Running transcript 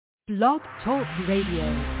Blog Talk Radio.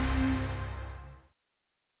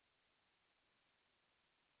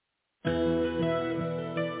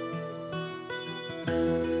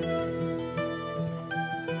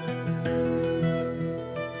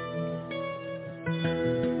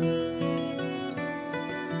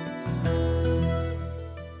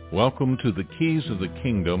 Welcome to the Keys of the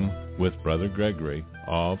Kingdom with Brother Gregory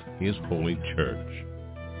of His Holy Church.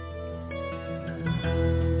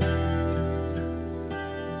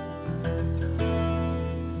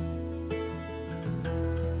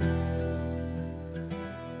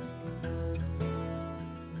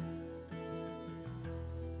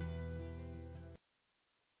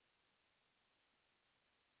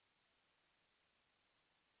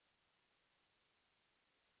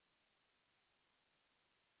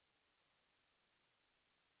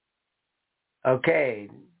 Okay,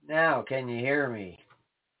 now can you hear me?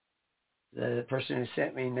 The person who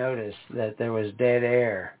sent me noticed that there was dead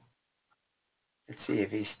air. Let's see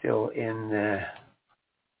if he's still in the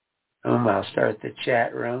room. I'll start the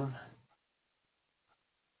chat room.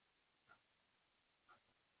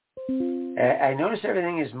 I notice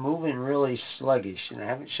everything is moving really sluggish, and I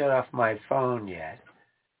haven't shut off my phone yet.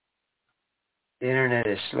 The internet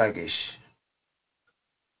is sluggish.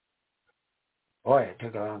 Boy, it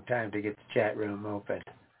took a long time to get the chat room open.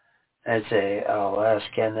 I'd say, I'll ask,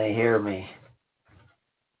 can they hear me?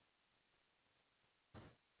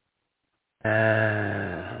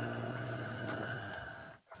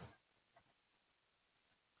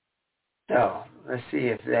 So, let's see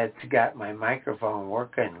if that's got my microphone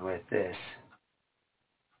working with this.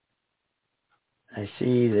 I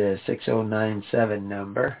see the 6097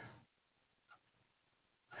 number.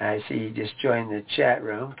 I see you just joined the chat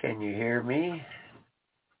room. Can you hear me?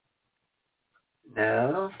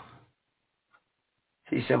 No?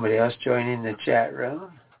 See somebody else joining the chat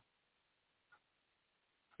room?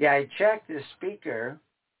 Yeah, I checked the speaker.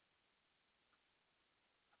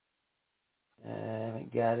 I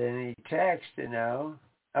haven't got any text to know.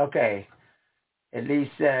 Okay. At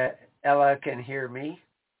least Ella can hear me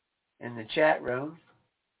in the chat room.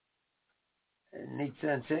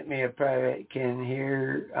 Neatson sent me a private, can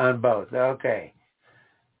hear on both. Okay.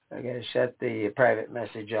 I got to shut the private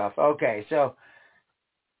message off. Okay, so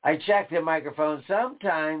I checked the microphone.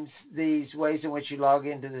 Sometimes these ways in which you log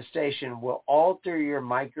into the station will alter your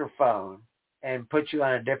microphone and put you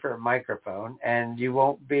on a different microphone, and you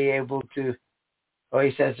won't be able to. Oh,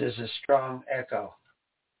 he says there's a strong echo.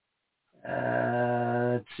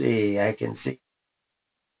 Let's see. I can see.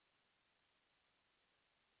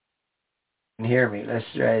 You can hear me. Let's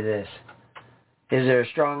try this. Is there a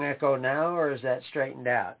strong echo now, or is that straightened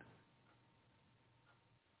out?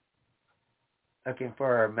 Looking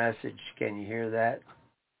for our message. Can you hear that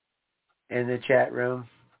in the chat room?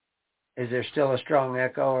 Is there still a strong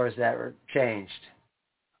echo, or is that changed?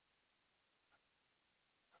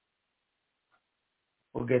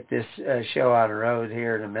 We'll get this show on the road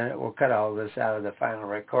here in a minute. We'll cut all this out of the final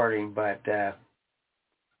recording, but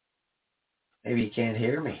maybe you can't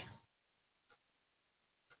hear me.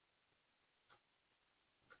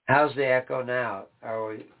 How's the echo now? Are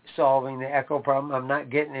we solving the echo problem? I'm not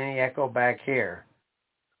getting any echo back here.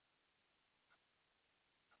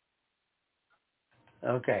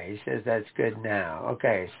 Okay, he says that's good now.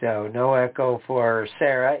 Okay, so no echo for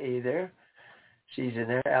Sarah either. She's in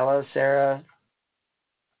there. Ella, Sarah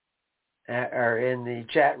are in the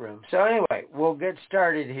chat room. So anyway, we'll get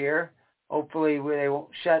started here. Hopefully they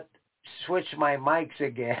won't switch my mics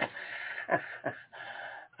again.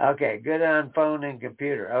 Okay, good on phone and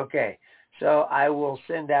computer. Okay, so I will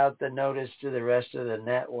send out the notice to the rest of the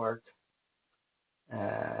network.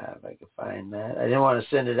 If I can find that. I didn't want to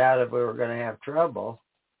send it out if we were going to have trouble.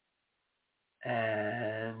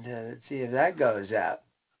 And let's see if that goes out.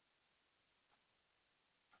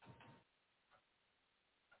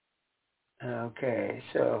 Okay,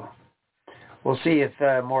 so we'll see if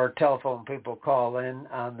more telephone people call in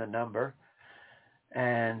on the number.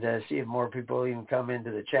 And see if more people even come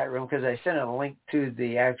into the chat room, because I sent a link to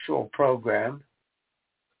the actual program.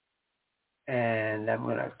 And I'm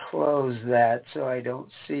going to close that so I don't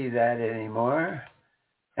see that anymore.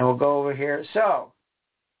 And we'll go over here. So,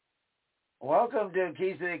 welcome to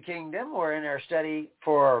Keys of the Kingdom. We're in our study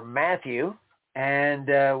for Matthew.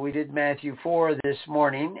 And we did Matthew 4 this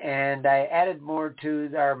morning. And I added more to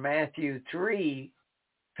our Matthew 3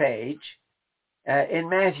 page. In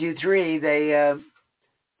Matthew 3,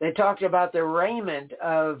 they talked about the raiment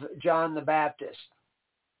of John the Baptist.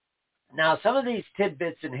 Now, some of these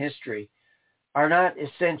tidbits in history are not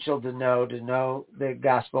essential to know the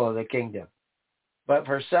gospel of the kingdom. But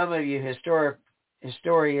for some of you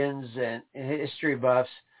historians and history buffs,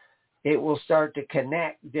 it will start to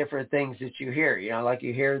connect different things that you hear. Like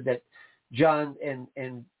you hear that John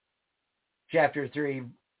in chapter 3,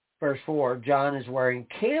 verse 4, John is wearing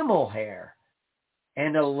camel hair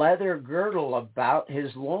and a leather girdle about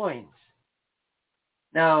his loins.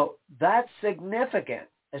 Now, that's significant,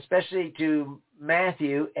 especially to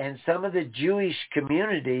Matthew and some of the Jewish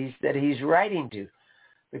communities that he's writing to,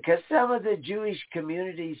 because some of the Jewish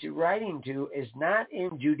communities he's writing to is not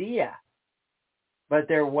in Judea, but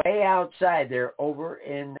they're way outside. They're over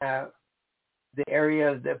in the area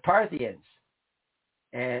of the Parthians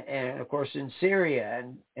and of course, in Syria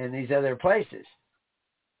and these other places.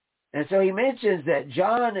 And so he mentions that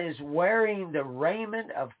John is wearing the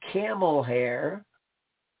raiment of camel hair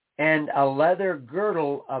and a leather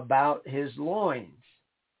girdle about his loins.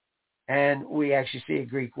 And we actually see a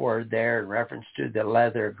Greek word there in reference to the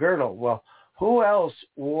leather girdle. Well, who else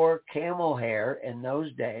wore camel hair in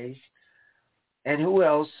those days? And who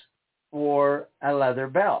else wore a leather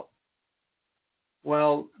belt?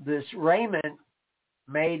 Well, this raiment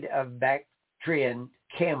made of Bactrian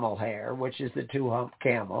camel hair, which is the two-hump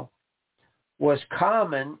camel, was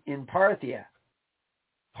common in Parthia.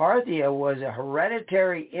 Parthia was a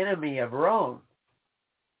hereditary enemy of Rome,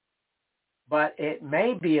 but it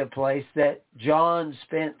may be a place that John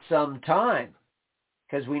spent some time,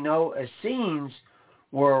 because we know Essenes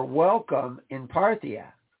were welcome in Parthia.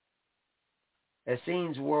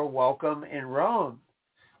 Essenes were welcome in Rome.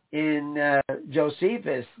 In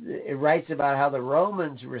Josephus, it writes about how the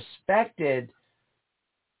Romans respected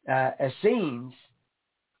Essenes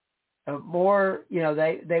more.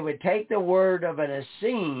 They would take the word of an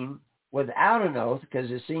Essene without an oath,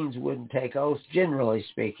 because Essenes wouldn't take oaths, generally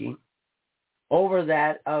speaking, over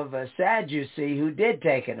that of a Sadducee who did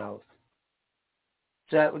take an oath.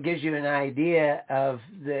 So it gives you an idea of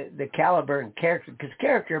the caliber and character, because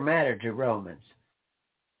character mattered to Romans.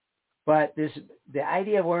 But the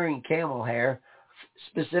idea of wearing camel hair,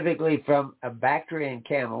 specifically from a Bactrian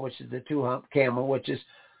camel, which is the two-hump camel, which is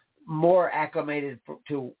more acclimated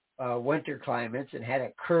to winter climates and had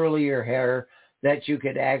a curlier hair that you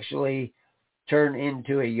could actually turn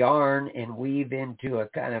into a yarn and weave into a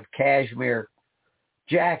kind of cashmere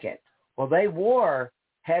jacket. Well, they wore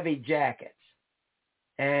heavy jackets,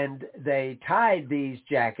 and they tied these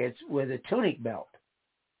jackets with a tunic belt.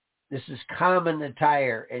 This is common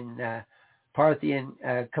attire in Parthian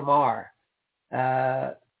Kamar.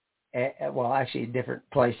 Well, actually different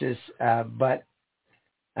places, but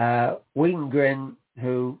Wiegengren,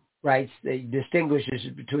 who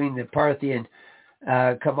distinguishes between the Parthian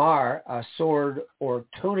Kamar, a sword or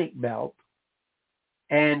tunic belt,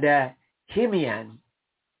 and Himian,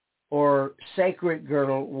 or sacred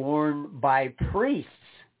girdle worn by priests.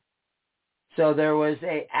 So there was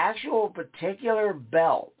an actual particular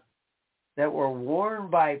belt that were worn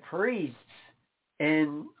by priests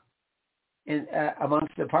in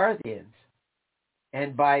amongst the Parthians.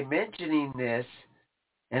 And by mentioning this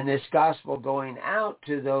and this gospel going out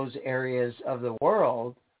to those areas of the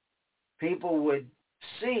world, people would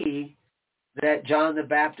see that John the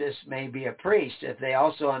Baptist may be a priest if they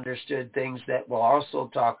also understood things that were also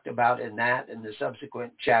talked about in the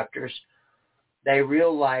subsequent chapters. They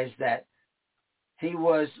realized that he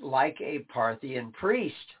was like a Parthian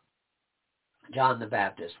priest, John the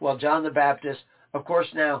Baptist. Well, John the Baptist, of course,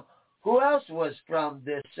 now, who else was from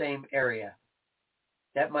this same area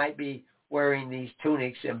that might be wearing these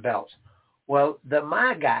tunics and belts? Well, the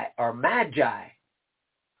Magi.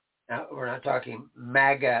 Now, we're not talking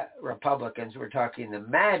MAGA Republicans. We're talking the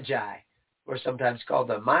Magi. We're sometimes called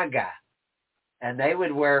the Magi. And they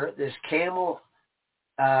would wear this camel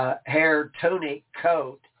hair tunic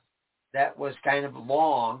coat that was kind of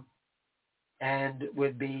long and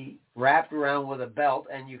would be wrapped around with a belt,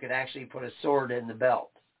 and you could actually put a sword in the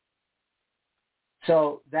belt.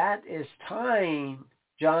 So that is tying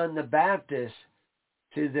John the Baptist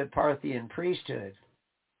to the Parthian priesthood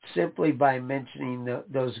simply by mentioning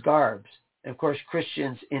those garbs. And of course,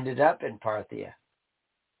 Christians ended up in Parthia.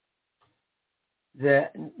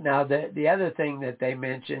 The other thing that they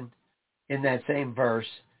mention in that same verse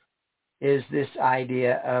is this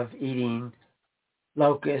idea of eating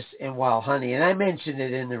locusts and wild honey. And I mentioned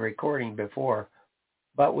it in the recording before,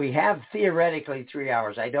 but we have theoretically 3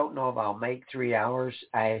 hours. I don't know if I'll make 3 hours.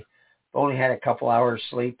 I've only had a couple hours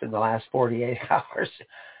sleep in the last 48 hours.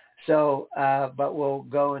 So, but we'll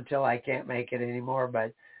go until I can't make it anymore.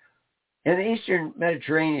 But in the Eastern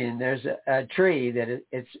Mediterranean, there's a tree that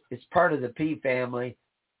it's part of the pea family.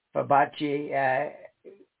 Fabaceae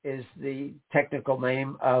is the technical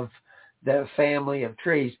name of the family of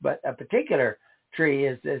trees, but a particular tree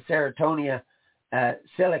is the Ceratonia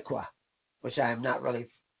siliqua, which I'm not really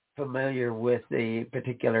familiar with the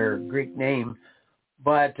particular Greek name,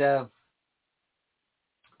 but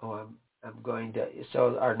I'm going to.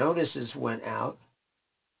 So our notices went out,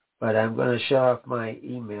 but I'm going to shut off my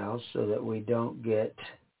emails so that we don't get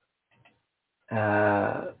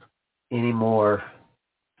any more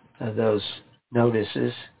of those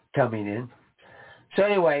notices coming in. So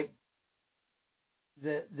anyway,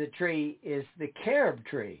 the tree is the carob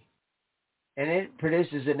tree, and it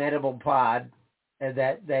produces an edible pod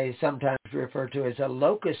that they sometimes refer to as a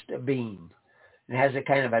locust bean. It has a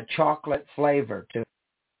kind of a chocolate flavor to it.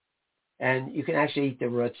 And you can actually eat the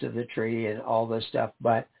roots of the tree and all this stuff,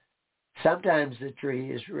 but sometimes the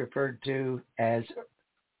tree is referred to as,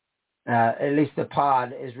 at least the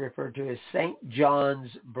pod is referred to as St.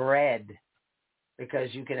 John's bread,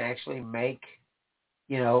 because you can actually make,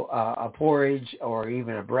 a porridge or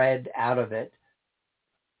even a bread out of it.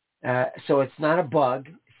 So it's not a bug.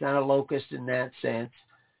 It's not a locust in that sense.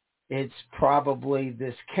 It's probably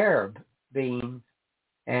this carob bean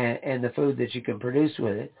and the food that you can produce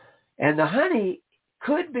with it. And the honey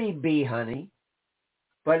could be bee honey,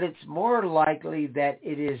 but it's more likely that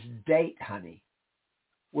it is date honey,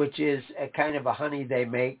 which is a kind of a honey they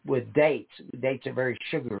make with dates. Dates are very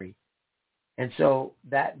sugary. And so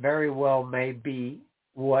that very well may be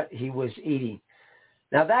what he was eating.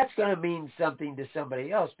 Now that's going to mean something to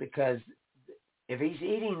somebody else, because if he's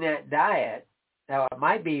eating that diet, now it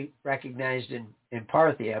might be recognized in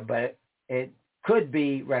Parthia, but it could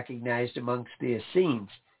be recognized amongst the Essenes.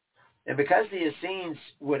 And because the Essenes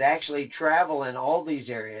would actually travel in all these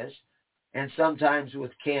areas, and sometimes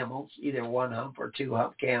with camels, either one hump or two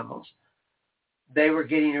hump camels, they were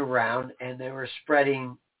getting around and they were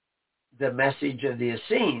spreading the message of the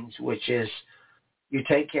Essenes, which is you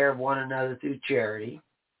take care of one another through charity,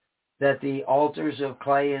 that the altars of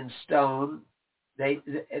clay and stone, the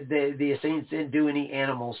Essenes didn't do any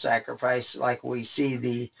animal sacrifice like we see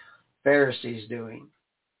the Pharisees doing.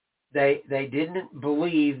 They didn't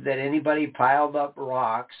believe that anybody piled up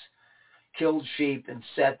rocks, killed sheep, and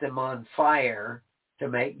set them on fire to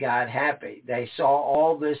make God happy. They saw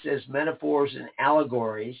all this as metaphors and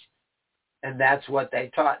allegories, and that's what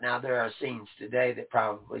they taught. Now, there are Essenes today that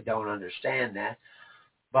probably don't understand that,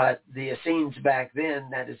 but the Essenes back then,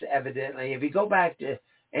 that is evidently, if you go back to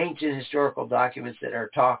ancient historical documents that are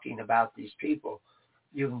talking about these people,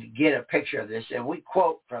 you can get a picture of this, and we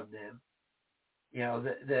quote from them.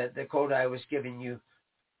 The quote I was giving you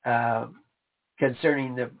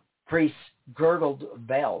concerning the priest's girdled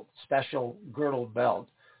belt, special girdled belt,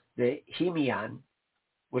 the hemion,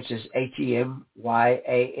 which is Hemyan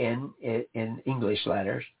in English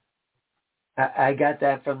letters. I got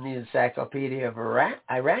that from the Encyclopedia of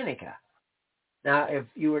Iranica. Now, if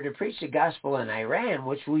you were to preach the gospel in Iran,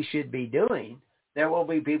 which we should be doing, there will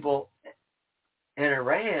be people in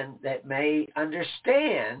Iran that may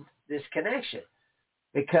understand this connection.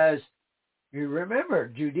 Because you remember,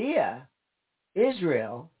 Judea,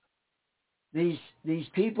 Israel, these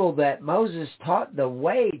people that Moses taught the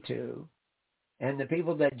way to, and the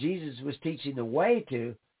people that Jesus was teaching the way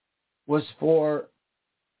to, was for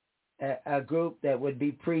a group that would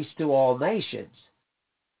be priests to all nations.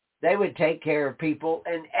 They would take care of people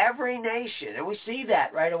in every nation. And we see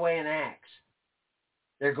that right away in Acts.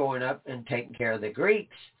 They're going up and taking care of the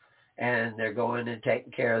Greeks, and they're going and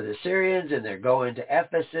taking care of the Syrians, and they're going to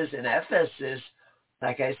Ephesus. And Ephesus,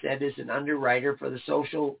 like I said, is an underwriter for the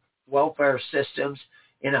social welfare systems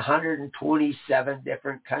in 127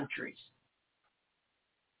 different countries.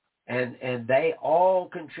 And they all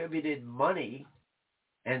contributed money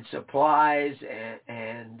and supplies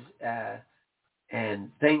and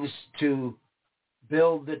things to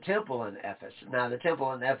build the temple in Ephesus. Now, the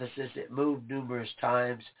temple in Ephesus, it moved numerous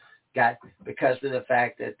times, because of the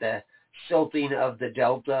fact that the silting of the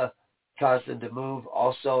delta caused them to move.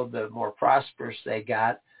 Also, the more prosperous they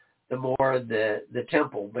got, the more the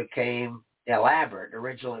temple became elaborate.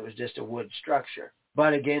 Originally, it was just a wood structure.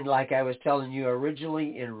 But again, like I was telling you,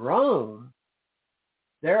 originally in Rome,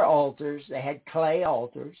 their altars, they had clay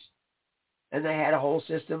altars, and they had a whole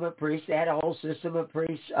system of priests. They had a whole system of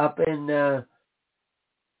priests up in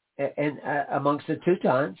amongst the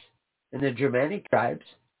Teutons and the Germanic tribes.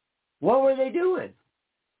 What were they doing?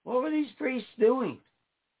 What were these priests doing?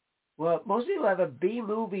 Well, most people have a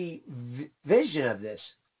B-movie vision of this.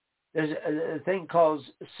 There's a thing called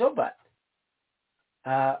Subbat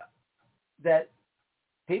that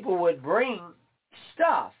people would bring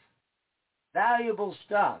stuff, valuable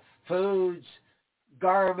stuff, foods,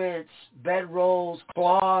 garments, bedrolls,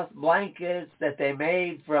 cloth, blankets that they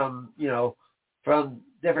made from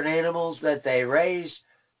different animals that they raised,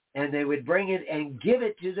 and they would bring it and give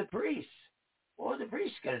it to the priests. What were the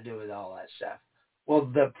priests going to do with all that stuff? Well,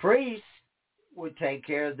 the priests would take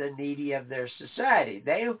care of the needy of their society.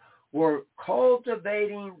 They were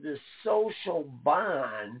cultivating the social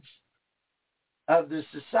bonds of the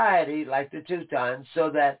society like the Teutons, so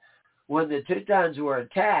that when the Teutons were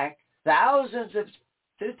attacked, thousands of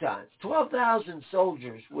Teutons, 12,000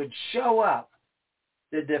 soldiers would show up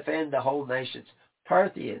to defend the whole nations.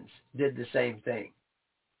 Parthians did the same thing.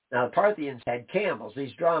 Now, the Parthians had camels,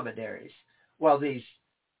 these dromedaries. Well, the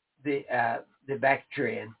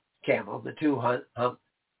Bactrian camel, the two-hump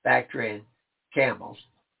Bactrian camels.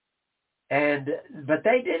 But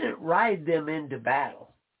they didn't ride them into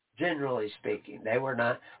battle, generally speaking. They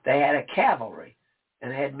had a cavalry,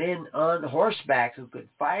 and they had men on horseback who could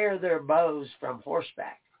fire their bows from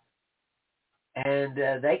horseback. And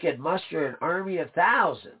they could muster an army of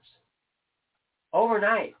thousands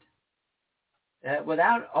overnight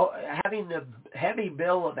without having the heavy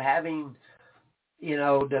bill of having,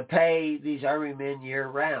 to pay these army men year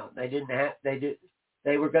round. They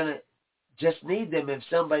were going to just need them if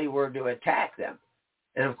somebody were to attack them.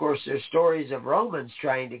 And of course, there's stories of Romans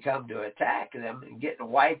trying to come to attack them and getting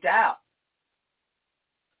wiped out.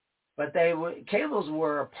 But camels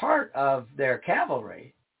were a part of their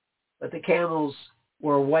cavalry, but the camels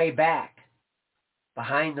were way back,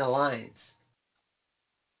 behind the lines.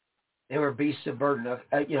 They were beasts of burden.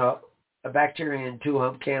 A Bactrian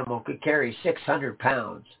two-hump camel could carry 600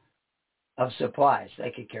 pounds of supplies.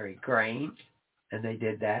 They could carry grain, and they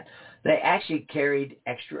did that. They actually carried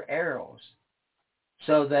extra arrows,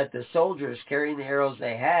 so that the soldiers carrying the arrows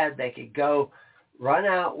they had, they could go run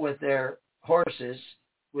out with their horses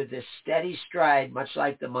with this steady stride, much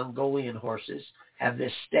like the Mongolian horses, have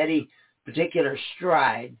this steady particular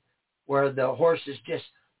stride where the horse is just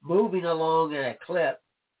moving along at a clip,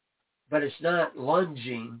 but it's not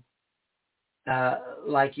lunging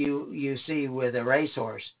like you see with a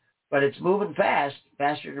racehorse, but it's moving fast,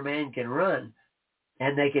 faster than a man can run,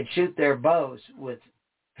 and they could shoot their bows with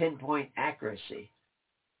pinpoint accuracy.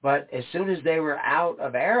 But as soon as they were out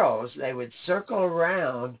of arrows, they would circle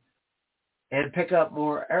around and pick up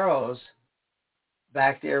more arrows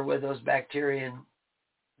back there with those Bactrian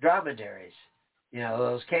dromedaries,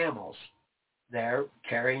 those camels. They're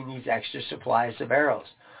carrying these extra supplies of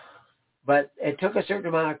arrows. But it took a certain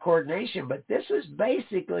amount of coordination, but this was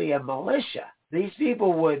basically a militia. These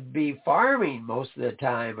people would be farming most of the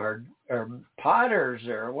time or potters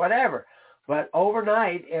or whatever. But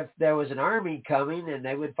overnight, if there was an army coming and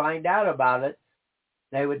they would find out about it,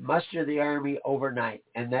 they would muster the army overnight.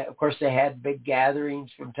 And of course, they had big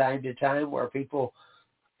gatherings from time to time where people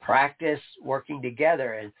practiced working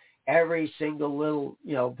together. And every single little,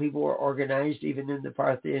 people were organized, even in the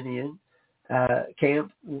Parthian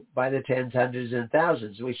camp, by the tens, hundreds, and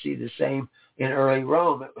thousands. We see the same in early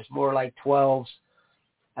Rome. It was more like 12s,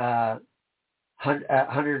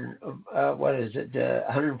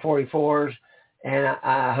 144s, and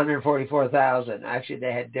 144,000. Actually,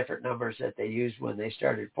 they had different numbers that they used when they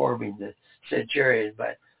started forming the centurion,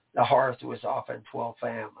 but the hearth was often 12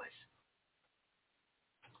 families.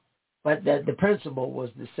 But the principle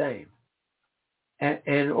was the same. And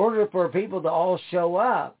in order for people to all show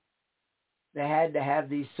up, they had to have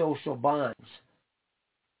these social bonds.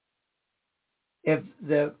 If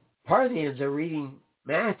the Parthians are reading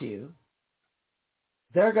Matthew,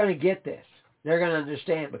 they're going to get this. They're going to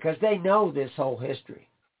understand because they know this whole history.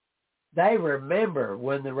 They remember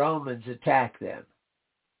when the Romans attacked them.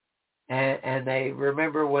 And they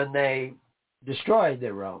remember when they destroyed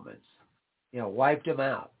the Romans, wiped them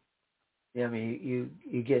out. You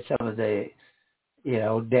get some of the,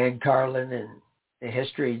 Dan Carlin and the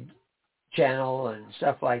History Channel and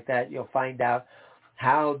stuff like that. You'll find out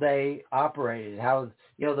how they operated, how,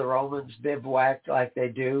 the Romans bivouacked like they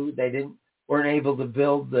do. They weren't able to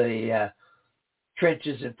build the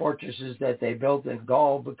trenches and fortresses that they built in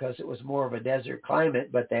Gaul because it was more of a desert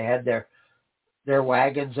climate, but they had their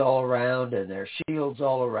wagons all around and their shields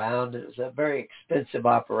all around. It was a very expensive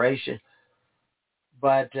operation,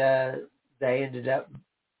 but they ended up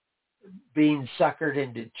being suckered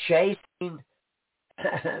into chasing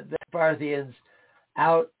the Parthians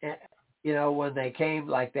out, when they came,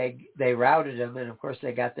 like they routed them, and of course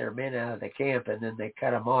they got their men out of the camp, and then they cut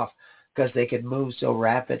them off because they could move so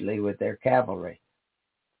rapidly with their cavalry.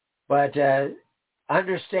 But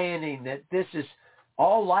understanding that this is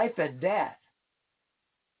all life and death.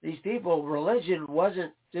 These people, religion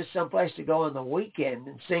wasn't just someplace to go on the weekend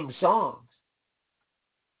and sing songs.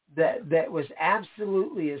 That was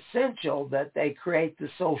absolutely essential that they create the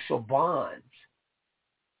social bonds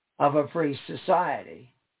of a free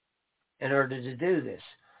society in order to do this.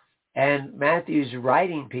 And Matthew's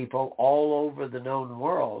writing people all over the known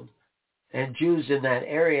world and Jews in that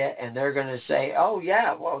area, and they're going to say, oh,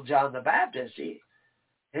 yeah, well, John the Baptist, he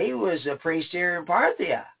was a priest here in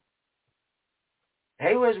Parthia.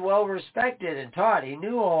 He was well respected and taught. He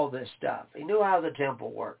knew all this stuff. He knew how the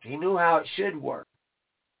temple worked. He knew how it should work.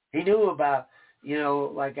 He knew about,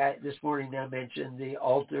 like this morning I mentioned the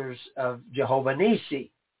altars of Jehovah Nissi.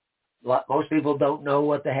 Most people don't know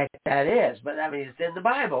what the heck that is, but I mean, it's in the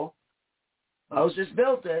Bible. Moses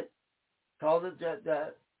built it, called it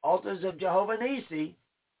the altars of Jehovah Nissi.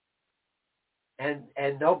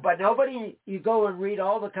 But nobody, you go and read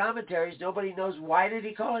all the commentaries, nobody knows why did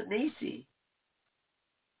he call it Nissi.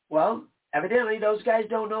 Well, evidently those guys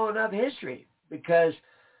don't know enough history, because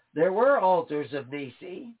there were altars of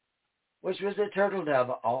Nissi, which was the turtle dove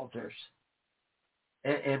altars.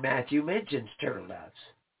 And Matthew mentions turtle doves.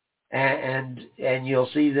 And you'll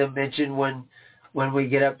see them mentioned when we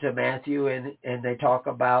get up to Matthew and they talk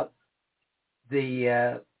about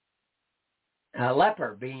the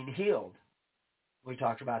leper being healed. We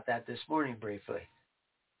talked about that this morning briefly.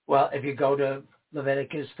 Well, if you go to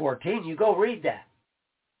Leviticus 14, you go read that.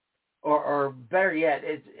 Or better yet,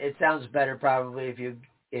 it sounds better probably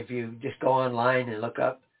if you just go online and look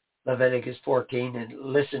up Leviticus 14 and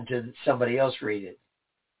listen to somebody else read it.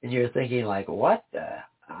 And you're thinking like, what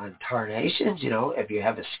on tarnations? If you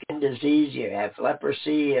have a skin disease, you have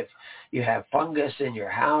leprosy, if you have fungus in your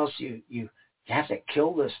house, you have to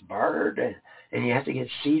kill this bird and you have to get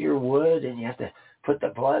cedar wood and you have to put the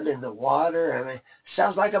blood in the water. I mean,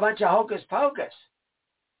 sounds like a bunch of hocus pocus.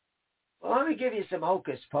 Well, let me give you some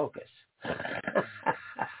hocus pocus.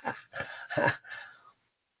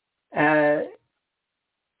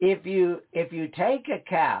 If you take a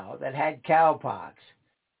cow that had cowpox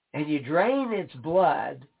and you drain its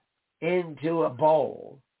blood into a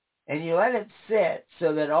bowl and you let it sit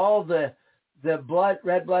so that all the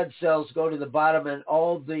red blood cells go to the bottom and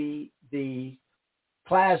all the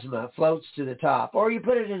plasma floats to the top, or you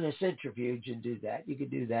put it in a centrifuge and do that. You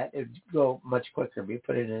could do that. It would go much quicker if you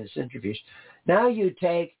put it in a centrifuge. Now you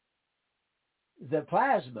take the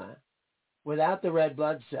plasma without the red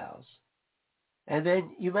blood cells, and then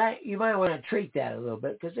you might want to treat that a little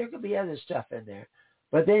bit because there could be other stuff in there.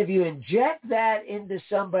 But then if you inject that into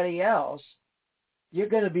somebody else, you're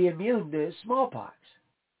going to be immune to smallpox.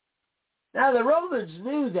 Now, the Romans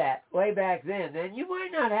knew that way back then, and you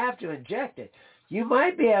might not have to inject it. You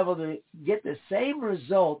might be able to get the same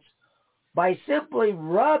results by simply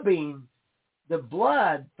rubbing the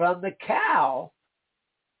blood from the cow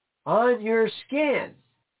on your skin.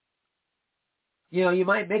 You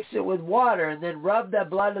might mix it with water and then rub the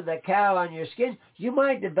blood of the cow on your skin. You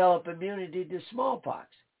might develop immunity to smallpox.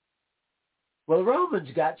 Well, the Romans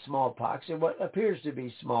got smallpox, or what appears to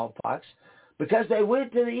be smallpox, because they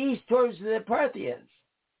went to the east towards the Parthians.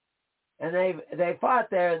 And they fought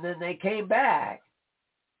there, and then they came back.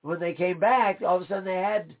 When they came back, all of a sudden they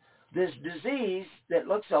had this disease that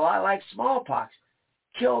looks a lot like smallpox.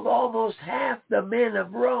 Killed almost half the men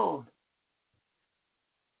of Rome.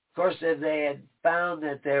 Of course, if they had found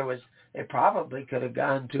that they probably could have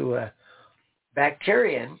gone to a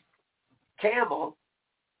Bactrian camel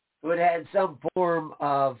who had some form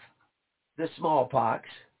of the smallpox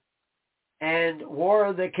and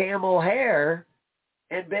wore the camel hair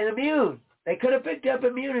and been immune. They could have picked up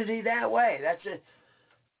immunity that way.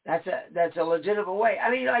 That's a legitimate way.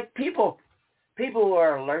 I mean, like people who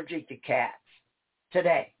are allergic to cats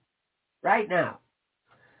today, right now,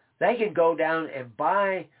 they can go down and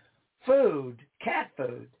buy cat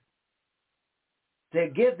food, to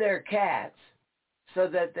give their cats so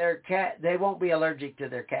that they won't be allergic to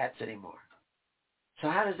their cats anymore. So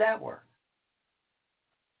how does that work?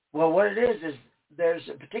 Well, what it is there's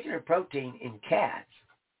a particular protein in cats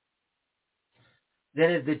that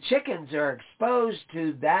if the chickens are exposed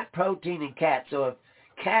to that protein in cats, so if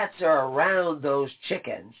cats are around those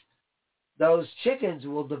chickens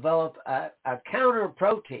will develop a counter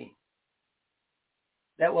protein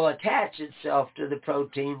that will attach itself to the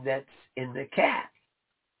protein that's in the cat.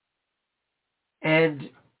 And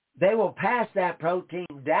they will pass that protein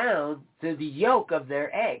down through the yolk of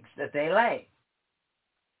their eggs that they lay.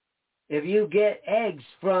 If you get eggs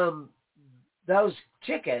from those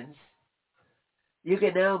chickens, you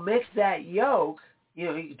can now mix that yolk, you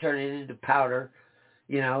can turn it into powder,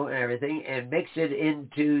 and everything, and mix it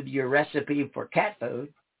into your recipe for cat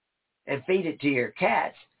food and feed it to your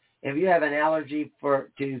cats. If you have an allergy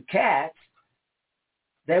to cats,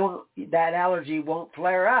 that allergy won't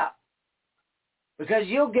flare up because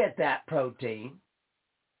you'll get that protein.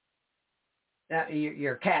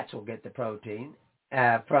 Your cats will get the protein,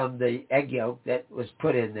 from the egg yolk that was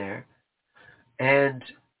put in there, and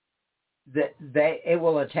it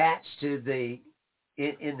will attach to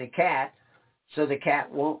in the cat, so the cat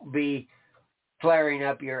won't be flaring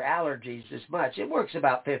up your allergies as much. It works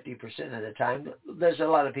about 50% of the time. There's a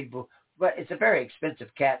lot of people, but it's a very expensive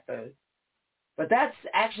cat food. But that's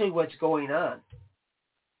actually what's going on,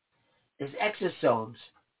 is exosomes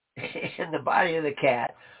in the body of the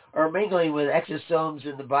cat are mingling with exosomes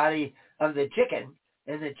in the body of the chicken,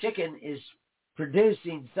 and the chicken is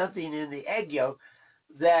producing something in the egg yolk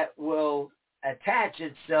that will attach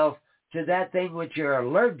itself to that thing which you're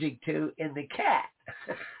allergic to in the cat.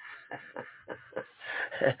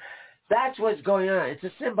 That's what's going on. It's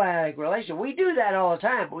a symbiotic relation. We do that all the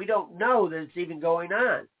time, but we don't know that it's even going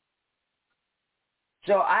on.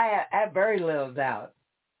 So I have very little doubt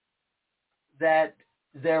that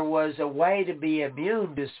there was a way to be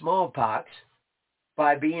immune to smallpox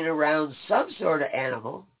by being around some sort of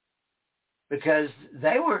animal, because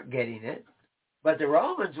they weren't getting it. But the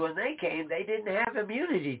Romans, when they came, they didn't have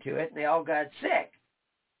immunity to it, and they all got sick.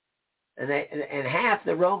 And half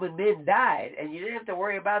the Roman men died, and you didn't have to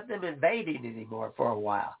worry about them invading anymore for a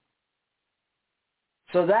while.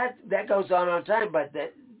 So that goes on all the time. But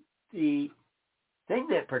the thing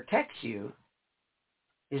that protects you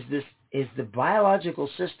is the biological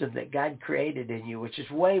system that God created in you, which is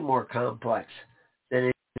way more complex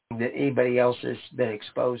than anything that anybody else has been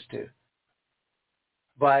exposed to.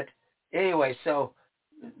 But anyway, so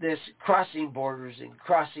this crossing borders and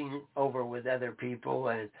crossing over with other people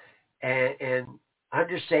and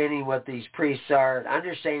understanding what these priests are, and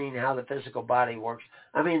understanding how the physical body works.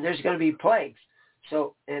 I mean, there's going to be plagues.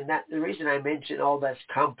 So, and that the reason I mention all this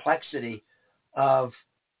complexity of,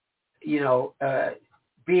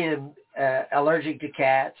 being allergic to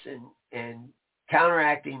cats and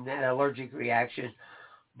counteracting that allergic reaction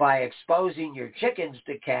by exposing your chickens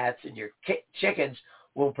to cats, and your chickens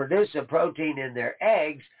will produce a protein in their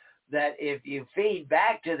eggs that, if you feed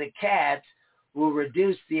back to the cats, will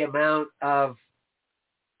reduce the amount of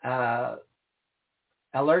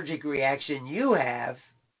allergic reaction you have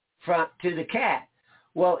to the cat.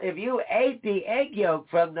 Well, if you ate the egg yolk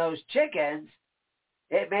from those chickens,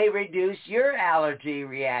 it may reduce your allergy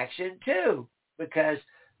reaction too, because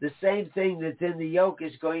the same thing that's in the yolk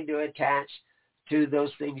is going to attach to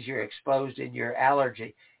those things you're exposed in your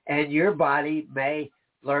allergy. And your body may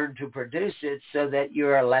learn to produce it so that you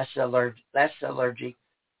are less allergic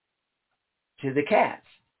to the cats,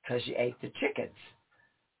 because you ate the chickens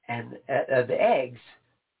and the eggs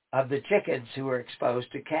of the chickens who were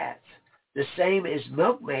exposed to cats. The same as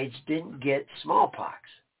milkmaids didn't get smallpox,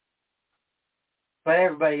 but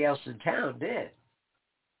everybody else in town did.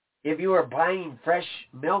 If you were buying fresh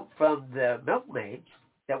milk from the milkmaids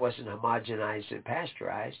that wasn't homogenized and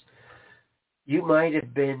pasteurized, you might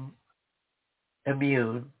have been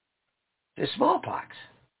immune to smallpox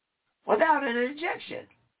without an injection.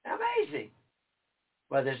 Amazing.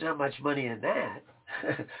 Well, there's not much money in that.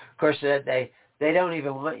 Of course, they don't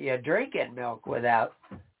even want you drinking milk without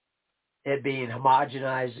it being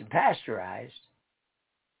homogenized and pasteurized.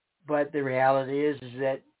 But the reality is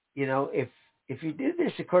that, if you do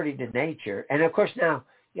this according to nature, and of course now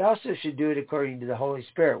you also should do it according to the Holy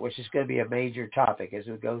Spirit, which is going to be a major topic as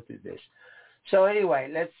we go through this. So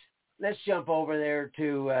anyway, let's jump over there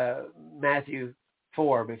to Matthew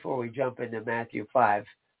 4 before we jump into Matthew 5.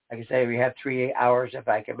 Like I say, we have 3 hours if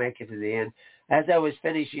I can make it to the end. As I was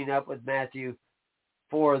finishing up with Matthew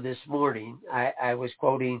 4 this morning, I was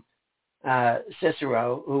quoting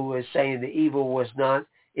Cicero, who was saying the evil was not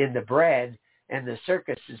in the bread and the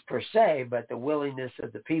circuses per se, but the willingness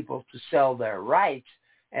of the people to sell their rights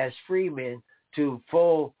as freemen to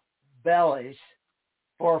full bellies,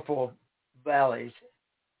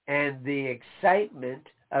 and the excitement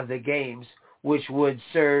of the games, which would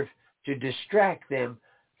serve to distract them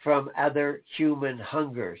from other human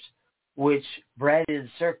hungers, which bread and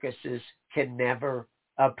circuses can never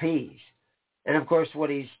appease. And of course, what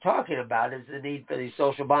he's talking about is the need for these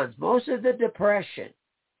social bonds. Most of the depression,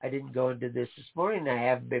 I didn't go into this morning, I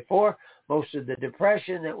have before, most of the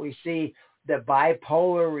depression that we see, the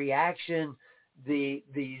bipolar reaction, the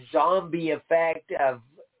zombie effect of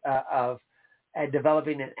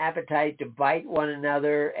developing an appetite to bite one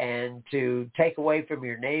another and to take away from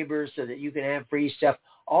your neighbors so that you can have free stuff.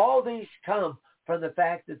 All these come from the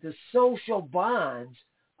fact that the social bonds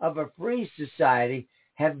of a free society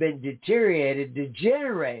have been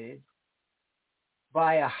degenerated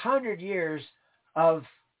by 100 years of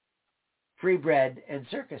free bread and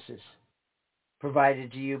circuses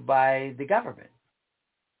provided to you by the government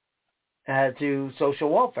through social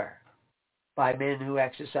welfare. by men who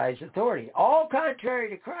exercise authority, all contrary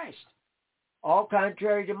to Christ, all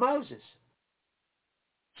contrary to Moses.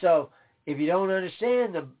 So if you don't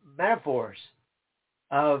understand the metaphors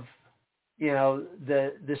of,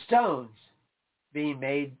 the stones being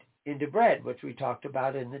made into bread, which we talked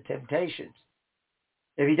about in the temptations,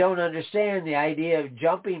 if you don't understand the idea of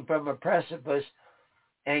jumping from a precipice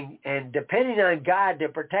and depending on God to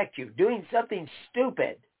protect you, doing something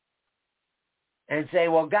stupid, and say,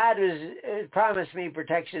 well, God has promised me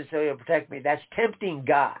protection, so he'll protect me. That's tempting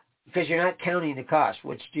God because you're not counting the cost,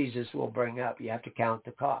 which Jesus will bring up. You have to count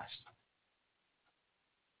the cost.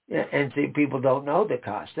 And see, people don't know the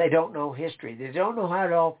cost. They don't know history. They don't know how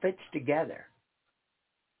it all fits together.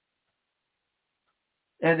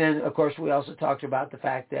 And then, of course, we also talked about the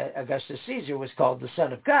fact that Augustus Caesar was called the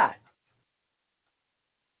Son of God.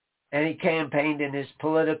 And he campaigned in his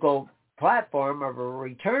political platform of a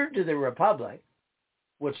return to the Republic,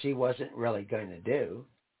 which he wasn't really going to do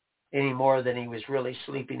any more than he was really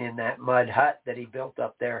sleeping in that mud hut that he built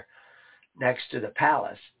up there next to the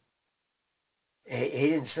palace. He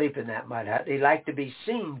didn't sleep in that mud hut. He liked to be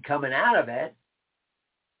seen coming out of it,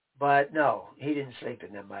 but no, he didn't sleep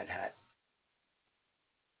in the mud hut.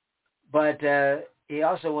 But he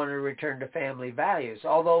also wanted to return to family values,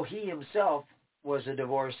 although he himself was a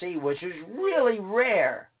divorcee, which was really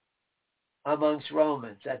rare amongst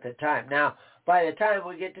Romans at the time. Now, by the time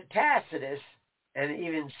we get to Tacitus and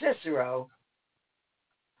even Cicero,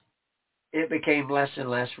 it became less and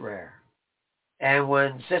less rare. And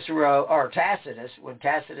when Tacitus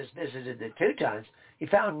visited the Teutons, he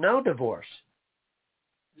found no divorce,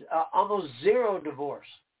 almost zero divorce,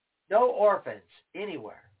 no orphans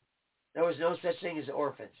anywhere. There was no such thing as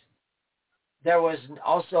orphans. There was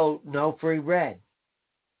also no free bread.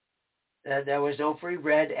 There was no free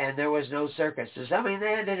bread, and there was no circuses. I mean,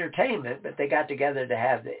 they had entertainment, but they got together to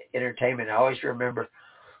have the entertainment. I always remember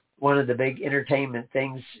one of the big entertainment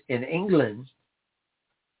things in England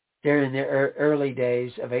during the early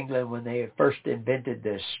days of England when they had first invented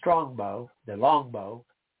the strongbow, the longbow,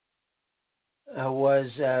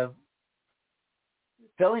 was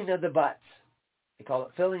filling of the butts. They call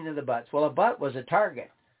it filling of the butts. Well, a butt was a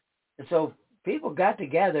target. And so people got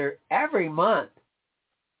together every month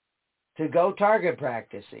to go target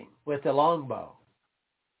practicing with the longbow.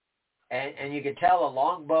 And you could tell a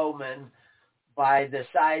longbowman by the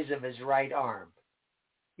size of his right arm.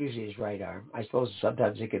 Usually his right arm. I suppose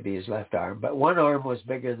sometimes it could be his left arm. But one arm was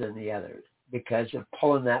bigger than the other because of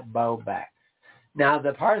pulling that bow back. Now,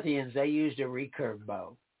 the Parthians, they used a recurve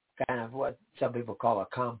bow, kind of what some people call a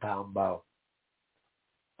compound bow.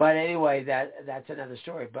 But anyway, that's another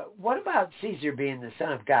story. But what about Caesar being the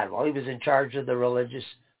Son of God? Well, he was in charge of the religious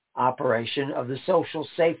operation of the social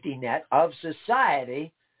safety net of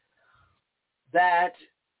society that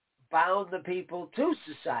bound the people to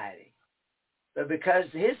society. But because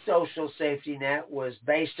his social safety net was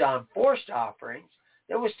based on forced offerings,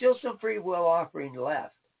 there was still some free will offering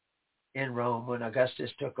left in Rome when Augustus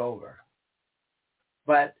took over.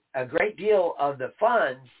 But a great deal of the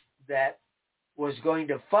funds that was going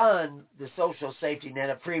to fund the social safety net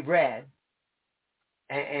of free bread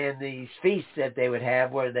and these feasts that they would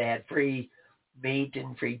have where they had free meat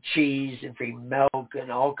and free cheese and free milk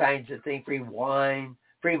and all kinds of things, free wine,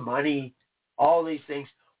 free money, all these things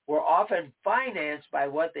were often financed by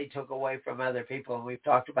what they took away from other people. And we've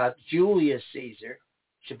talked about Julius Caesar.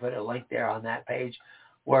 Should put a link there on that page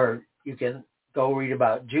where you can go read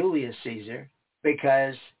about Julius Caesar,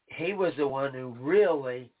 because he was the one who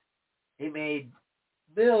really, he made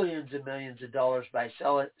millions and millions of dollars by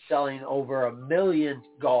selling over 1 million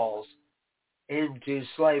Gauls into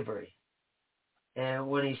slavery. And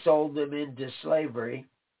when he sold them into slavery,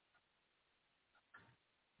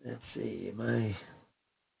 let's see,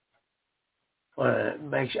 I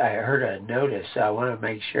heard a notice. So I want to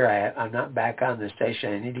make sure I'm not back on the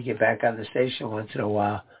station. I need to get back on the station once in a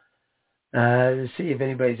while. To see if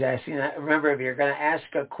anybody's asking. Remember, if you're going to ask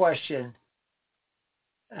a question,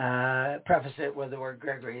 preface it with the word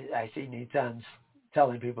Gregory. I see Nitan's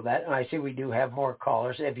telling people that. And I see we do have more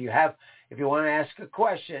callers. If you want to ask a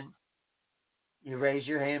question, you raise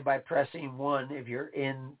your hand by pressing 1 if you're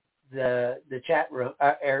in the chat room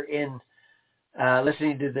or in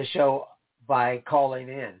listening to the show by calling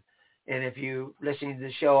in. And if you're listening to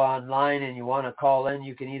the show online and you want to call in,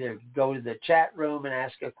 you can either go to the chat room and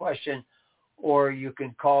ask a question, or you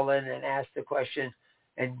can call in and ask the question,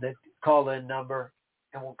 and the call-in number,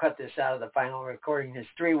 and we'll cut this out of the final recording, is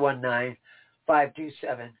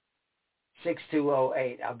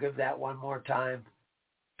 319-527-6208. I'll give that one more time,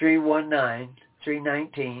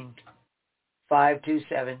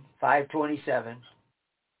 319-319-527-527.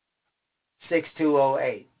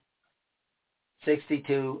 6208.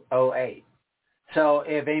 6208. So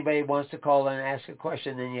if anybody wants to call in and ask a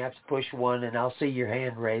question, then you have to push 1, and I'll see your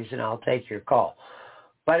hand raised, and I'll take your call.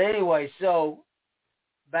 But anyway, so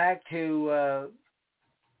back to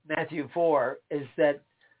Matthew 4 is that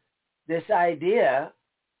this idea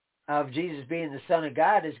of Jesus being the Son of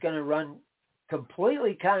God is going to run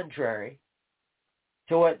completely contrary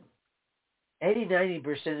to what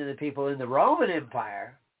 80-90% of the people in the Roman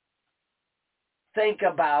Empire think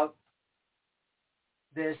about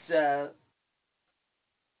this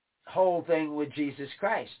whole thing with Jesus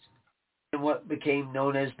Christ and what became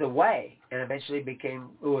known as the Way, and eventually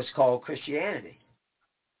was called Christianity.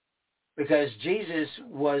 Because Jesus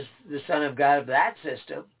was the Son of God of that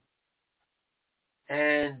system,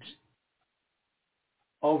 and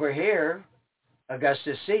over here,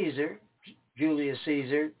 Augustus Caesar, Julius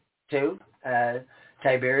Caesar too,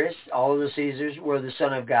 Tiberius, all of the Caesars were the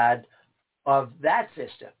Son of God of that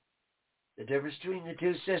system. The difference between the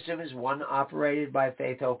two systems is one operated by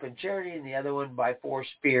faith, hope, and charity, and the other one by force,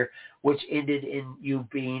 fear, which ended in you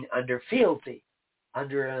being under fealty,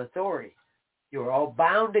 under an authority. You were all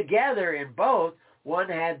bound together in both. One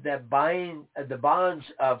had the bonds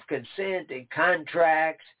of consent and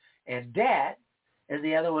contracts and debt, and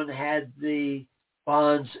the other one had the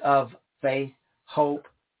bonds of faith, hope,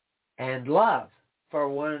 and love for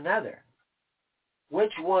one another.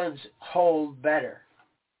 Which ones hold better?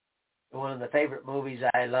 One of the favorite movies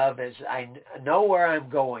I love is I Know Where I'm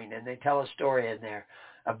Going, and they tell a story in there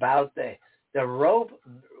about the rope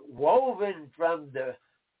woven from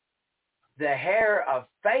the hair of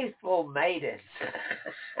faithful maidens.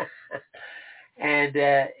 And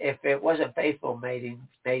if it wasn't faithful maidens,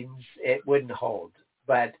 it wouldn't hold.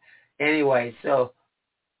 But anyway, so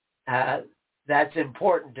that's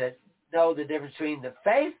important to know the difference between the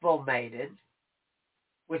faithful maiden,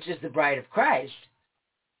 which is the bride of Christ,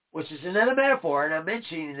 which is another metaphor, and I'm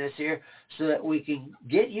mentioning this here so that we can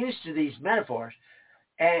get used to these metaphors,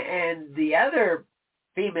 and the other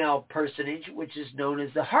female personage, which is known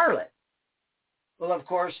as the harlot. Well, of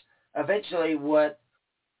course, eventually what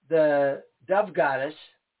the dove goddess,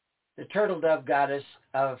 the turtle dove goddess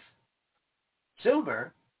of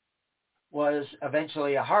Sumer, was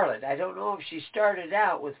eventually a harlot. I don't know if she started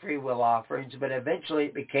out with free will offerings, but eventually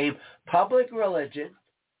it became public religion,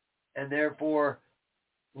 and therefore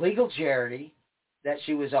legal charity that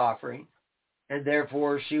she was offering, and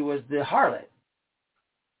therefore she was the harlot.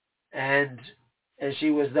 And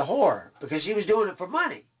she was the whore, because she was doing it for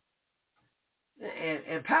money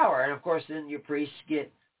and power. And of course then your priests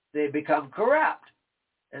they become corrupt,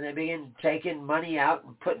 and they begin taking money out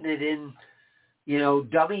and putting it in,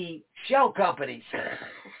 dummy shell companies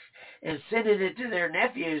and sending it to their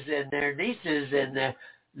nephews and their nieces and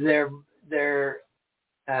their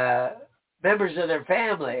members of their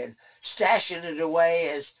family, and stashing it away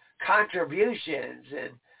as contributions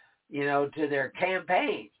and, to their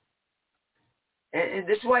campaign. And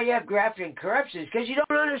this is why you have graft and corruption, because you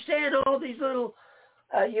don't understand all these little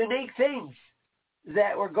unique things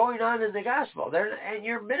that were going on in the gospel. And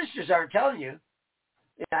your ministers aren't telling you.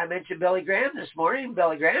 I mentioned Billy Graham this morning.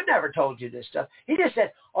 Billy Graham never told you this stuff. He just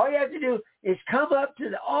said, all you have to do is come up to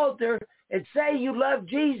the altar and say you love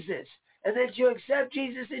Jesus, and that you accept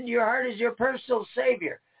Jesus into your heart as your personal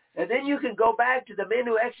Savior. And then you can go back to the men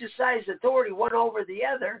who exercise authority one over the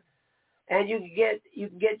other, and you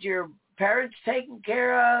can get your parents taken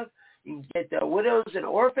care of, you can get the widows and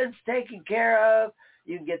orphans taken care of,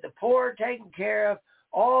 you can get the poor taken care of,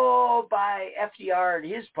 all by FDR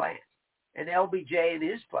and his plan, and LBJ and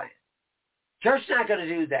his plan. Church's not going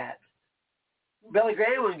to do that. Billy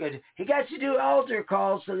Graham wasn't going to. He got you to do altar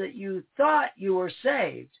calls so that you thought you were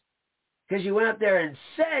saved, because you went up there and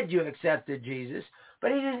said you accepted Jesus,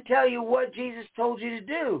 but he didn't tell you what Jesus told you to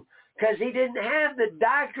do, because he didn't have the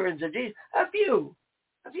doctrines of Jesus. A few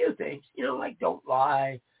things, like don't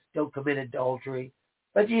lie, don't commit adultery.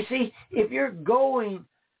 But you see, if you're going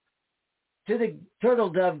to the turtle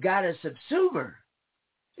dove goddess of Sumer,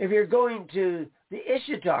 if you're going to the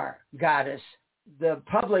Ishtar goddess, the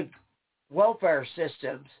public welfare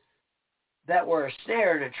systems that were a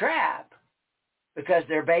snare and a trap, because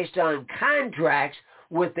they're based on contracts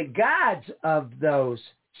with the gods of those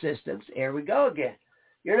systems. Here we go again.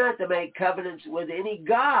 You're not to make covenants with any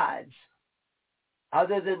gods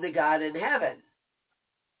other than the God in heaven.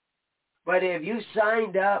 But if you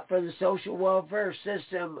signed up for the social welfare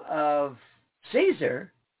system of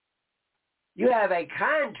Caesar, you have a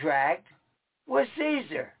contract with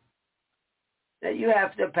Caesar that you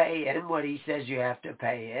have to pay in what he says you have to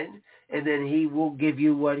pay in, and then he will give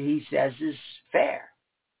you what he says is fair.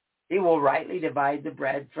 He will rightly divide the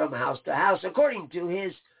bread from house to house according to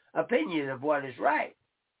his opinion of what is right.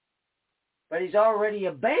 But he's already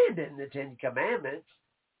abandoned the Ten Commandments.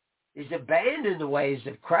 He's abandoned the ways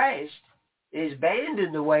of Christ. He's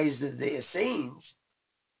abandoned the ways of the Essenes.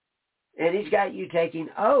 And he's got you taking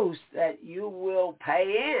oaths that you will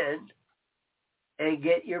pay in and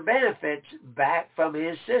get your benefits back from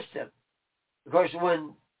his system. Of course,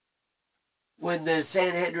 when the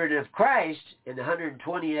Sanhedrin of Christ and the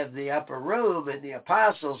 120 of the upper room and the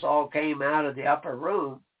apostles all came out of the upper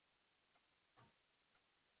room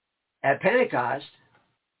at Pentecost,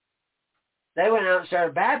 they went out and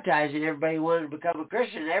started baptizing everybody who wanted to become a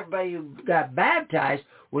Christian. Everybody who got baptized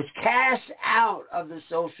was cast out of the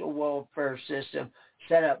social welfare system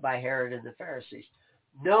set up by Herod and the Pharisees.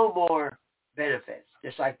 No more benefits.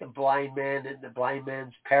 Just like the blind man and the blind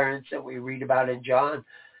man's parents that we read about in John.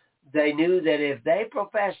 They knew that if they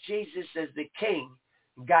professed Jesus as the king,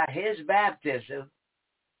 got his baptism,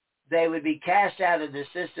 they would be cast out of the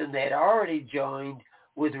system they had already joined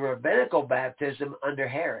with rabbinical baptism under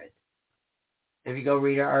Herod. If you go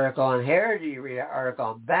read our article on Herod, you read our article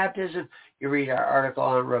on baptism, you read our article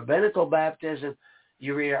on rabbinical baptism,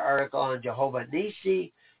 you read our article on Jehovah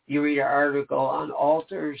Nissi, you read our article on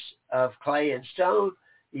altars of clay and stone,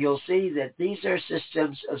 you'll see that these are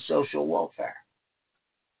systems of social welfare.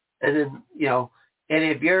 And then, and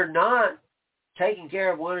if you're not taking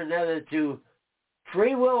care of one another to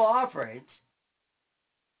free will offerings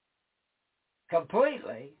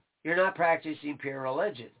completely, you're not practicing pure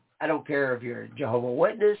religion. I don't care if you're a Jehovah's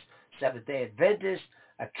Witness, Seventh-day Adventist,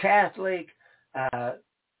 a Catholic,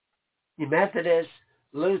 Methodist,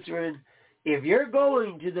 Lutheran. If you're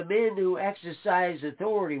going to the men who exercise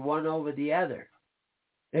authority one over the other,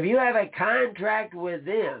 if you have a contract with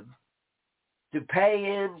them to pay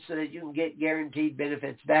in so that you can get guaranteed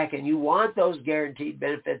benefits back, and you want those guaranteed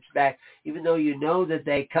benefits back, even though you know that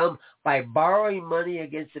they come by borrowing money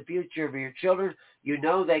against the future of your children,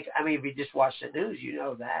 if you just watch the news, you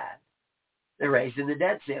know that. They're raising the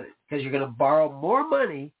debt ceiling because you're going to borrow more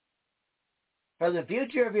money from the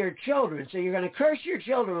future of your children. So you're going to curse your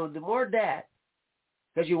children with more debt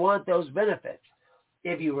because you want those benefits.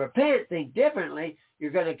 If you repent, think differently,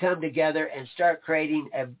 you're going to come together and start creating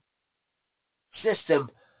a system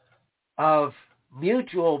of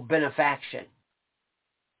mutual benefaction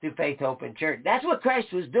through faith, hope, and church. That's what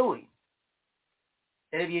Christ was doing.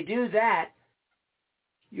 And if you do that,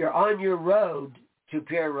 you're on your road to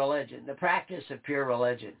pure religion, the practice of pure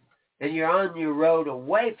religion. And you're on your road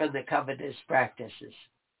away from the covetous practices.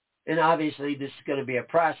 And obviously this is going to be a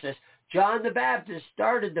process. John the Baptist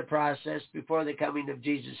started the process before the coming of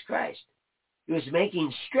Jesus Christ. He was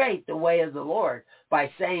making straight the way of the Lord by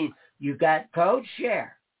saying, you got code,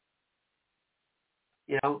 share.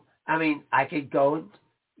 I could go,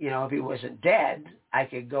 if he wasn't dead, I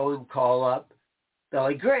could go and call up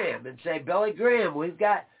Billy Graham and say, Billy Graham, we've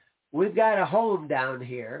got a home down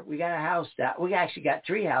here. We got a house down. We actually got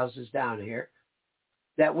 3 houses down here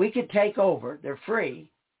that we could take over. They're free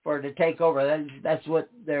to take over. That's what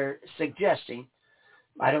they're suggesting.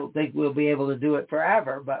 I don't think we'll be able to do it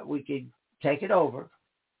forever, but we could take it over.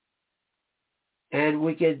 And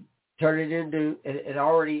we could turn it into, it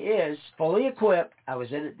already is, fully equipped. I was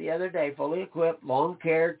in it the other day, fully equipped, long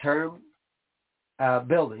care term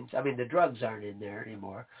buildings. The drugs aren't in there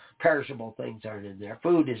anymore. Perishable things aren't in there.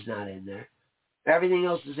 Food is not in there. Everything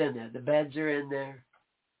else is in there. The beds are in there.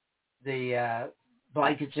 The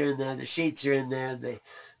blankets are in there. The sheets are in there.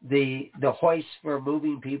 The hoists for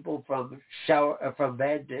moving people from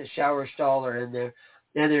bed to shower stall are in there.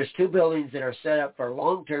 And there's 2 buildings that are set up for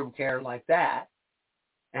long-term care like that,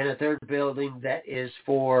 and a 3rd building that is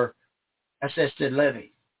for assisted living.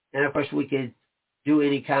 And of course, we could do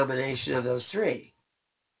any combination of those 3.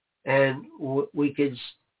 And we could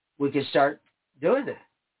start doing that,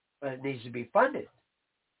 but it needs to be funded.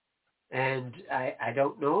 And I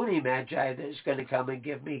don't know any magi that's going to come and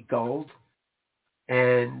give me gold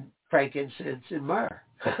and frankincense and myrrh.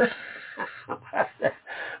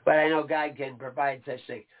 But I know God can provide such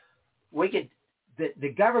things. The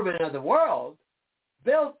government of the world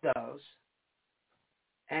built those,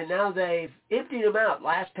 and now they've emptied them out.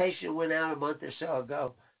 Last patient went out a month or so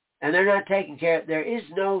ago, and they're not taking care of. There is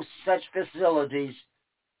no such facilities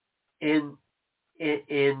in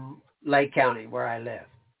Lake County where I live.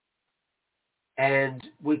 And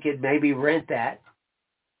we could maybe rent that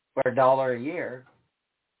for $1 a year,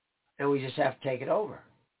 and we just have to take it over.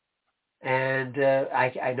 And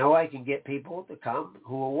I know I can get people to come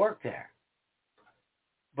who will work there.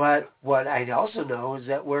 But what I also know is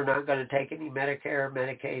that we're not going to take any Medicare or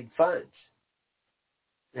Medicaid funds.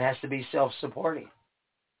 It has to be self-supporting.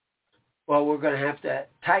 Well, we're going to have to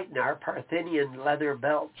tighten our Parthenian leather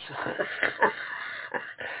belts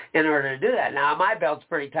in order to do that. Now, my belt's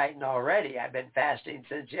pretty tightened already. I've been fasting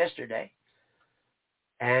since yesterday.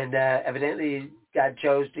 And evidently, God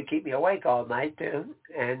chose to keep me awake all night, too.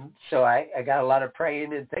 And so I got a lot of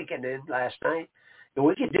praying and thinking in last night that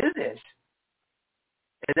we could do this.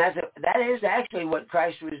 And that is actually what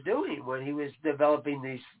Christ was doing when he was developing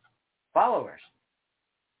these followers.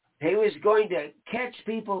 He was going to catch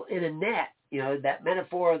people in a net, that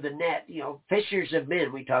metaphor of the net, fishers of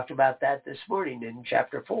men. We talked about that this morning in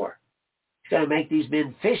chapter 4. He's going to make these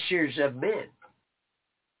men fishers of men.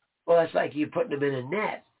 Well, it's like you putting them in a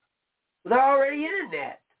net. Well, they're already in a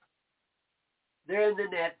net. They're in the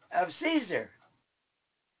net of Caesar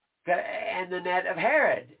and the net of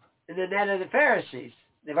Herod and the net of the Pharisees.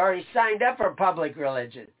 They've already signed up for public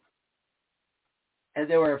religion. And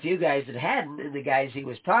there were a few guys that hadn't, and the guys he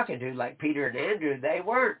was talking to, like Peter and Andrew, they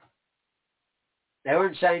weren't. They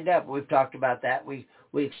weren't signed up. We've talked about that. We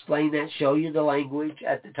explained that, show you the language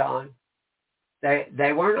at the time.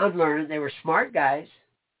 They weren't unlearned. They were smart guys.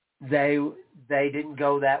 They didn't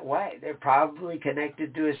go that way. They're probably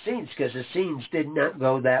connected to Essenes because Essenes did not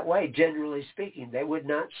go that way. Generally speaking, they would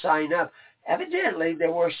not sign up. Evidently,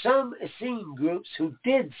 there were some Essene groups who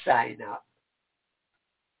did sign up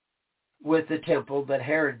with the temple that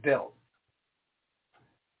Herod built.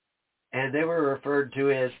 And they were referred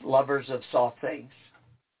to as lovers of soft things.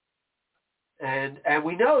 And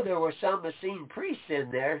we know there were some Essene priests in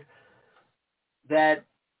there that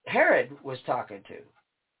Herod was talking to.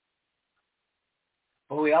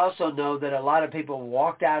 But we also know that a lot of people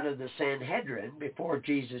walked out of the Sanhedrin before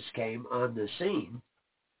Jesus came on the scene.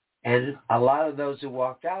 And a lot of those who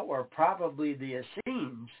walked out were probably the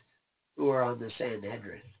Essenes who were on the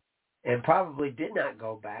Sanhedrin and probably did not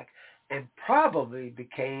go back and probably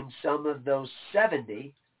became some of those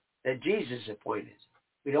 70 that Jesus appointed.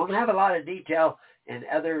 We don't have a lot of detail in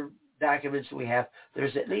other documents we have.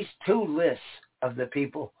 There's at least 2 lists of the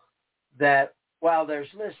people that, while there's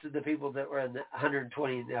lists of the people that were in the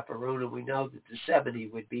 120 in the upper room, and we know that the 70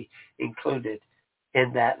 would be included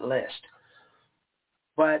in that list.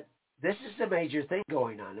 But this is the major thing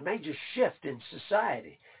going on, a major shift in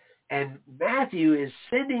society. And Matthew is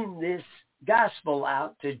sending this gospel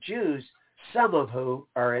out to Jews, some of whom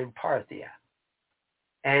are in Parthia.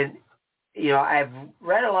 And, I've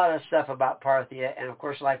read a lot of stuff about Parthia, and of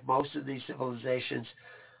course, like most of these civilizations,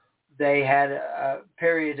 they had a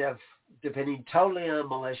period of depending totally on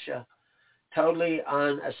militia, totally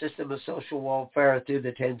on a system of social welfare through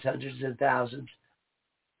the tens, hundreds, and thousands.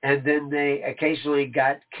 And then they occasionally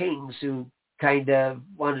got kings who kind of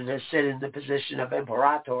wanted to sit in the position of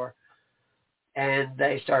imperator, and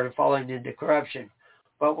they started falling into corruption.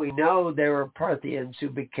 But we know there were Parthians who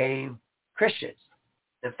became Christians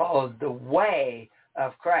and followed the way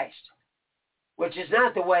of Christ, which is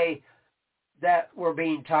not the way that we're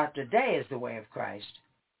being taught today as the way of Christ.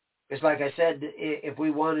 Because like I said, if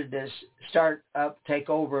we wanted to take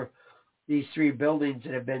over these 3 buildings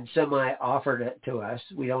that have been semi-offered to us,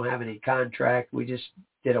 we don't have any contract, we just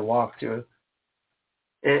did a walkthrough.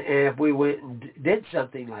 And if we went and did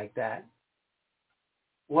something like that,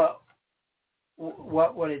 what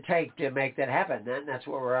would it take to make that happen? And that's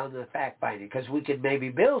where we're on the fact-finding, because we could maybe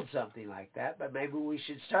build something like that, but maybe we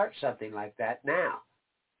should start something like that now,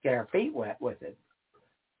 get our feet wet with it.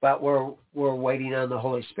 But we're waiting on the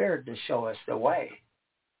Holy Spirit to show us the way.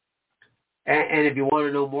 And if you want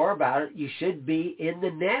to know more about it, you should be in the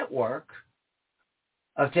network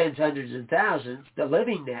of tens, hundreds, and thousands, the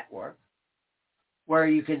living network, where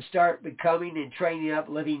you can start becoming and training up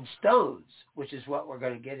living stones, which is what we're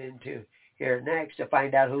going to get into here next, to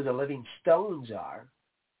find out who the living stones are.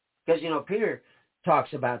 Because, Peter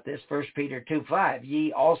talks about this, 1 Peter 2:5.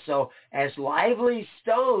 Ye also, as lively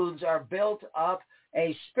stones, are built up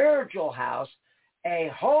a spiritual house, a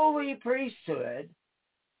holy priesthood,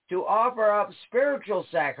 to offer up spiritual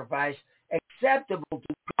sacrifice acceptable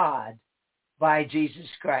to God by Jesus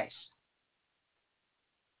Christ.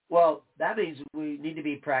 Well, that means we need to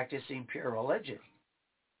be practicing pure religion.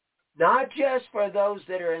 Not just for those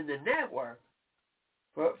that are in the network,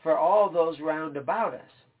 for all those round about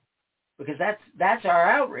us. Because that's our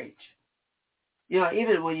outreach.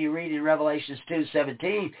 Even when you read in Revelations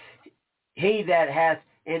 2:17, he that hath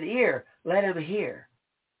an ear, let him hear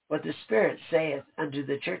what the Spirit saith unto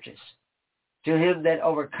the churches. To him that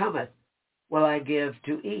overcometh will I give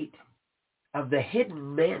to eat of the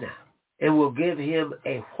hidden manna, and will give him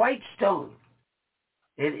a white stone,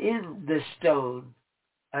 and in the stone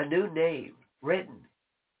a new name written,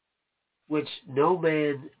 which no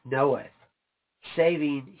man knoweth,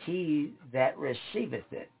 saving he that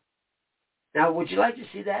receiveth it. Now, would you like to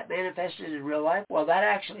see that manifested in real life? Well, that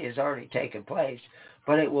actually has already taken place,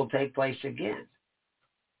 but it will take place again.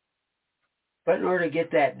 But in order to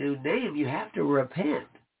get that new name, you have to repent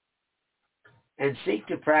and seek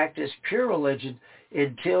to practice pure religion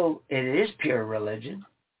until it is pure religion,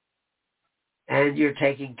 and you're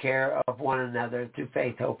taking care of one another through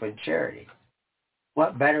faith, hope, and charity.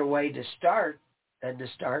 What better way to start than to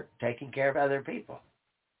start taking care of other people?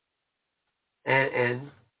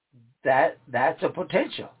 And that's a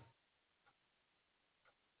potential.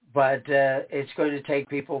 But it's going to take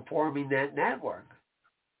people forming that network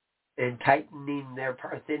and tightening their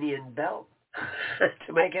Parthian belt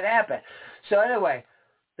to make it happen. So anyway,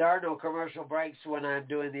 there are no commercial breaks when I'm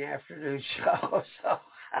doing the afternoon show. So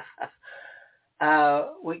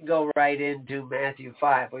we can go right into Matthew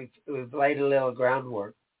 5. We've laid a little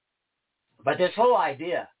groundwork. But this whole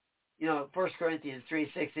idea, 1 Corinthians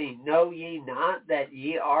 3:16, know ye not that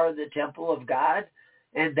ye are the temple of God,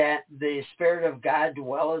 and that the Spirit of God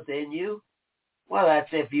dwelleth in you? Well, that's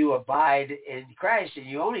if you abide in Christ, and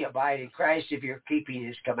you only abide in Christ if you're keeping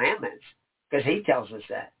his commandments, because he tells us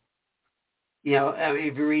that.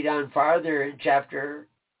 If you read on farther in chapter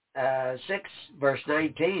 6, verse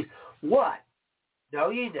 19, what? Know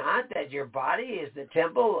ye not that your body is the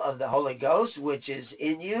temple of the Holy Ghost, which is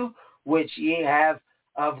in you, which ye have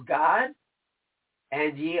of God,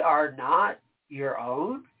 and ye are not your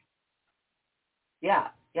own? Yeah,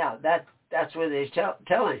 that's what he's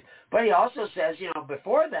telling. But he also says,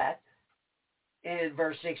 before that, in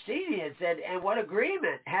verse 16, it said, and what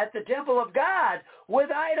agreement hath the temple of God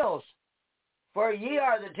with idols? For ye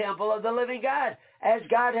are the temple of the living God. As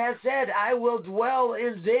God has said, I will dwell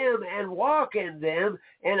in them and walk in them,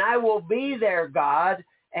 and I will be their God,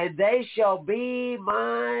 and they shall be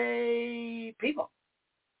my people.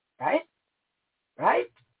 Right?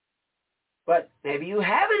 But maybe you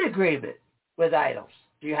have an agreement with idols.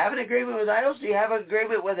 Do you have an agreement with idols? Do you have an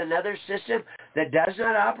agreement with another system that does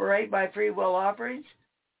not operate by free will offerings?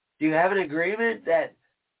 Do you have an agreement that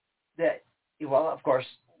well, of course,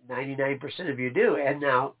 99% of you do. And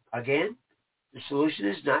now, again, the solution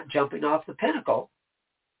is not jumping off the pinnacle.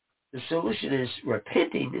 The solution is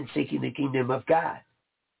repenting and seeking the kingdom of God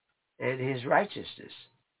and his righteousness.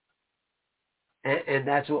 And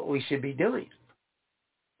that's what we should be doing.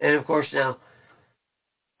 And, of course, now,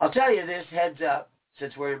 I'll tell you this, heads up,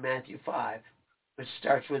 since we're in Matthew 5, which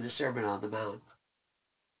starts with the Sermon on the Mount.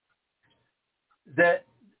 That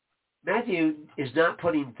Matthew is not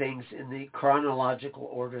putting things in the chronological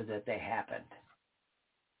order that they happened.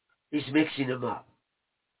 He's mixing them up.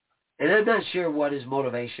 And I'm not sure what his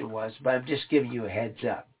motivation was, but I'm just giving you a heads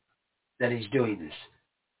up that he's doing this.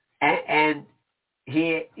 And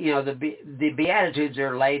he, the Beatitudes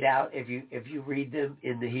are laid out if you read them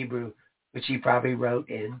in the Hebrew, which he probably wrote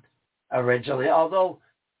in originally. Although,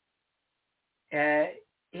 clearly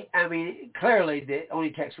the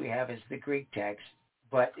only text we have is the Greek text,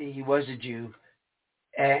 but he was a Jew,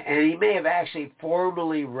 and he may have actually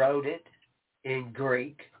formally wrote it in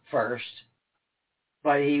Greek first,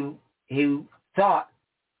 but he thought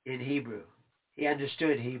in Hebrew. He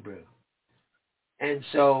understood Hebrew. And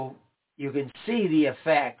so you can see the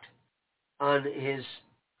effect on his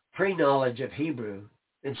pre-knowledge of Hebrew,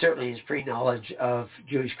 and certainly his pre-knowledge of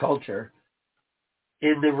Jewish culture,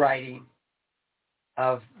 in the writing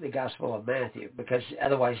of the Gospel of Matthew, because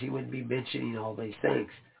otherwise he wouldn't be mentioning all these things.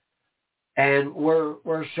 And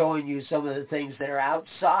we're showing you some of the things that are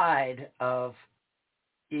outside of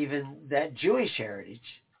even that Jewish heritage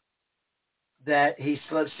that he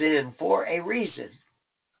slips in for a reason.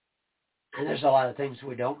 And there's a lot of things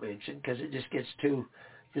we don't mention because it just gets because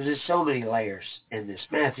there's so many layers in this.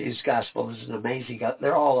 Matthew's Gospel is an amazing,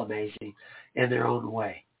 they're all amazing in their own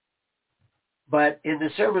way. But in the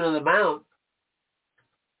Sermon on the Mount,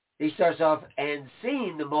 he starts off, and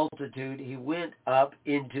seeing the multitude, he went up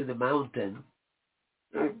into the mountain,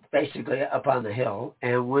 basically up on the hill,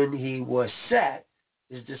 and when he was set,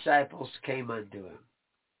 his disciples came unto him.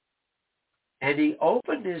 And he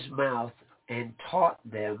opened his mouth and taught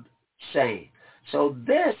them, saying. So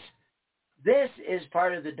this is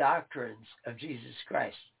part of the doctrines of Jesus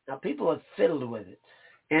Christ. Now, people have fiddled with it.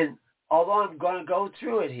 And although I'm going to go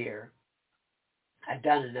through it here, I've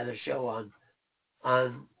done another show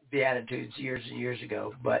on Beatitudes years and years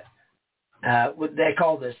ago, but they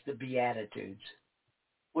call this the Beatitudes,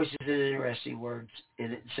 which is an interesting word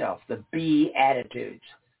in itself, the Beatitudes.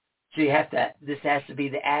 So this has to be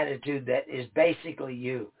the attitude that is basically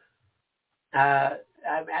you. I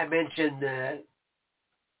mentioned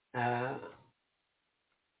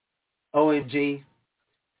OMG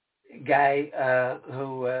guy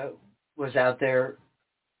who was out there,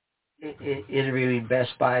 interviewing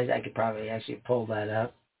Best Buys. I could probably actually pull that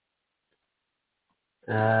up.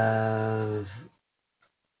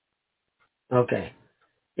 Okay.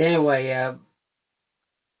 Anyway,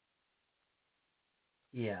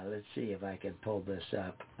 yeah, let's see if I can pull this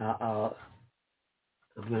up. I'm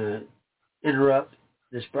going to interrupt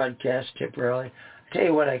this broadcast temporarily. I'll tell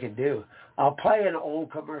you what I can do. I'll play an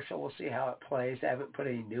old commercial. We'll see how it plays. I haven't put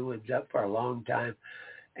any new ones up for a long time.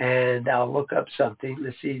 And I'll look up something.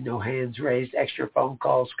 Let's see, no hands raised, extra phone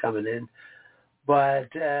calls coming in. But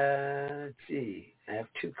let's see. I have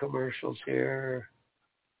two commercials here.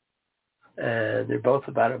 And they're both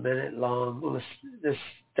about a minute long. Let's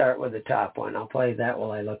start with the top one. I'll play that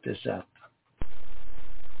while I look this up.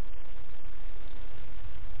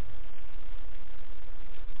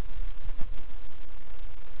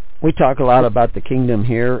 We talk a lot about the kingdom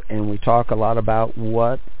here, and we talk a lot about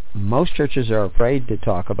what most churches are afraid to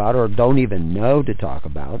talk about or don't even know to talk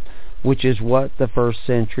about, which is what the first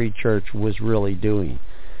century church was really doing.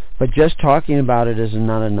 But just talking about it is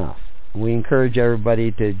not enough. We encourage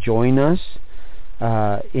everybody to join us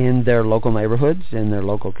in their local neighborhoods, in their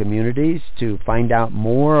local communities, to find out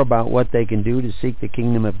more about what they can do to seek the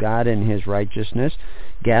kingdom of God and His righteousness.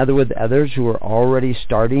 Gather with others who are already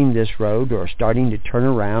starting this road or starting to turn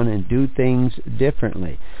around and do things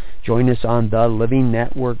differently. Join us on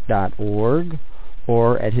thelivingnetwork.org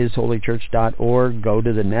or at hisholychurch.org. Go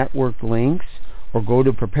to the network links or go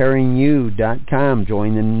to preparingyou.com.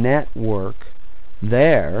 Join the network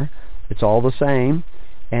there. It's all the same.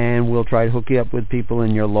 And we'll try to hook you up with people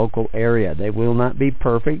in your local area. They will not be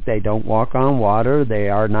perfect. They don't walk on water. They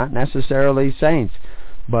are not necessarily saints.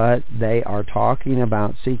 But they are talking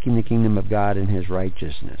about seeking the kingdom of God and His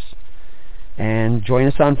righteousness. And join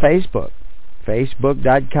us on Facebook.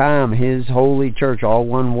 Facebook.com, His Holy Church, all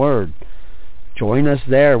one word. Join us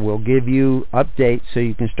there. We'll give you updates so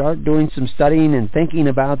you can start doing some studying and thinking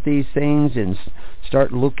about these things and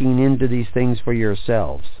start looking into these things for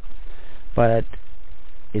yourselves. But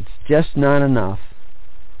it's just not enough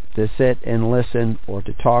to sit and listen or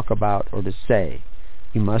to talk about or to say.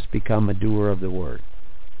 You must become a doer of the word.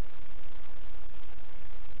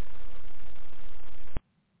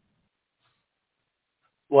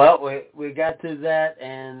 Well, we got through that,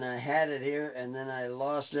 and I had it here, and then I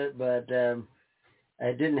lost it, but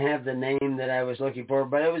I didn't have the name that I was looking for.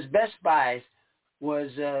 But it was Best Buys. It was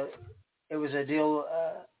a deal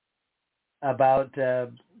about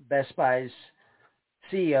Best Buy's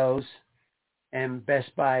CEOs and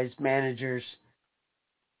Best Buy's managers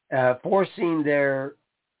forcing their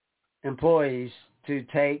employees to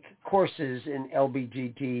take courses in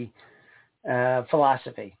LBGT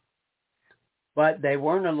philosophy. But they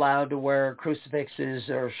weren't allowed to wear crucifixes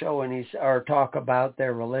or show any or talk about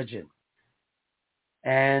their religion.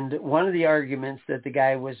 And one of the arguments that the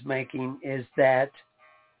guy was making is that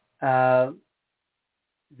your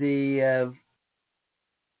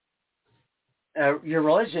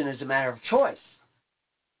religion is a matter of choice.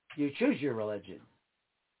 You choose your religion.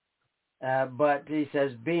 But he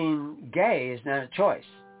says being gay is not a choice.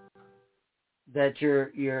 That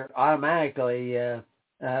you're automatically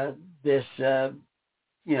this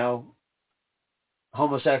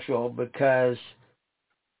homosexual because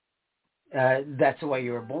that's the way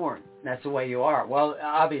you were born. That's the way you are. Well,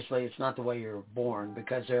 obviously it's not the way you were born,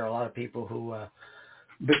 because there are a lot of people who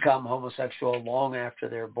become homosexual long after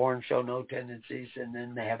they're born, show no tendencies, and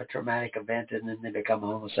then they have a traumatic event and then they become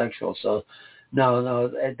homosexual. So no,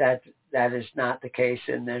 that is not the case,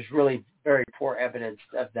 and there's really very poor evidence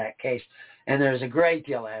of that case. And there's a great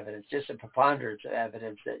deal of evidence, just a preponderance of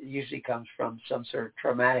evidence that usually comes from some sort of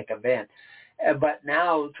traumatic event. But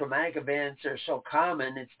now traumatic events are so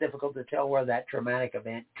common, it's difficult to tell where that traumatic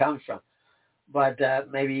event comes from. But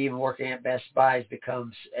maybe even working at Best Buys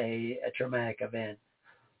becomes a traumatic event.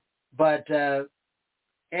 But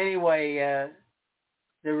anyway,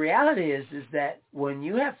 the reality is that when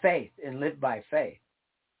you have faith and live by faith,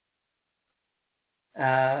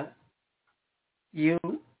 you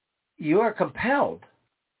are compelled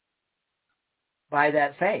by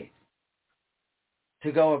that faith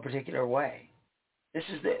to go a particular way. This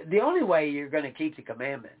is the only way you're going to keep the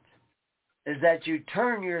commandments, is that you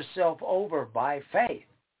turn yourself over by faith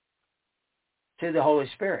to the Holy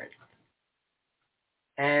Spirit.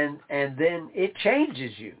 And then it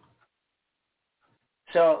changes you.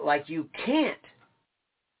 So, like, you can't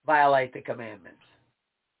violate the commandments.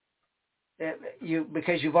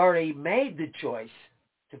 Because you've already made the choice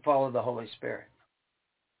to follow the Holy Spirit.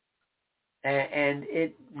 And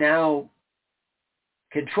it now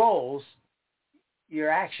controls your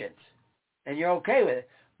actions. And you're okay with it.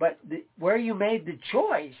 But where you made the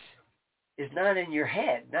choice is not in your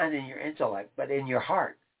head, not in your intellect, but in your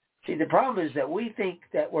heart. See, the problem is that we think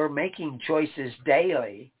that we're making choices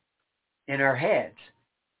daily in our heads.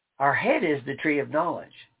 Our head is the tree of knowledge.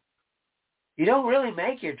 You don't really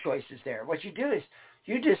make your choices there. What you do is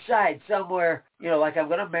you decide somewhere, like I'm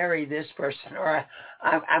going to marry this person, or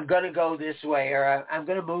I'm going to go this way, or I'm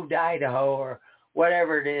going to move to Idaho, or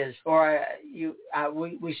whatever it is, or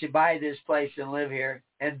we should buy this place and live here.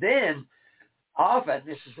 And then often,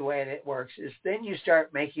 this is the way it works, is then you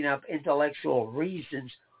start making up intellectual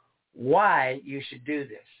reasons why you should do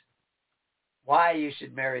this, why you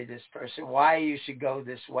should marry this person, why you should go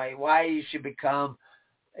this way, why you should become,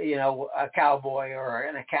 a cowboy or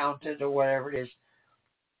an accountant or whatever it is.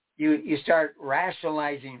 You start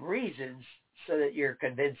rationalizing reasons so that you're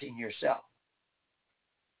convincing yourself.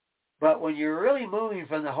 But when you're really moving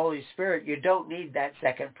from the Holy Spirit, you don't need that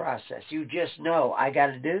second process. You just know, I got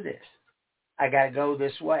to do this. I got to go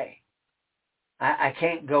this way. I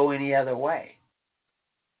can't go any other way.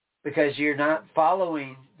 Because you're not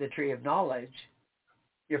following the tree of knowledge.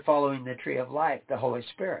 You're following the tree of life, the Holy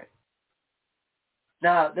Spirit.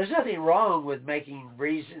 Now, there's nothing wrong with making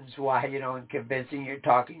reasons why, and convincing you're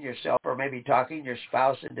talking yourself or maybe talking your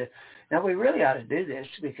spouse into. Now, we really ought to do this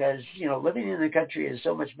because, living in the country is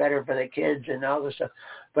so much better for the kids and all this stuff.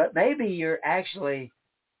 But maybe you're actually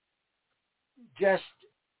just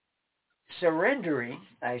surrendering,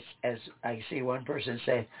 as I see one person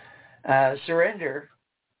say, surrender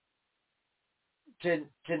to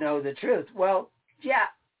know the truth. Well, yeah,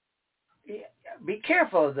 be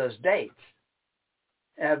careful of those dates.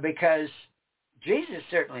 Because Jesus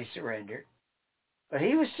certainly surrendered, but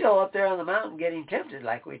he was still up there on the mountain getting tempted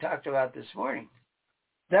like we talked about this morning.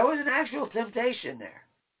 There was an actual temptation there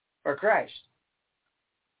for Christ.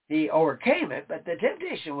 He overcame it, but the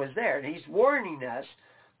temptation was there, and he's warning us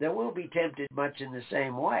that we'll be tempted much in the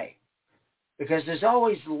same way because there's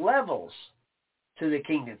always levels to the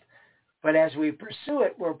kingdom. But as we pursue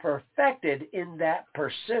it, we're perfected in that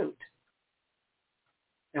pursuit.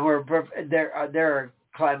 And there are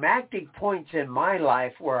climactic points in my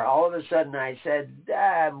life where all of a sudden I said,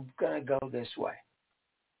 I'm going to go this way.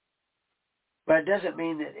 But it doesn't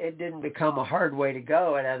mean that it didn't become a hard way to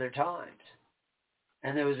go at other times.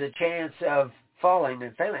 And there was a chance of falling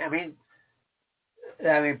and failing. I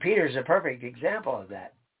mean, Peter's a perfect example of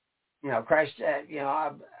that. Christ said,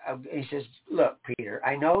 he says, look, Peter,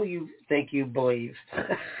 I know you think you believe.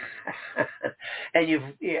 And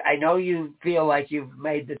I know you feel like you've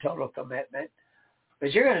made the total commitment.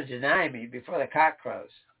 But you're going to deny me before the cock crows.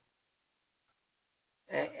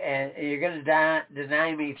 And you're going to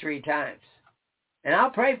deny me 3 times. And I'll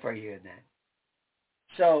pray for you in that.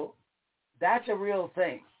 So that's a real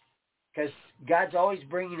thing. Because God's always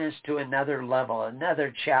bringing us to another level,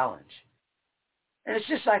 another challenge. And it's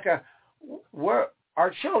just like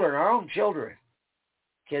our children, our own children.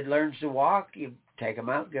 Kid learns to walk, you take him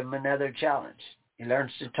out, give him another challenge. He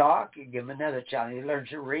learns to talk, you give him another challenge. He learns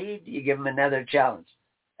to read, you give him another challenge.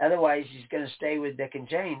 Otherwise, he's going to stay with Dick and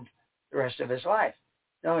Jane the rest of his life.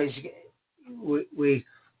 No, we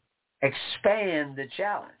expand the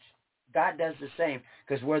challenge. God does the same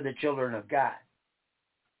because we're the children of God.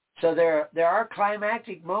 So there are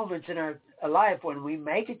climactic moments in our life when we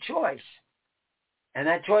make a choice, and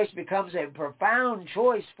that choice becomes a profound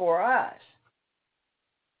choice for us.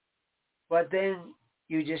 But then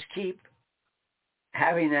you just keep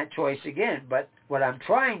having that choice again. But what I'm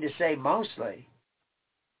trying to say mostly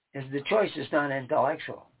is the choice is not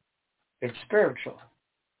intellectual. It's spiritual.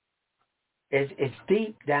 It's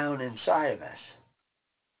deep down inside of us.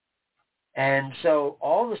 And so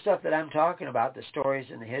all the stuff that I'm talking about, the stories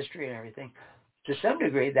and the history and everything, to some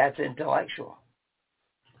degree, that's intellectual.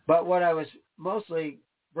 But what I was mostly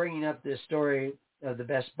bringing up this story of the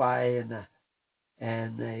Best Buy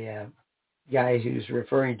and the guy who's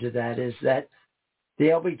referring to that is that the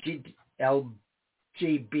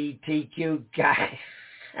LGBTQ guy,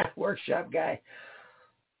 workshop guy,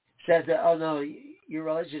 says that, oh no, your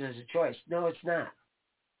religion is a choice. No, it's not.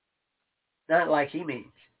 Not like he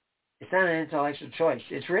means. It's not an intellectual choice.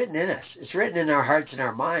 It's written in us. It's written in our hearts and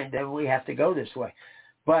our mind, and we have to go this way.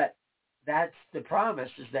 But that's the promise,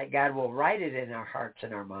 is that God will write it in our hearts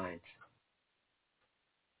and our minds.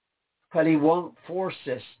 But he won't force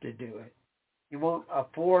us to do it. He won't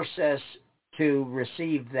force us to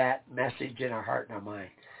receive that message in our heart and our mind,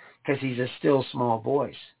 because he's a still small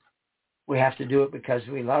voice. We have to do it because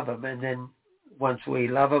we love him. And then once we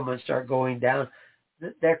love him and start going down,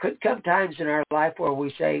 there could come times in our life where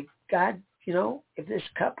we say, God, if this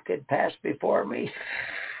cup could pass before me.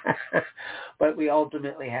 But we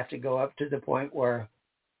ultimately have to go up to the point where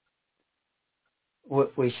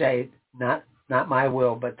we say, not my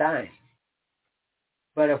will, but thine.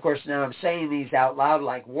 But of course, now I'm saying these out loud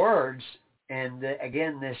like words, and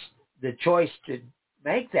the choice to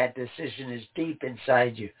make that decision is deep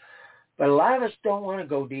inside you. But a lot of us don't want to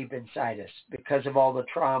go deep inside us because of all the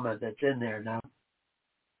trauma that's in there. Now,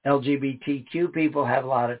 LGBTQ people have a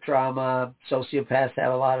lot of trauma. Sociopaths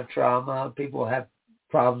have a lot of trauma. People who have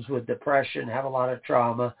problems with depression have a lot of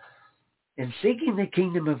trauma. And seeking the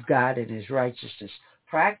kingdom of God and his righteousness,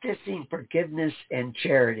 practicing forgiveness and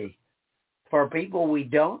charity for people we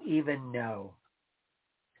don't even know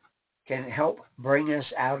can help bring us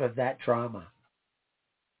out of that trauma.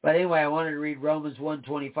 But anyway, I wanted to read Romans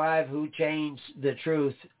 1:25, who changed the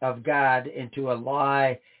truth of God into a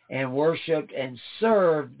lie and worshipped and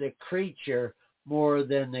served the creature more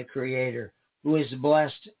than the Creator, who is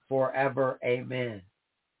blessed forever. Amen.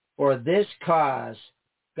 For this cause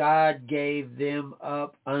God gave them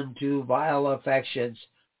up unto vile affections,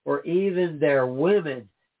 for even their women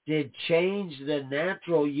did change the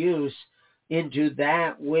natural use into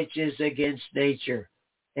that which is against nature.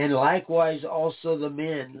 And likewise also the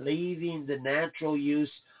men, leaving the natural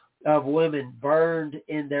use of women, burned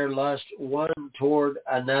in their lust one toward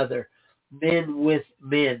another, men with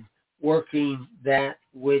men, working that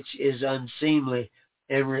which is unseemly,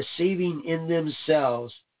 and receiving in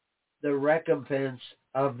themselves the recompense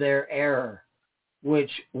of their error,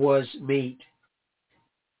 which was meet.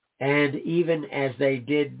 And even as they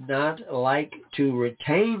did not like to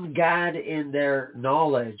retain God in their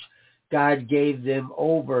knowledge, God gave them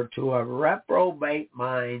over to a reprobate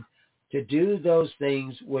mind to do those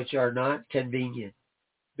things which are not convenient,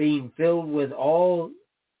 being filled with all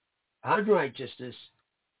unrighteousness,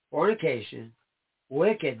 fornication,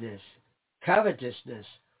 wickedness, covetousness,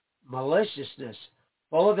 maliciousness,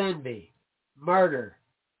 full of envy, murder,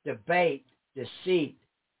 debate, deceit,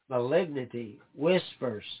 malignity,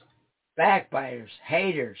 whispers, backbiters,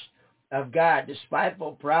 haters of God,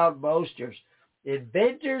 despiteful, proud boasters,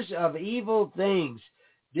 inventors of evil things,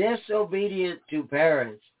 disobedient to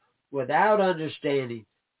parents, without understanding,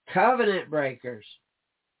 covenant breakers,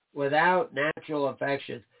 without natural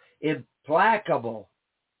affection, implacable,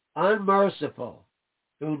 unmerciful,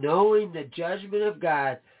 who knowing the judgment of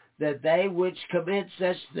God, that they which commit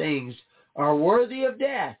such things are worthy of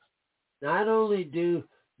death, not only do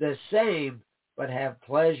the same, but have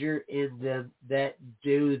pleasure in them that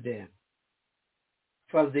do them.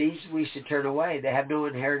 From these we should turn away. They have no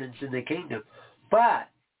inheritance in the kingdom. But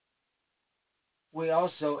we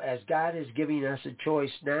also, as God is giving us a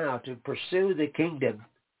choice now to pursue the kingdom,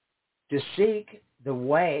 to seek the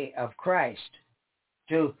way of Christ,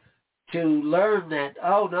 to learn that,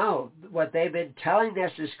 oh no, what they've been telling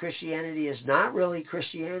us as Christianity is not really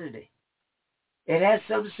Christianity. It has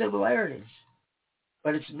some similarities,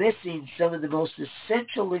 but it's missing some of the most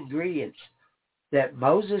essential ingredients that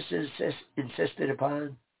Moses insisted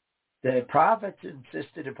upon, the prophets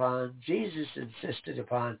insisted upon, Jesus insisted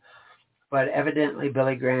upon, but evidently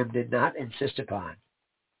Billy Graham did not insist upon.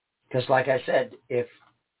 Because like I said, if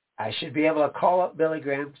I should be able to call up Billy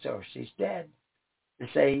Graham, so she's dead, and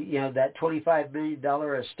say, you know, that $25 million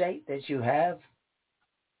estate that you have,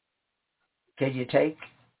 can you take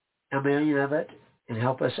 $1 million of it and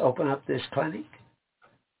help us open up this clinic,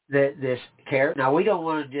 this care? Now, we don't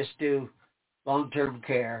want to just do long-term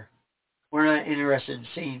care. We're not interested in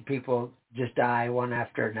seeing people just die one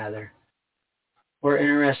after another. We're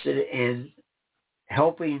interested in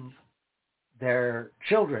helping their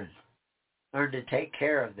children learn to take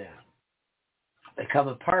care of them, become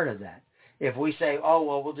a part of that. If we say, oh,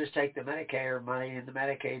 well, we'll just take the Medicare money and the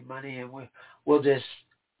Medicaid money and we'll just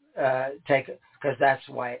take it, because that's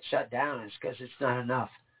why it shut down, is because it's not enough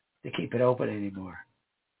to keep it open anymore.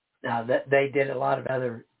 Now, they did a lot of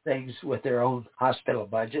other things with their own hospital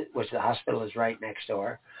budget, which the hospital is right next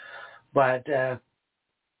door. But the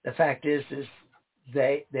fact is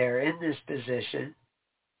they're in this position,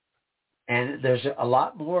 and there's a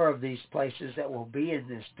lot more of these places that will be in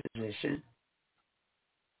this position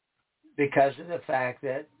because of the fact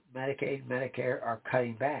that Medicaid and Medicare are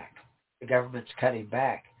cutting back. The government's cutting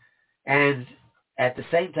back. And at the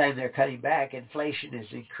same time they're cutting back, inflation is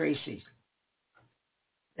increasing.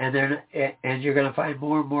 And you're going to find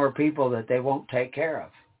more and more people that they won't take care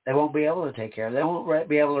of. They won't be able to take care of. They won't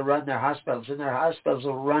be able to run their hospitals, and their hospitals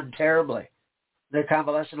will run terribly. Their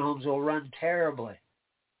convalescent homes will run terribly.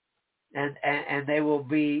 And they will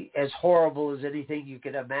be as horrible as anything you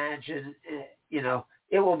could imagine. You know,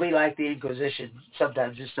 it will be like the Inquisition.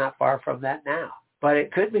 Sometimes it's not far from that now. But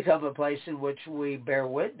it could become a place in which we bear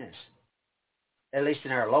witness, at least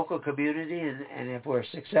in our local community, and if we're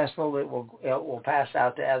successful, it will pass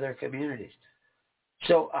out to other communities.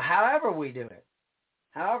 So however we do it,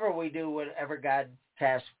 however we do whatever God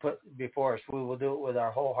has put before us, we will do it with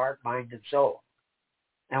our whole heart, mind, and soul.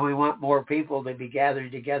 And we want more people to be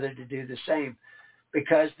gathered together to do the same,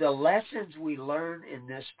 because the lessons we learn in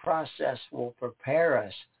this process will prepare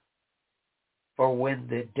us for when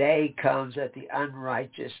the day comes that the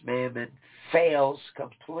unrighteous mammon fails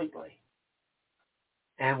completely.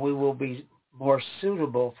 And we will be more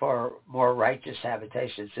suitable for more righteous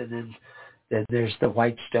habitations. And then there's the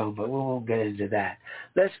white stone, but we won't get into that.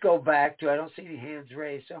 Let's go back to, I don't see any hands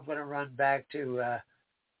raised, so I'm going to run back to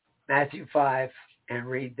Matthew 5 and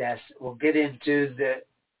read this. We'll get into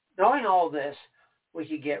knowing all this, we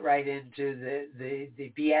could get right into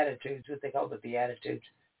the Beatitudes, what they call the Beatitudes.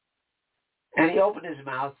 And he opened his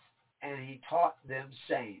mouth and he taught them,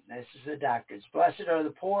 saying, this is the doctrines, blessed are the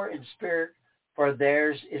poor in spirit, for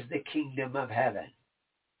theirs is the kingdom of heaven.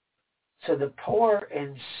 So the poor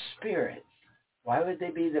in spirit, why would they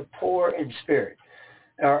be the poor in spirit?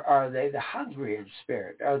 Or are they the hungry in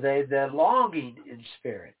spirit? Are they the longing in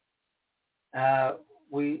spirit?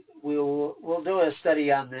 We'll do a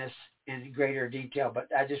study on this in greater detail, but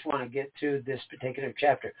I just want to get to this particular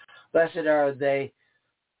chapter. Blessed are they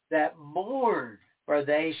that mourn, for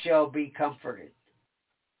they shall be comforted.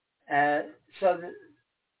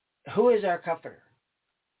 Who is our comforter?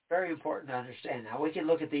 Very important to understand. Now, we can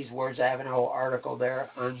look at these words. I have a whole article there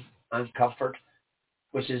on comfort,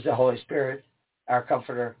 which is the Holy Spirit, our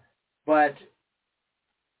comforter. But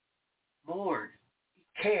mourn,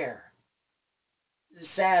 care,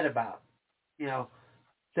 sad about.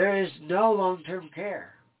 There is no long-term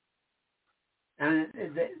care. And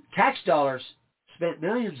the tax dollars spent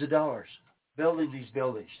millions of dollars building these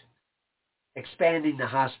buildings, expanding the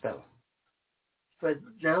hospital. But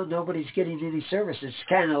now nobody's getting any service. It's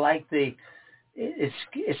kind of like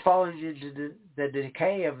it's falling into the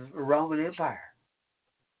decay of the Roman Empire.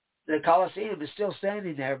 The Colosseum is still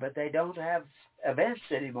standing there, but they don't have events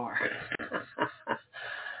anymore.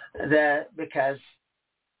 Because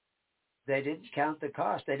they didn't count the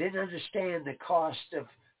cost. They didn't understand the cost of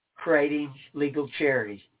creating legal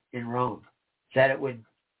charity in Rome, that it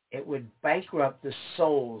would bankrupt the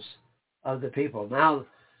souls of the people. Now,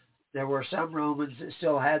 there were some Romans that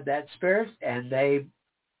still had that spirit, and they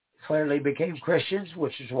clearly became Christians,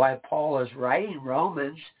 which is why Paul is writing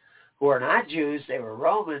Romans, who are not Jews. They were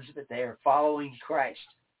Romans, but they are following Christ.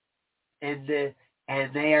 And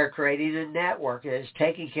they are creating a network that is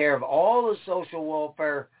taking care of all the social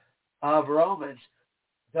welfare of Romans.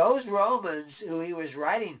 Those Romans who he was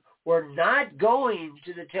writing were not going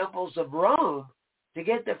to the temples of Rome to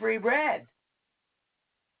get the free bread.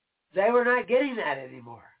 They were not getting that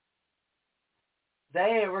anymore.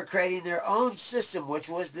 They were creating their own system, which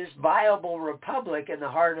was this viable republic in the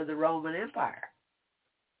heart of the Roman Empire.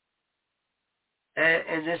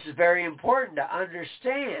 And this is very important to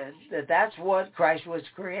understand that that's what Christ was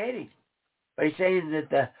creating. But he's saying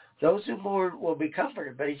that those who mourn will be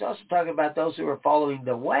comforted. But he's also talking about those who are following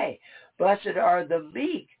the way. Blessed are the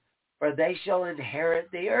meek, for they shall inherit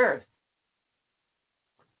the earth.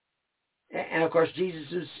 And of course,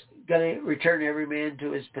 Jesus is going to return every man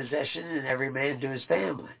to his possession and every man to his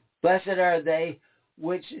family. Blessed are they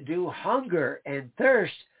which do hunger and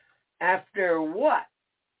thirst after what?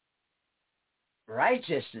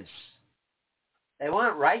 Righteousness. They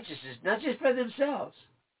want righteousness, not just for themselves,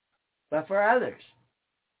 but for others.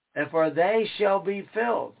 And for they shall be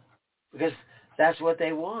filled, because that's what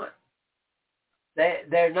they want.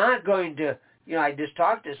 They're not going to, I just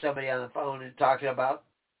talked to somebody on the phone and talking about,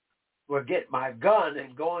 we'll get my gun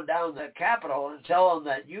and going down the Capitol and tell them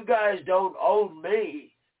that you guys don't own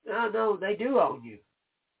me. No, they do own you.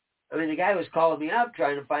 I mean, the guy was calling me up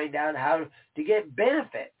trying to find out how to get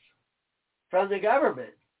benefits from the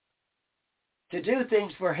government to do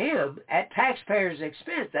things for him at taxpayers'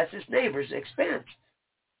 expense. That's his neighbor's expense.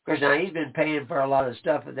 Of course, now he's been paying for a lot of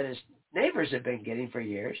stuff that his neighbors have been getting for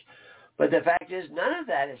years. But the fact is, none of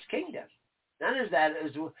that is kingdom. None of that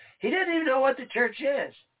is, he doesn't even know what the church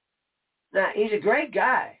is. Now, he's a great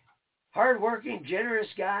guy, hardworking, generous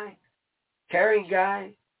guy, caring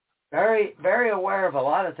guy, very, very aware of a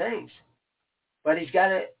lot of things. But he's got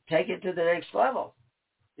to take it to the next level.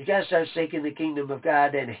 He's got to start seeking the kingdom of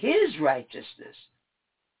God and his righteousness,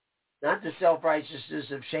 not the self-righteousness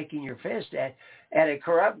of shaking your fist at a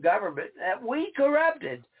corrupt government that we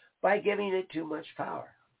corrupted by giving it too much power.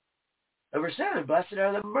 Number 7, blessed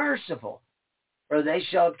are the merciful, for they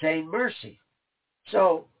shall obtain mercy.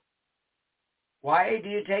 So, why do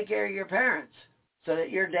you take care of your parents? So that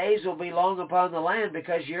your days will be long upon the land,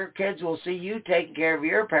 because your kids will see you taking care of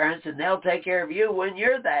your parents, and they'll take care of you when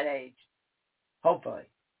you're that age, hopefully.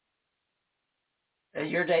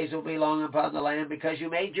 and your days will be long upon the land because you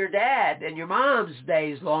made your dad and your mom's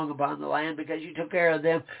days long upon the land because you took care of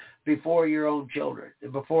them before your own children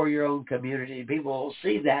and before your own community. People will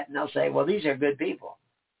see that and they'll say, well, these are good people.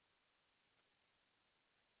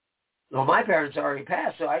 Well, my parents already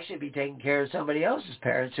passed, so I should be taking care of somebody else's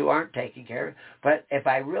parents who aren't taking care of. But if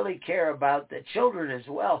I really care about the children as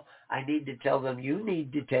well, I need to tell them, you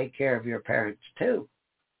need to take care of your parents too.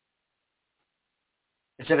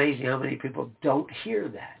 It's amazing how many people don't hear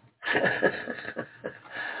that.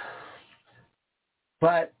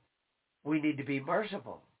 But we need to be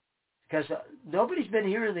merciful because nobody's been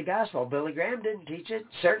hearing the gospel. Billy Graham didn't teach it.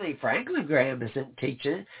 Certainly Franklin Graham isn't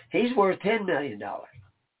teaching it. He's worth $10 million.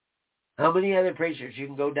 How many other preachers? You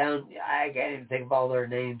can go down, I can't even think of all their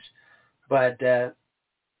names, but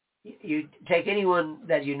you take anyone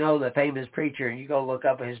that you know, the famous preacher, and you go look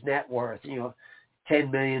up his net worth,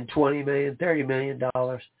 $10 million, $20 million, $30 million.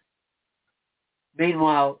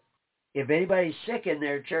 Meanwhile, if anybody's sick in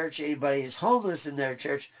their church, anybody is homeless in their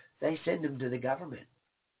church, they send them to the government.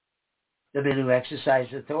 The men who exercise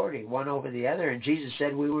authority, one over the other, and Jesus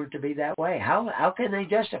said we were to be that way. How can they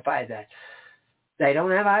justify that? They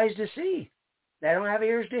don't have eyes to see. They don't have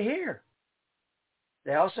ears to hear.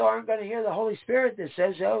 They also aren't going to hear the Holy Spirit that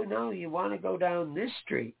says, oh, no, you want to go down this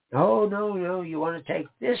street. Oh, no, you want to take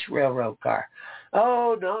this railroad car.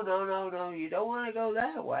 Oh, no, you don't want to go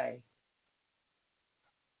that way.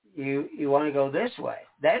 You want to go this way.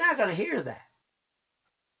 They're not going to hear that.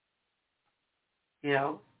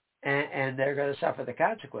 And they're going to suffer the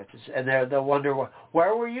consequences. And they'll wonder,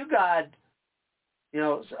 where were you, God?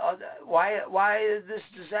 Why is this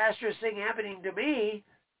disastrous thing happening to me?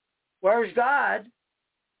 Where's God?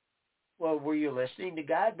 Well, were you listening to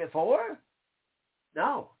God before?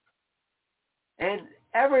 No. And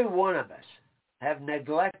every one of us have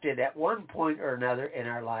neglected at one point or another in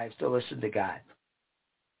our lives to listen to God.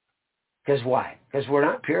 Because why? Because we're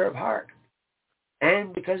not pure of heart.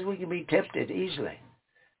 And because we can be tempted easily.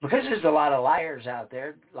 Because there's a lot of liars out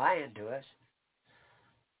there lying to us.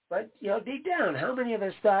 But, deep down, how many of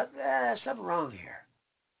us thought, something wrong here?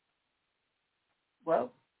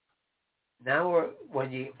 Well, now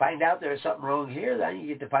when you find out there's something wrong here, then you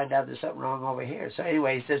get to find out there's something wrong over here. So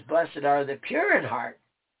anyway, he says, blessed are the pure in heart,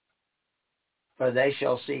 for they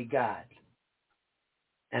shall see God.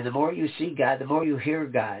 And the more you see God, the more you hear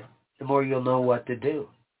God, the more you'll know what to do.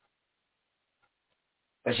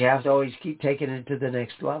 But you have to always keep taking it to the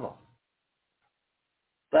next level.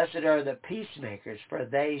 Blessed are the peacemakers, for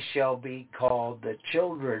they shall be called the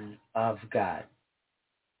children of God.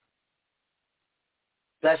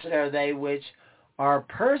 Blessed are they which are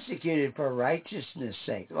persecuted for righteousness'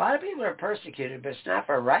 sake. A lot of people are persecuted, but it's not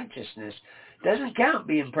for righteousness. It doesn't count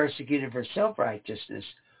being persecuted for self-righteousness,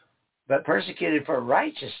 but persecuted for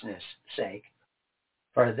righteousness' sake.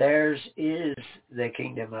 For theirs is the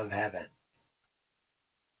kingdom of heaven.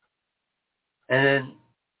 And then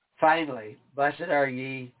finally, blessed are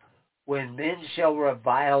ye when men shall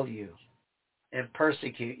revile you and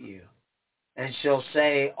persecute you, and shall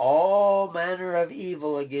say all manner of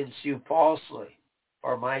evil against you falsely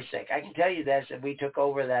for my sake. I can tell you this, and we took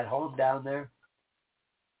over that home down there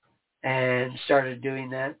and started doing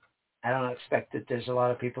that. I don't expect that there's a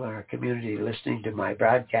lot of people in our community listening to my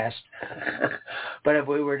broadcast. But if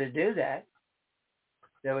we were to do that,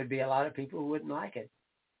 there would be a lot of people who wouldn't like it.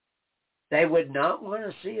 They would not want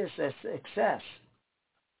to see us as success.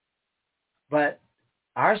 But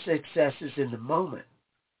our success is in the moment.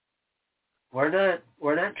 We're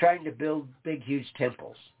not trying to build big, huge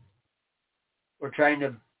temples. We're trying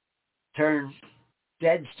to turn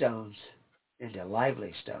dead stones into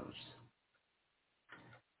lively stones.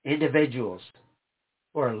 Individuals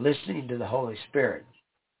who are listening to the Holy Spirit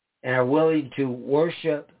and are willing to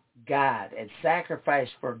worship God and sacrifice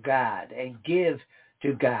for God and give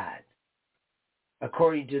to God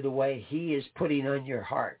according to the way He is putting on your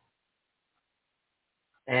heart.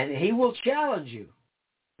 And He will challenge you.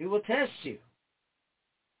 He will test you.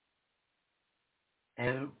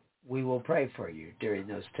 And we will pray for you during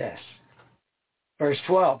those tests. Verse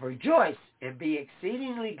 12, rejoice and be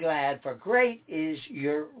exceedingly glad, for great is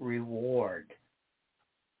your reward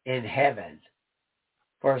in heaven.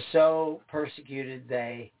 For so persecuted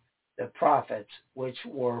they the prophets which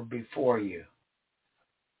were before you.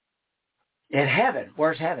 In heaven,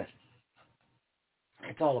 where's heaven?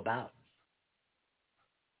 It's all about.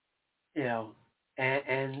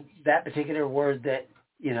 And that particular word that,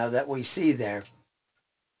 that we see there,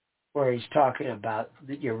 where he's talking about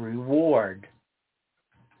your reward,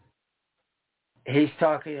 he's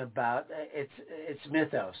talking about, it's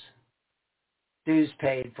mythos, dues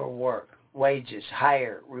paid for work. wages,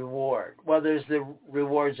 hire, reward. Well, there's the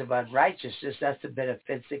rewards of unrighteousness. That's the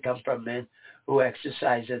benefits that come from men who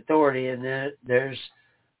exercise authority. And then there's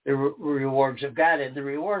the rewards of God. And the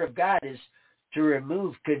reward of God is to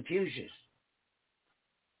remove confusion,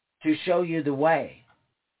 to show you the way,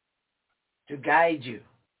 to guide you.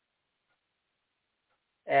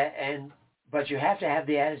 But you have to have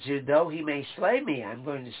the attitude, though he may slay me, I'm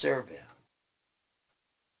going to serve him.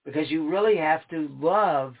 Because you really have to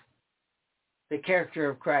love the character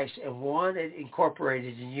of Christ and want it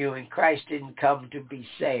incorporated in you. And Christ didn't come to be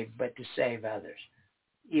saved, but to save others,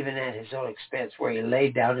 even at his own expense, where he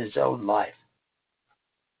laid down his own life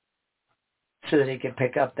so that he could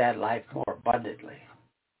pick up that life more abundantly.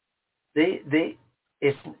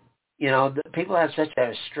 People have such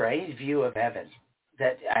a strange view of heaven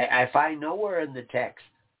that I find nowhere in the text.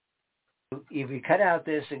 If you cut out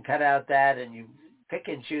this and cut out that, and you pick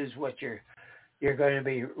and choose what you're going to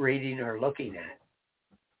be reading or looking at,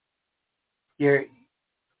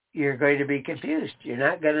 you're going to be confused. You're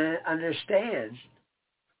not going to understand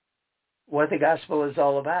what the gospel is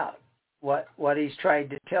all about, what he's trying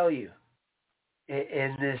to tell you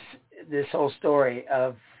in this whole story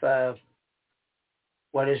of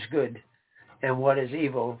what is good and what is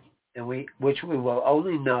evil, and which we will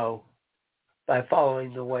only know by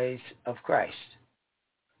following the ways of Christ.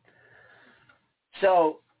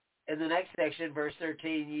 So, in the next section, verse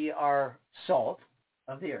 13, ye are salt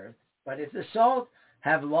of the earth, but if the salt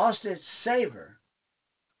have lost its savor,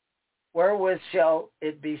 wherewith shall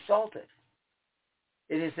it be salted?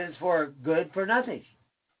 It is henceforth good for nothing,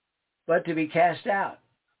 but to be cast out,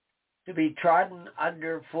 to be trodden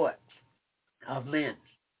under foot of men.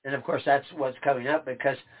 And of course, that's what's coming up,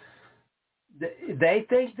 because they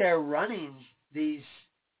think they're running these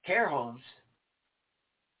care homes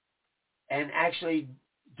and actually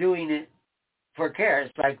doing it for care.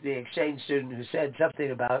 It's like the exchange student who said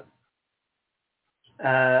something about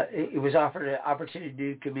it was offered an opportunity to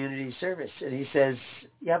do community service. And he says,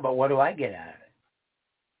 yeah, but what do I get out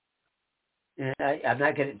of it? And I'm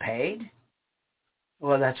not getting paid?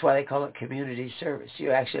 Well, that's why they call it community service.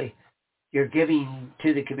 You're giving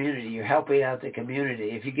to the community. You're helping out the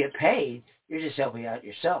community. If you get paid, you're just helping out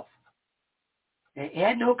yourself. And he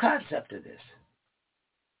had no concept of this.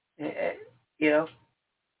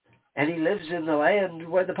 And he lives in the land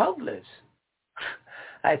where the Pope lives.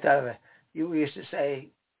 I thought of it. We used to say,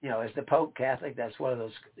 is the Pope Catholic? That's one of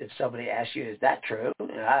those, if somebody asks you, is that true?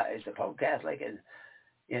 Is the Pope Catholic?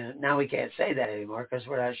 And now we can't say that anymore because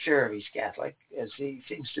we're not sure if he's Catholic, as he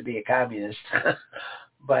seems to be a communist.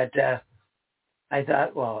 But I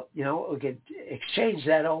thought, well, we could exchange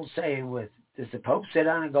that old saying with, does the Pope sit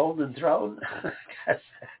on a golden throne?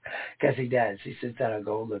 Because he does. He sits on a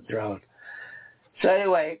golden throne. So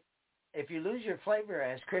anyway, if you lose your flavor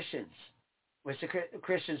as Christians, which the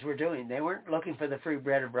Christians were doing, they weren't looking for the free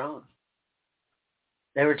bread of Rome.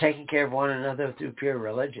 They were taking care of one another through pure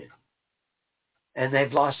religion. And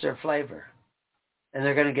they've lost their flavor. And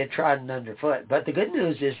they're going to get trodden underfoot. But the good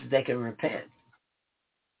news is that they can repent.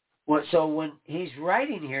 So when he's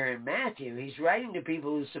writing here in Matthew, he's writing to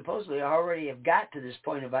people who supposedly already have got to this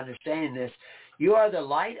point of understanding this. You are the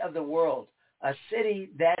light of the world. A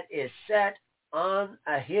city that is set on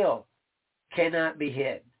a hill cannot be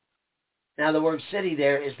hid. Now the word city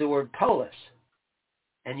there is the word polis.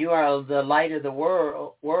 And you are the light of the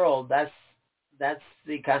world. That's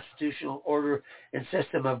the constitutional order and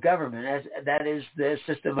system of government. That is the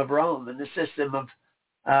system of Rome and the system of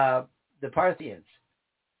the Parthians.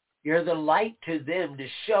 You're the light to them to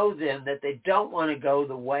show them that they don't want to go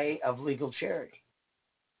the way of legal charity.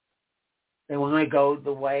 They want to go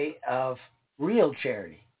the way of real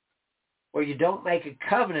charity, where you don't make a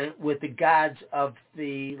covenant with the gods of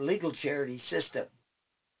the legal charity system,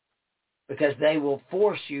 because they will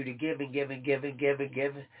force you to give and give and give and give and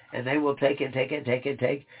give, and they will take and take and take and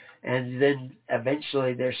take, and then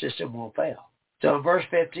eventually their system will fail. So in verse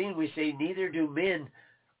 15 we see, neither do men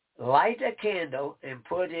light a candle and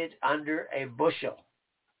put it under a bushel,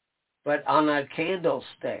 but on a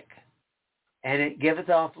candlestick, and it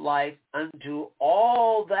giveth off light unto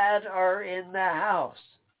all that are in the house.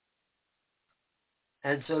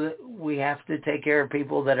 And so that we have to take care of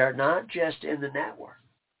people that are not just in the network,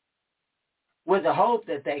 with the hope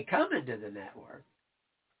that they come into the network.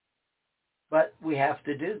 But we have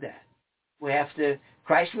to do that.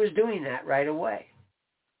 Christ was doing that right away.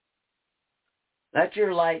 Let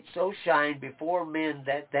your light so shine before men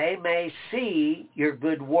that they may see your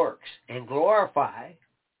good works and glorify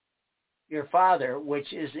your Father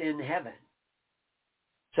which is in heaven.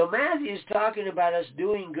 So Matthew's talking about us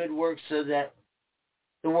doing good works so that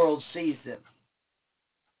the world sees them.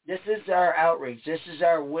 This is our outreach. This is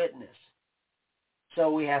our witness.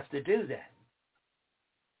 So we have to do that.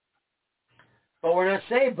 But we're not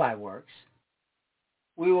saved by works.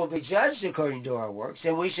 We will be judged according to our works,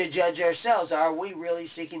 and we should judge ourselves. Are we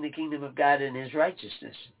really seeking the kingdom of God and his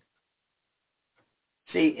righteousness?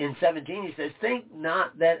 See, in 17 he says, think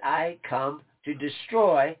not that I come to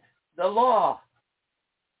destroy the law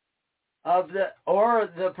or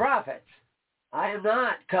the prophets. I am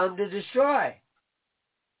not come to destroy,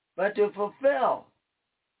 but to fulfill.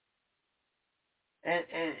 And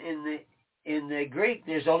in the Greek,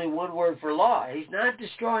 there's only one word for law. He's not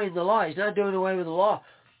destroying the law. He's not doing away with the law.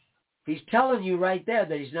 He's telling you right there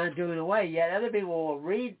that he's not doing away. Yet other people will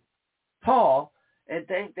read Paul and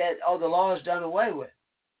think that, the law is done away with.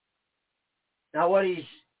 Now what he's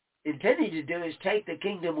intending to do is take the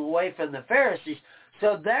kingdom away from the Pharisees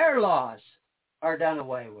so their laws are done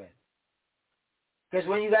away with. Because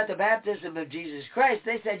when you got the baptism of Jesus Christ,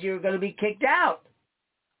 they said you were going to be kicked out.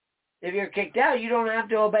 If you're kicked out, you don't have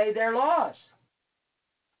to obey their laws.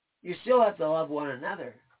 You still have to love one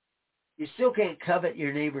another. You still can't covet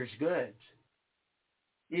your neighbor's goods.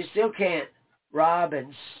 You still can't rob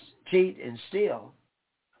and cheat and steal.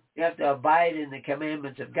 You have to abide in the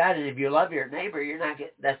commandments of God. And if you love your neighbor,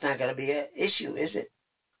 that's not going to be an issue, is it?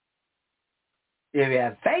 If you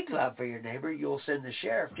have fake love for your neighbor, you'll send the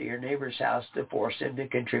sheriff to your neighbor's house to force him to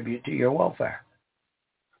contribute to your welfare.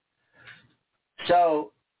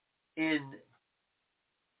 So, in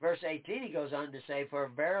verse 18, he goes on to say,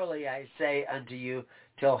 for verily I say unto you,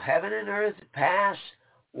 till heaven and earth pass,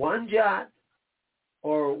 one jot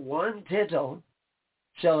or one tittle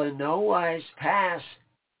shall in no wise pass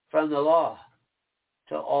from the law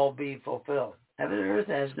till all be fulfilled. Heaven and earth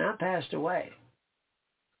has not passed away.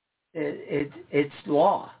 It's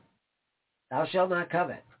law. Thou shalt not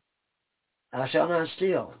covet. Thou shalt not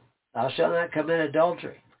steal. Thou shalt not commit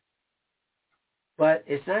adultery. But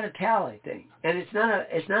it's not a tally thing, and it's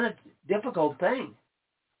not a difficult thing.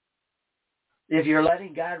 If you're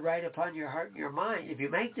letting God write upon your heart and your mind, if you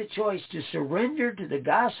make the choice to surrender to the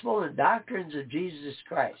gospel and doctrines of Jesus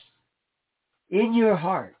Christ in your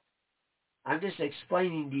heart, I'm just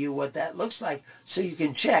explaining to you what that looks like so you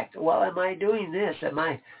can check. Well, am I doing this? Am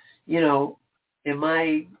I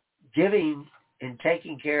giving and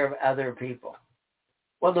taking care of other people?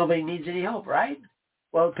 Well, nobody needs any help, right?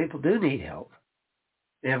 Well, people do need help.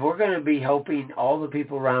 And if we're going to be helping all the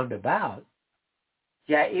people round about,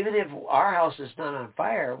 even if our house is not on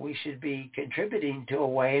fire, we should be contributing to a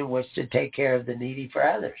way in which to take care of the needy for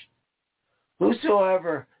others.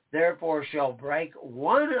 Whosoever therefore shall break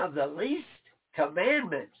one of the least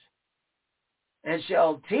commandments and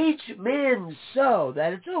shall teach men so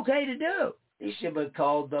that it's okay to do, he shall be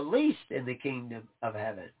called the least in the kingdom of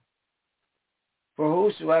heaven. For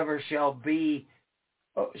whosoever shall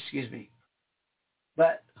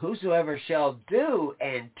but whosoever shall do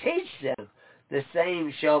and teach them, the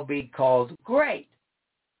same shall be called great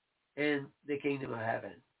in the kingdom of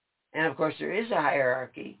heaven. And of course, there is a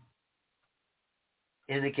hierarchy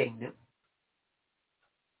in the kingdom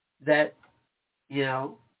that,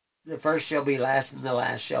 the first shall be last and the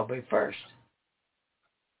last shall be first.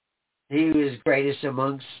 He who is greatest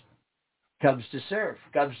amongst comes to serve,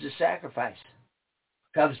 comes to sacrifice,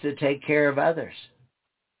 comes to take care of others,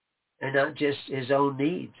 and not just his own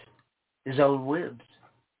needs, his own whims,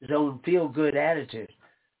 his own feel-good attitude.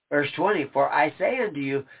 Verse 20, for I say unto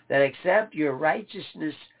you that except your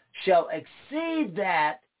righteousness shall exceed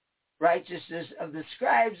that righteousness of the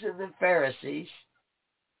scribes and the Pharisees,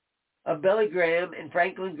 of Billy Graham and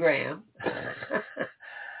Franklin Graham,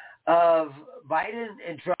 of Biden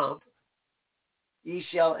and Trump, ye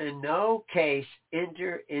shall in no case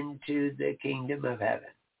enter into the kingdom of heaven.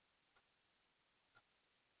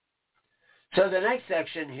 So the next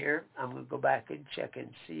section here, I'm going to go back and check and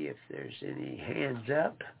see if there's any hands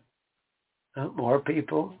up. Oh, more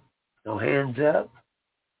people. No hands up.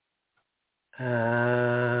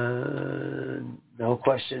 No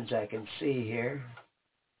questions I can see here.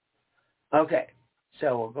 Okay,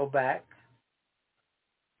 so we'll go back.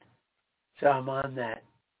 So I'm on that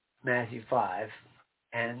Matthew 5,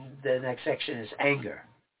 and the next section is anger.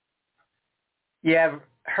 You have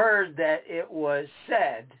heard that it was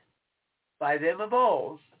said by them of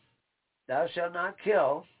old, thou shalt not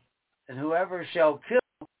kill, and whoever shall kill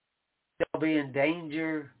shall be in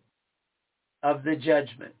danger of the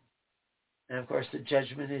judgment. And of course, the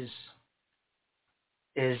judgment is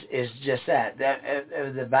just that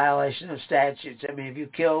the violation of statutes. I mean, if you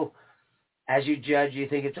kill as you judge, you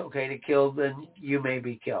think it's okay to kill, then you may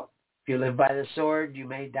be killed. If you live by the sword, you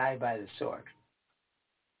may die by the sword.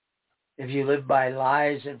 If you live by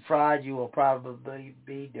lies and fraud, you will probably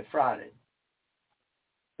be defrauded.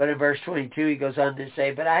 But in verse 22, he goes on to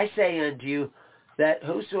say, but I say unto you that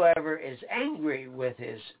whosoever is angry with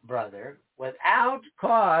his brother without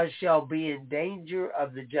cause shall be in danger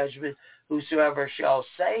of the judgment. Whosoever shall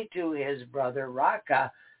say to his brother,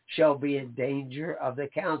 Raka, shall be in danger of the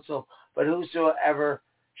council. But whosoever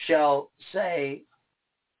shall say,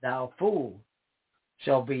 thou fool,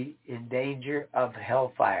 shall be in danger of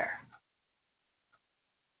hellfire.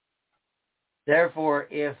 Therefore,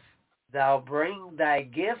 if thou bring thy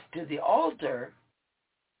gift to the altar,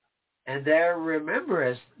 and there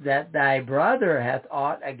rememberest that thy brother hath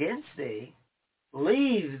aught against thee,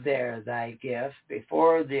 leave there thy gift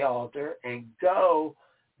before the altar, and go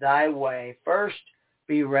thy way. First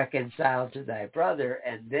be reconciled to thy brother,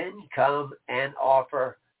 and then come and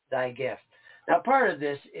offer thy gift. Now, part of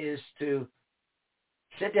this is to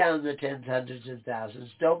sit down in the tens, hundreds, and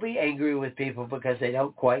thousands. Don't be angry with people because they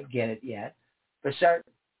don't quite get it yet, but start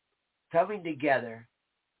coming together.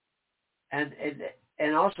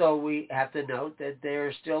 And also we have to note that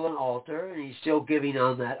there's still an altar, and he's still giving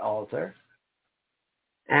on that altar.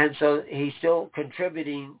 And so he's still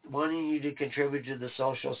contributing, wanting you to contribute to the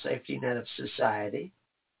social safety net of society.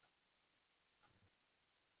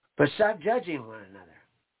 But stop judging one another.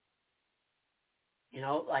 You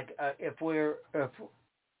know, like if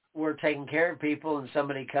we're taking care of people and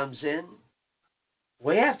somebody comes in,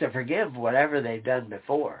 we have to forgive whatever they've done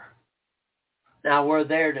before. Now, we're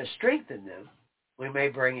there to strengthen them. We may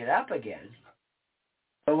bring it up again.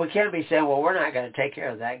 But we can't be saying, well, we're not going to take care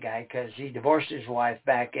of that guy because he divorced his wife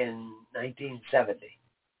back in 1970.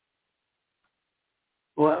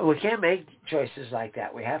 Well, we can't make choices like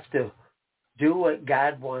that. We have to do what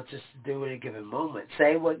God wants us to do in a given moment.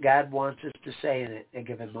 Say what God wants us to say in a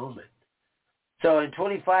given moment. So in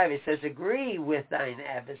 25, it says, agree with thine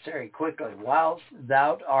adversary quickly, whilst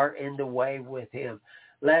thou art in the way with him,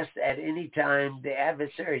 lest at any time the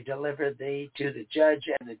adversary deliver thee to the judge,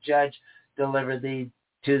 and the judge deliver thee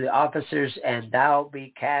to the officers, and thou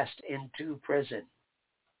be cast into prison.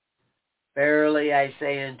 Verily I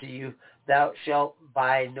say unto you, thou shalt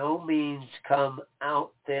by no means come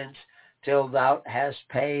out thence till thou hast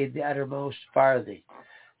paid the uttermost farthing.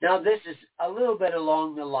 Now, this is a little bit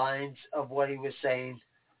along the lines of what he was saying,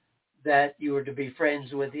 that you were to be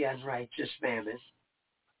friends with the unrighteous mammon.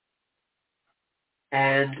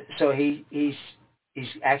 And so he's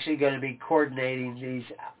actually going to be coordinating these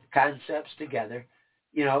concepts together.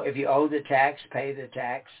 You know, if you owe the tax, pay the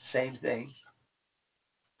tax, same thing.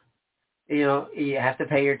 You know, you have to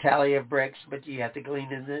pay your tally of bricks, but you have to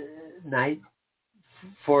glean in the night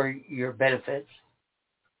for your benefits.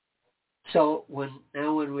 So when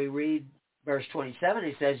we read verse 27,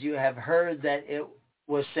 he says, you have heard that it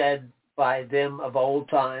was said by them of old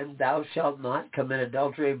time, thou shalt not commit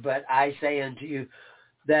adultery, but I say unto you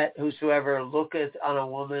that whosoever looketh on a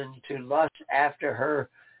woman to lust after her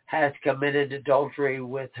hath committed adultery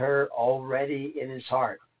with her already in his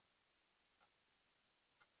heart.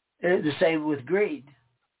 And the same with greed.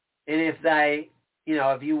 And if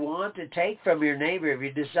you want to take from your neighbor, if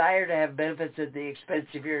you desire to have benefits at the expense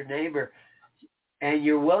of your neighbor, and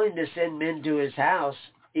you're willing to send men to his house,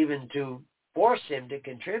 even to force him to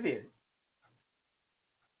contribute,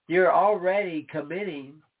 you're already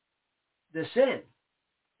committing the sin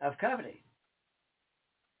of coveting.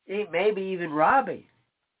 Maybe even robbing.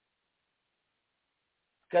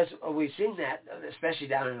 Because we've seen that, especially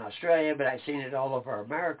down in Australia, but I've seen it all over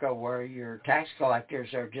America, where your tax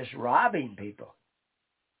collectors are just robbing people,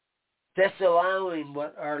 disallowing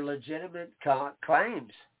what are legitimate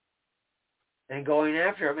claims and going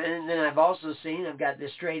after them. And then I've also seen, I've got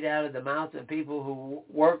this straight out of the mouth of people who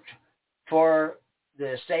worked for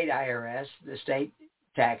the state IRS, the state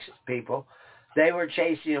tax people. They were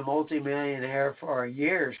chasing a multimillionaire for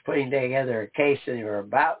years, putting together a case, and they were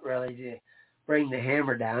about really to bring the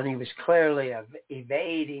hammer down. He was clearly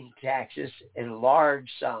evading taxes in large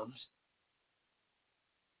sums.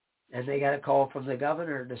 And they got a call from the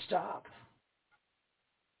governor to stop.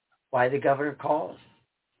 Why the governor called?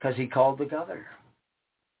 Because he called the governor.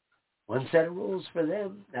 One set of rules for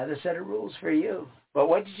them, another set of rules for you. But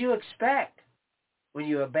what did you expect when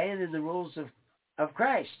you abandoned the rules of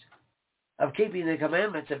Christ, of keeping the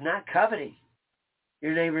commandments, of not coveting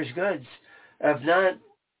your neighbor's goods, of not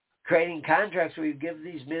creating contracts where you give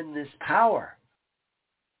these men this power?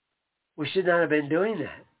 We should not have been doing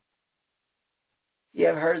that. You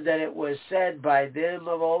have heard that it was said by them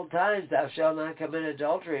of old times, thou shalt not commit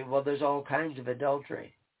adultery. Well, there's all kinds of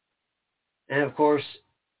adultery. And of course,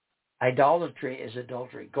 Idolatry is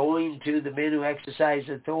adultery. Going to the men who exercise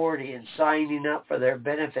authority and signing up for their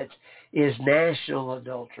benefits is national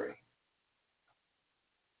adultery.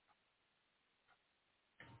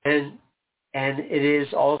 And it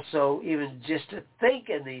is also even just to think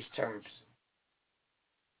in these terms,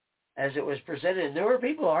 as it was presented. And there were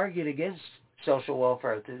people who argued against social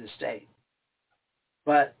welfare through the state.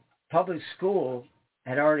 But public school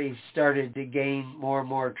had already started to gain more and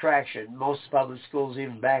more traction. Most public schools,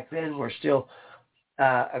 even back then, were still,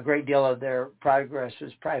 a great deal of their progress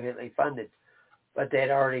was privately funded. But they had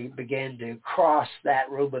already began to cross that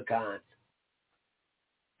Rubicon.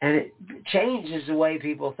 And it changes the way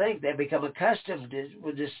people think. They become accustomed to,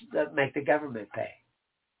 we'll just make the government pay.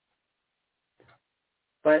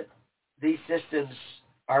 But these systems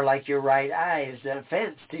are like your right eye is an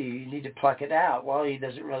offense to you. You need to pluck it out. Well, he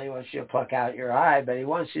doesn't really want you to pluck out your eye, but he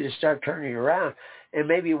wants you to start turning around, and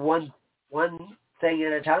maybe one thing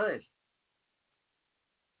at a time.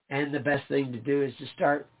 And the best thing to do is to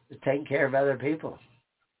start taking care of other people.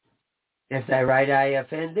 If thy right eye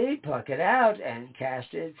offend thee, pluck it out and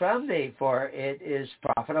cast it from thee, for it is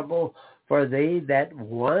profitable for thee that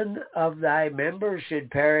one of thy members should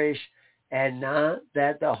perish, and not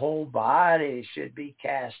that the whole body should be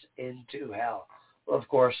cast into hell. Well, of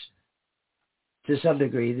course, to some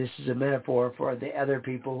degree, this is a metaphor for the other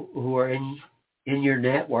people who are in your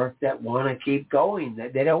network that want to keep going,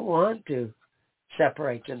 that they don't want to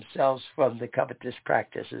separate themselves from the covetous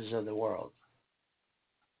practices of the world.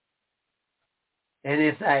 And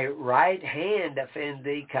if thy right hand offend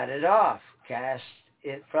thee, cut it off, cast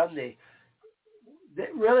it from thee.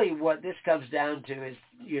 Really what this comes down to is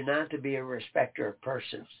you're not to be a respecter of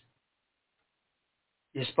persons.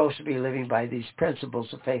 You're supposed to be living by these principles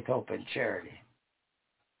of faith, hope, and charity.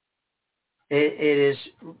 It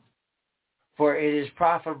is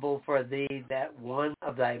profitable for thee that one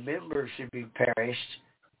of thy members should be perished,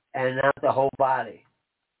 and not the whole body.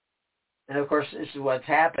 And of course, this is what's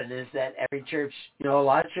happened is that every church, a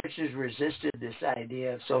lot of churches resisted this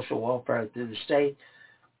idea of social welfare through the state,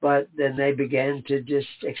 but then they began to just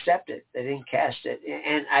accept it. They didn't cast it.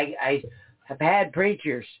 And I have had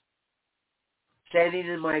preachers standing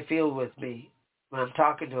in my field with me when I'm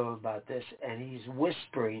talking to him about this, and he's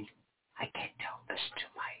whispering, I can't tell this to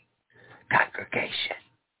my congregation.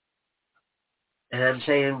 And I'm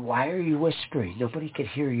saying, why are you whispering? Nobody can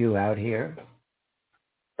hear you out here.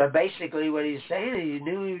 But basically what he's saying is you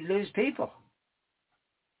knew you'd lose people.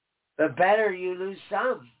 But better you lose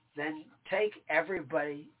some than take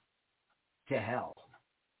everybody to hell.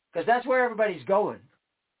 Because that's where everybody's going.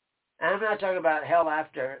 And I'm not talking about hell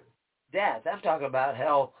after death. I'm talking about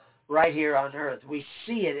hell right here on earth. We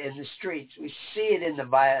see it in the streets. We see it in the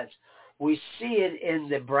violence. We see it in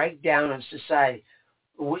the breakdown of society.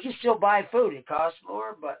 We can still buy food. It costs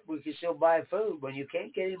more, but we can still buy food when you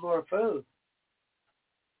can't get any more food.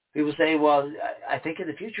 People say, well, I think in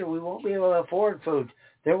the future we won't be able to afford food.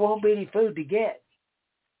 There won't be any food to get.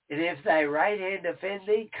 And if thy right hand offend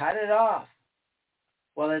thee, cut it off.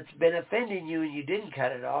 Well, it's been offending you and you didn't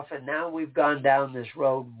cut it off, and now we've gone down this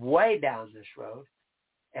road, way down this road,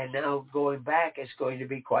 and now going back is going to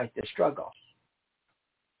be quite the struggle.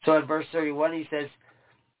 So in verse 31 he says,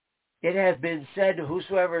 it has been said,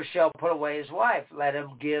 whosoever shall put away his wife, let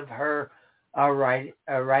him give her a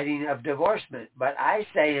writing of divorcement. But I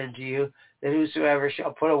say unto you that whosoever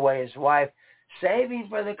shall put away his wife, saving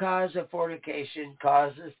for the cause of fornication,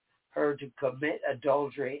 causes her to commit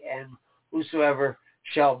adultery, and whosoever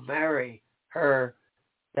shall marry her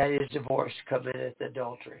that is divorced committeth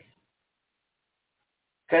adultery.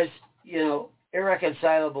 Because,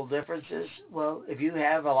 irreconcilable differences, well, if you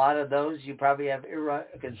have a lot of those, you probably have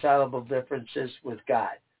irreconcilable differences with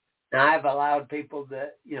God. Now, I've allowed people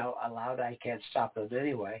that, I can't stop them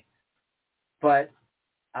anyway, but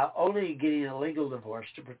only getting a legal divorce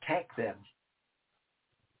to protect them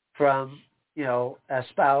from, a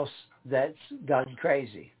spouse that's gone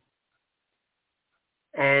crazy.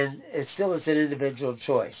 And it still is an individual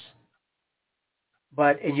choice.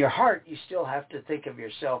 But in your heart, you still have to think of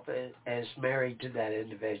yourself as married to that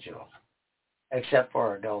individual, except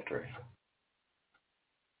for adultery.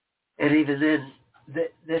 And even then,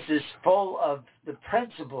 this is full of the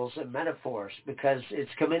principles and metaphors, because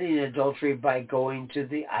it's committing adultery by going to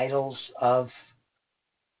the idols of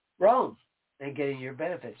Rome and getting your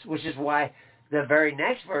benefits, which is why the very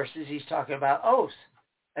next verses he's talking about oaths.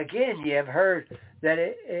 Again, ye have heard that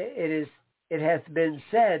it hath been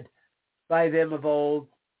said by them of old,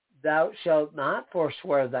 thou shalt not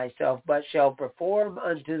forswear thyself, but shalt perform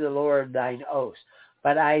unto the Lord thine oaths.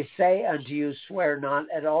 But I say unto you, swear not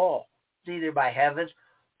at all, neither by heaven,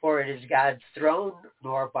 for it is God's throne,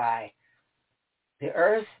 nor by the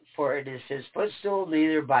earth, for it is his footstool,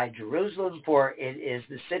 neither by Jerusalem, for it is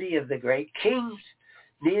the city of the great kings.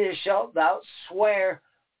 Neither shalt thou swear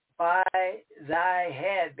by thy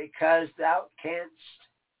head, because thou canst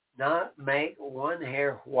not make one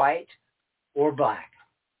hair white or black.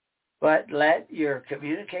 But let your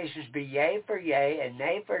communications be yea for yea, and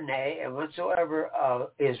nay for nay, and whatsoever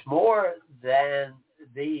is more than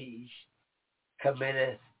these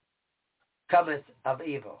cometh of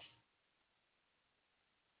evil.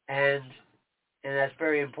 And that's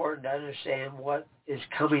very important to understand what is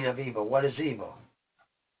coming of evil. What is evil?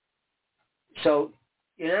 So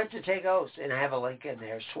you don't have to take oaths, and I have a link in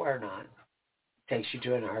there, swear not. Takes you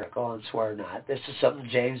to an article on swear not. This is something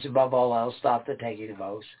James, above all else, stopped the taking of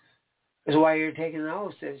oaths. This is why you're taking an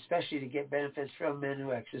oath, especially to get benefits from men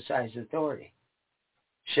who exercise authority.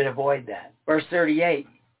 Should avoid that. Verse 38,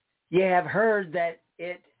 ye have heard that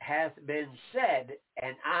it hath been said,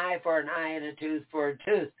 an eye for an eye and a tooth for a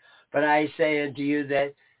tooth. But I say unto you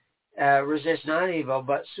that resist not evil,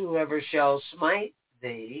 but whosoever shall smite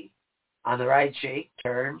thee on the right cheek,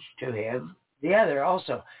 turn to him the other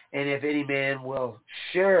also. And if any man will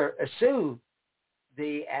sue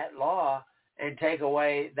thee at law and take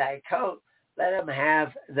away thy coat, let him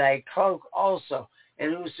have thy cloak also.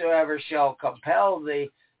 And whosoever shall compel thee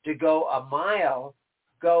to go a mile,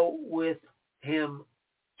 go with him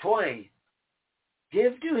twain.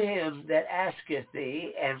 Give to him that asketh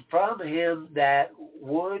thee, and from him that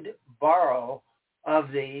would borrow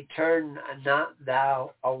of thee, turn not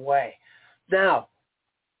thou away. Now,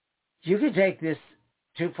 you can take this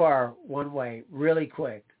too far one way really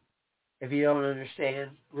quick if you don't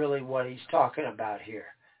understand really what he's talking about here.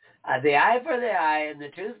 The eye for the eye and the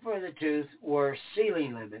tooth for the tooth were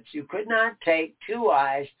ceiling limits. You could not take two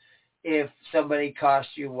eyes if somebody cost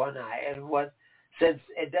you one eye. And since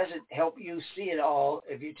it doesn't help you see it all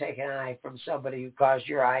if you take an eye from somebody who caused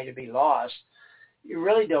your eye to be lost, you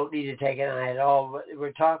really don't need to take an eye at all. But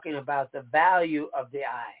we're talking about the value of the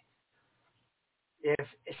eye. If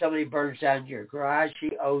somebody burns down your garage,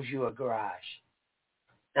 he owes you a garage.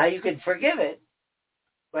 Now you can forgive it,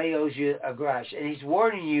 but he owes you a garage. And he's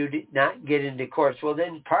warning you to not get into courts. Well,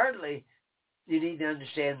 then partly you need to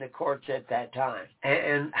understand the courts at that time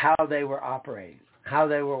and how they were operating, how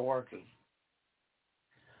they were working.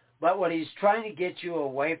 But what he's trying to get you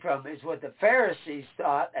away from is what the Pharisees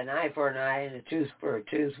thought an eye for an eye and a tooth for a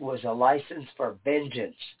tooth was a license for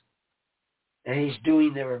vengeance. And he's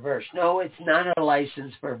doing the reverse. No, it's not a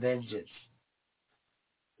license for vengeance.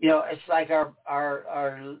 You know, it's like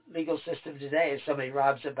our legal system today. If somebody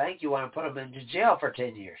robs a bank, you want to put them into jail for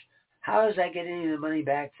 10 years. How does that get any of the money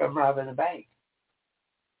back from robbing the bank?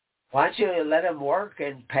 Why don't you let him work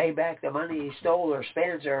and pay back the money he stole or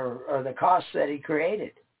spends or the costs that he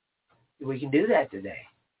created? We can do that today.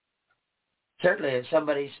 Certainly, if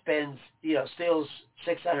somebody steals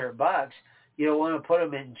 $600, you don't want to put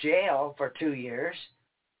them in jail for 2 years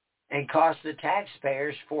and cost the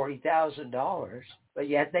taxpayers $40,000, but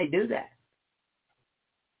yet they do that.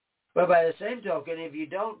 But by the same token, if you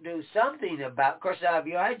don't do something about, of course, now if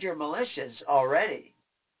you had your militias already,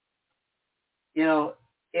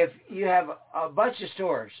 if you have a bunch of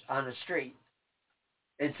stores on the street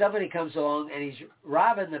and somebody comes along and he's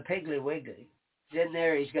robbing the Piggly Wiggly, he's in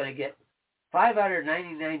there, he's going to get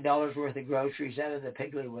 $599 worth of groceries out of the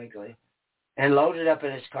Piggly Wiggly and load it up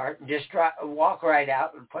in his cart and just walk right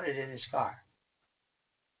out and put it in his car.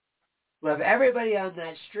 Well, if everybody on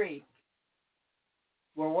that street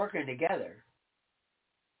were working together,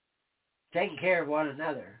 taking care of one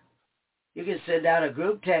another, you can send out a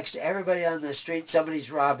group text to everybody on the street, somebody's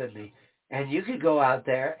robbing me. And you could go out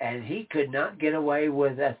there and he could not get away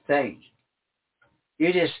with a thing.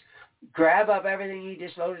 You just grab up everything he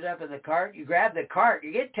just loaded up in the cart. You grab the cart.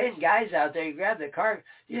 You get 10 guys out there. You grab the cart.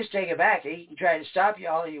 You just take it back. He can try to stop you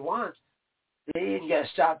all you want. He ain't going to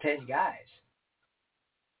stop 10 guys.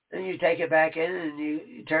 Then you take it back in and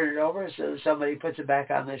you turn it over so somebody puts it back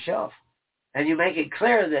on the shelf. And you make it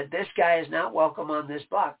clear that this guy is not welcome on this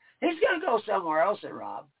block. He's going to go somewhere else and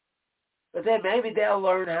rob. But then maybe they'll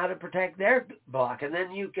learn how to protect their block. And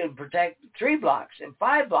then you can protect 3 blocks and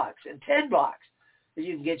 5 blocks and 10 blocks. And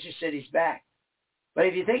you can get your cities back. But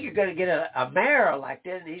if you think you're going to get a mayor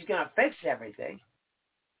elected and he's going to fix everything,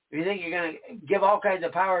 if you think you're going to give all kinds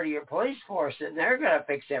of power to your police force and they're going to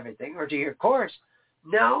fix everything, or to your courts,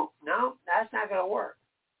 no, that's not going to work.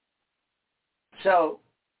 So,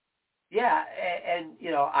 yeah, and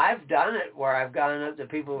I've done it where I've gone up to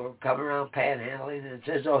people who are coming around panhandling and it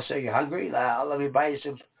says, oh, so you're hungry? Let me buy you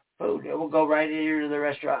some food. We'll go right in here to the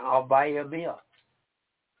restaurant and I'll buy you a meal.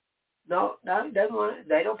 No, he doesn't want it.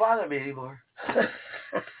 They don't bother me anymore.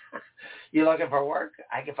 You looking for work?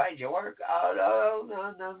 I can find you work. Oh,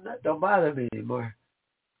 no, don't bother me anymore.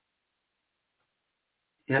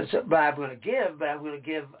 So, but I'm going to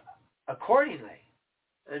give accordingly.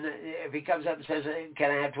 And if he comes up and says,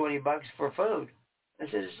 can I have $20 for food? I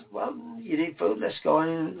says, well, you need food? Let's go in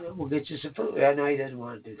and we'll get you some food. I know he doesn't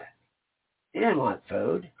want to do that. He didn't want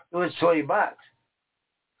food. It was $20.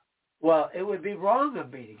 Well, it would be wrong of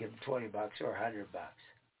me to give him $20 or $100.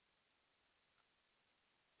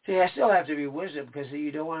 See, I still have to be wisdom because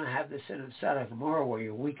you don't want to have the sin of Sodom and Gomorrah where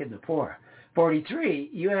you weaken the poor. 43,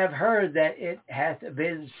 you have heard that it hath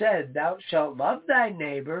been said, thou shalt love thy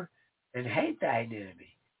neighbor and hate thine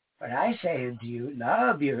enemy. But I say unto you,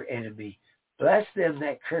 love your enemy, bless them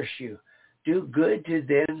that curse you, do good to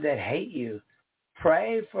them that hate you,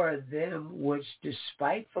 pray for them which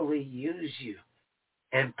despitefully use you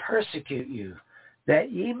and persecute you,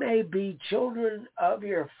 that ye may be children of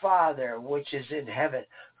your Father which is in heaven.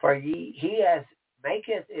 For he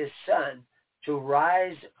maketh his sun to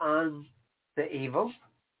rise on the evil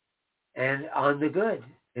and on the good,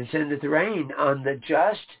 and sendeth rain on the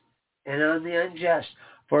just and on the unjust.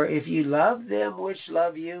 For if you love them which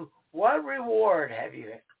love you, what reward have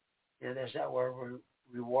you? There's that word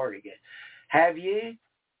reward again. Have ye,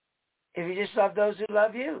 if you just love those who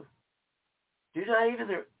love you? Do not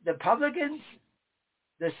even the publicans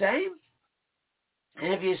the same?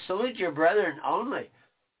 And if you salute your brethren only,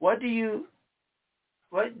 what do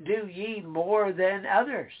ye more than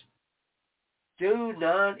others? Do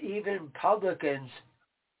not even publicans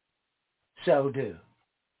so do.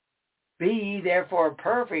 Be ye therefore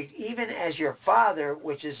perfect, even as your Father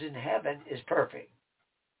which is in heaven is perfect.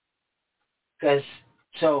 Because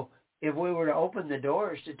so if we were to open the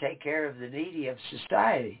doors to take care of the needy of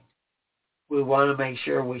society, we want to make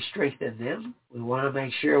sure we strengthen them. We want to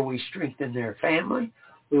make sure we strengthen their family.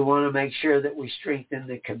 We want to make sure that we strengthen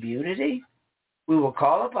the community. We will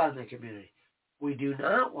call upon the community. We do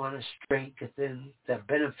not want to strengthen the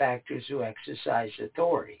benefactors who exercise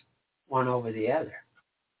authority, one over the other,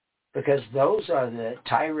 because those are the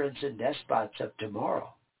tyrants and despots of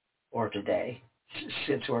tomorrow or today,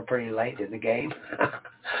 since we're pretty late in the game.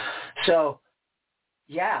 So,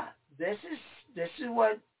 yeah, this is the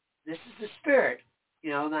spirit.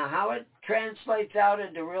 Now how it translates out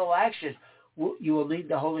into real action, you will need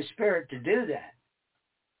the Holy Spirit to do that.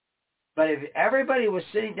 But if everybody was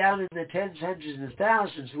sitting down in the tens, hundreds, and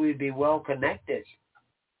thousands, we'd be well connected.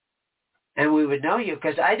 And we would know you,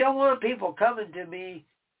 because I don't want people coming to me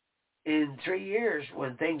in 3 years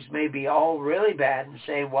when things may be all really bad and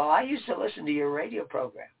saying, well, I used to listen to your radio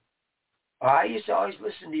program. Or I used to always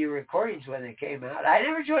listen to your recordings when they came out. I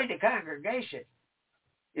never joined a congregation.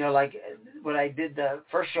 Like when I did the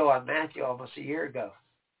first show on Matthew almost a year ago.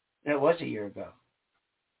 It was a year ago.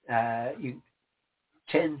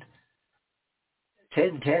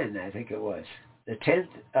 10:10, I think it was. The 10th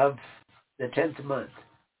of the 10th month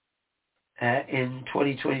in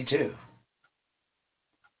 2022.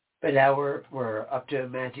 But now we're up to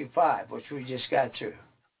Matthew 5, which we just got through.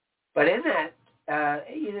 But in that,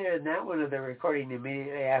 either in that one or the recording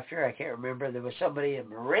immediately after, I can't remember, there was somebody in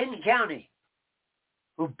Marin County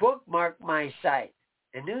who bookmarked my site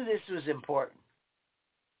and knew this was important.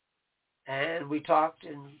 And we talked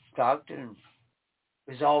and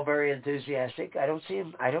was all very enthusiastic. I don't see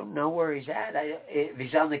him. I don't know where he's at. If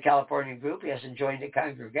he's on the California group, he hasn't joined a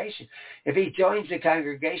congregation. If he joins a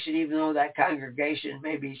congregation, even though that congregation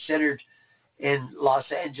may be centered in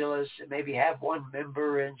Los Angeles, maybe have one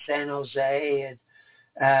member in San Jose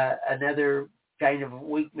and another kind of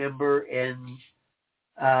weak member in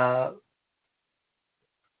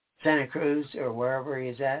Santa Cruz or wherever he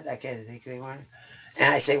is at. I can't think of anyone.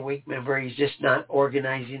 And I say weak member, he's just not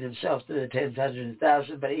organizing himself to the tens, hundreds, and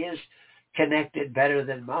thousands, but he is connected better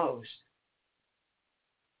than most.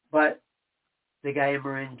 But the guy in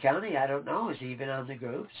Marin County, I don't know, is he even on the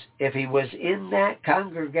groups? If he was in that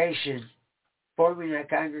congregation, forming that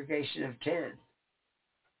congregation of 10,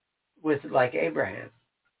 with like Abraham,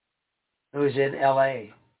 who was in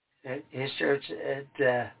L.A., at his church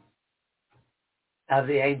at of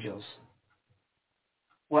the Angels,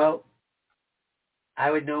 well, I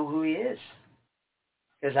would know who he is,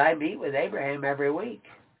 because I meet with Abraham every week.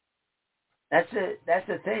 That's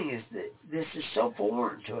the thing, is that this is so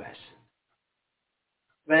foreign to us.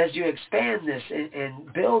 But as you expand this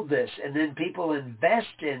and build this, and then people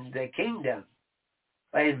invest in the kingdom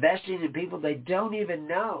by investing in people they don't even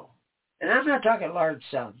know. And I'm not talking large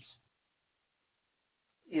sums.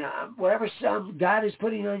 Whatever sum God is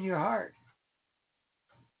putting on your heart.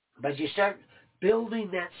 But you start building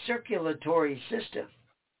that circulatory system.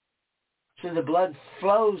 so the blood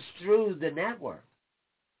flows through the network,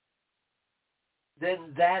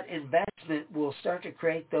 then that investment will start to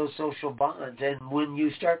create those social bonds. And when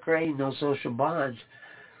you start creating those social bonds,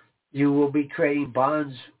 you will be creating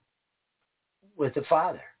bonds with the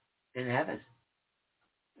Father in heaven.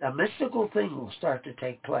 A mystical thing will start to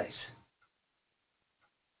take place.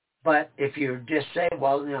 But if you just say,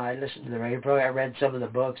 well, I listened to the radio program, I read some of the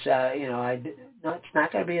books, no, it's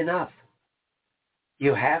not going to be enough.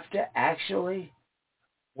 You have to actually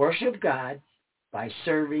worship God by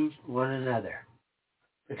serving one another.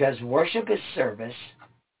 Because worship is service.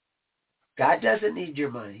 God doesn't need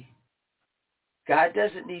your money. God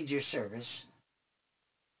doesn't need your service.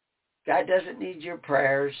 God doesn't need your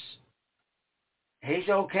prayers. He's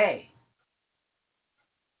okay.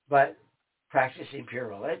 But practicing pure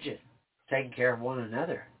religion, taking care of one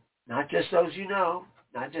another. Not just those you know,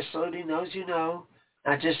 not just saluting those you know,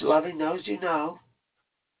 not just loving those you know,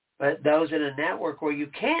 but those in a network where you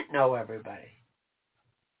can't know everybody.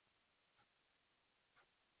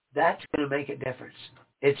 That's going to make a difference.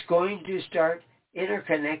 It's going to start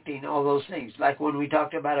interconnecting all those things, like when we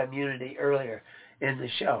talked about immunity earlier in the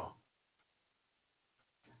show.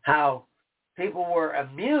 How people were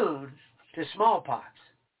immune to smallpox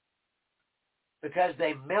because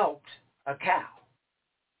they milked a cow.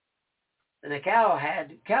 And the cow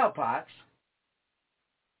had cowpox,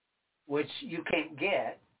 which you can't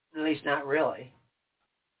get, at least not really.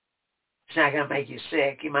 It's not going to make you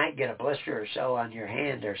sick. You might get a blister or so on your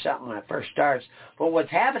hand or something when it first starts. But what's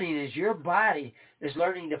happening is your body is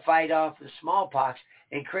learning to fight off the smallpox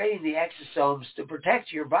and creating the exosomes to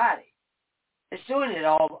protect your body. It's doing it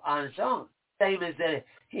all on its own. Same as that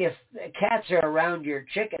if cats are around your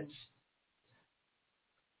chickens,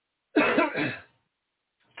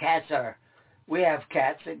 we have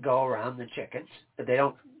cats that go around the chickens, but they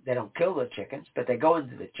don't kill the chickens, but they go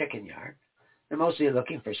into the chicken yard. They're mostly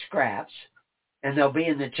looking for scraps, and they'll be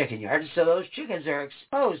in the chicken yard. So those chickens are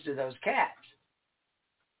exposed to those cats.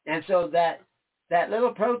 And so that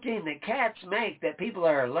little protein that cats make that people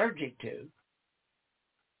are allergic to,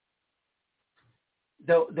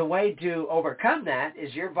 the way to overcome that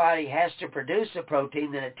is your body has to produce a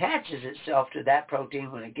protein that attaches itself to that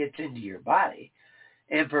protein when it gets into your body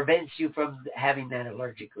and prevents you from having that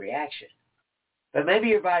allergic reaction. But maybe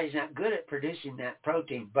your body's not good at producing that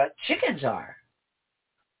protein, but chickens are.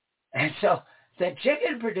 And so the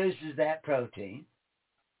chicken produces that protein.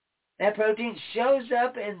 That protein shows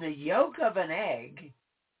up in the yolk of an egg.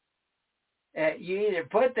 You either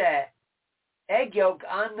put that egg yolk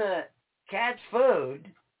on the cat's food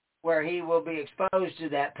where he will be exposed to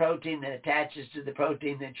that protein that attaches to the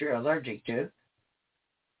protein that you're allergic to,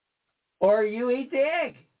 or you eat the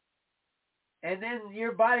egg. And then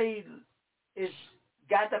your body is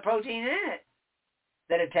got the protein in it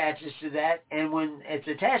that attaches to that, and when it's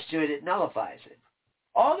attached to it, it nullifies it.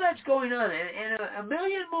 All that's going on, and a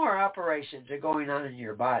million more operations are going on in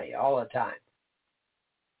your body all the time.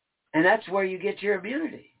 And that's where you get your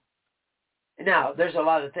immunity. Now, there's a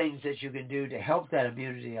lot of things that you can do to help that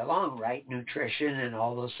immunity along, right? Nutrition and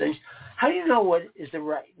all those things. How do you know what is the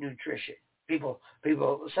right nutrition?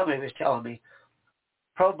 Somebody was telling me,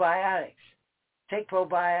 probiotics. Take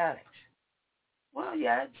probiotics. Well,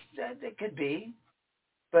 yeah, it could be.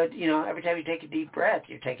 But, every time you take a deep breath,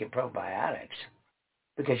 you're taking probiotics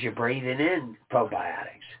because you're breathing in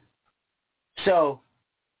probiotics. So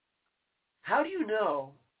how do you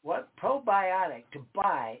know what probiotic to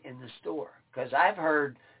buy in the store? Because I've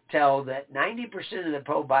heard tell that 90% of the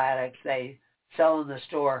probiotics they sell in the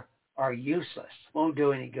store are useless, won't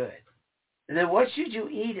do any good. And then what should you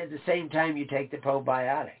eat at the same time you take the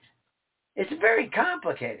probiotics? It's very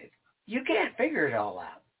complicated. You can't figure it all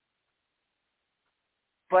out.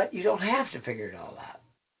 But you don't have to figure it all out.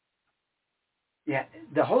 Yeah,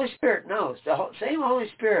 the Holy Spirit knows. The same Holy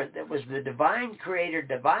Spirit that was the divine creator,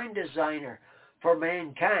 divine designer for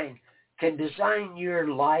mankind can design your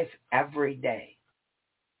life every day.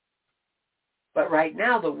 But right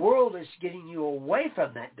now, the world is getting you away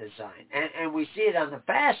from that design. And we see it on the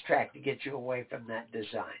fast track to get you away from that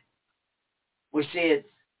design. We see it,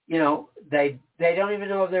 they don't even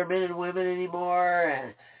know if they're men and women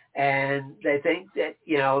anymore. And they think that,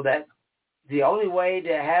 that the only way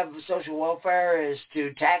to have social welfare is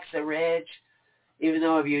to tax the rich, even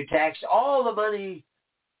though if you tax all the money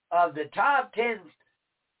of the top 10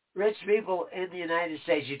 rich people in the United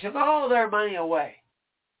States, you took all their money away,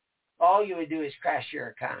 all you would do is crash your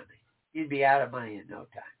economy. You'd be out of money in no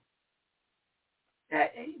time.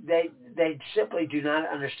 They simply do not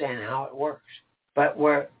understand how it works. But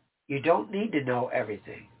where you don't need to know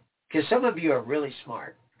everything, because some of you are really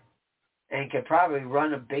smart and can probably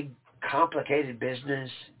run a big complicated business,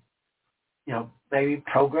 maybe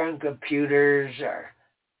program computers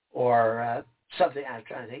or something. I'm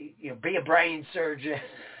trying to think, be a brain surgeon,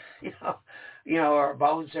 or a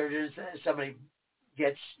bone surgeon. Somebody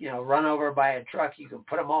gets, run over by a truck, you can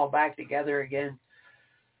put them all back together again.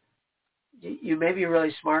 You may be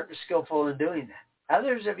really smart and skillful in doing that.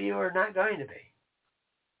 Others of you are not going to be.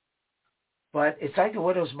 But it's like a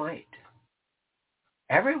widow's mite.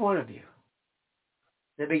 Every one of you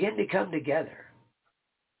that begin to come together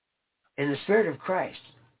in the Spirit of Christ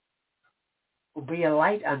will be a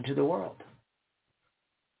light unto the world.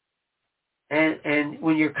 And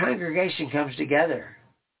when your congregation comes together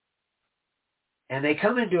and they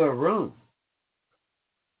come into a room,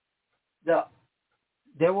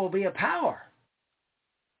 there will be a power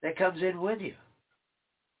that comes in with you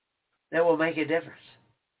that will make a difference.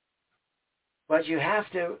 But you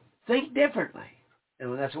have to think differently.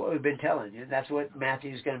 And that's what we've been telling you. That's what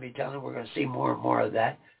Matthew's going to be telling. We're going to see more and more of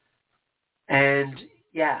that. And,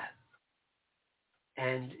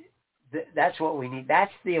 that's what we need.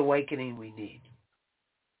 That's the awakening we need.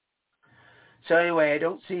 So anyway, I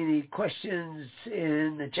don't see any questions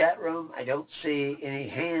in the chat room. I don't see any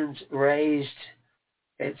hands raised.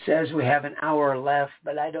 It says we have an hour left,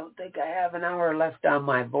 but I don't think I have an hour left on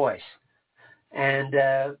my voice. And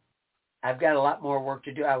I've got a lot more work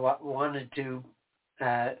to do. I wanted to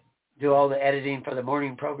do all the editing for the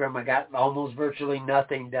morning program. I got almost virtually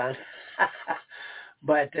nothing done.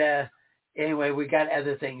 But anyway, we got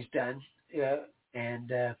other things done.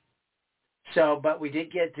 But we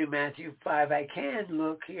did get to Matthew 5. I can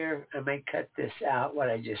look here. I may cut this out, what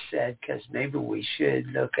I just said, because maybe we should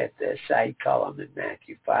look at the side column in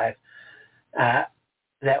Matthew 5,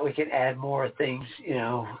 that we can add more things,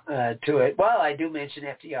 to it. Well, I do mention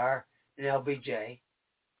FDR and LBJ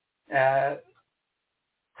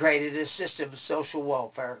created a system of social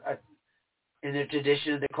welfare in the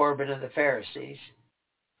tradition of the Corbin of the Pharisees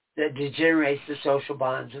that degenerates the social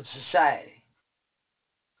bonds of society.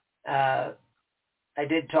 I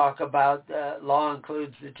did talk about law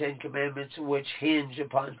includes the Ten Commandments, which hinge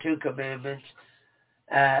upon two commandments.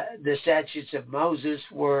 The statutes of Moses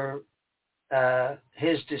were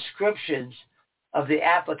his descriptions of the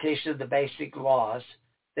application of the basic laws.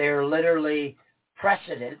 They are literally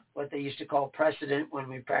precedent, what they used to call precedent when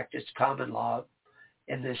we practiced common law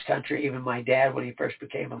in this country. Even my dad, when he first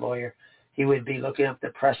became a lawyer, he would be looking up the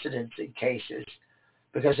precedents in cases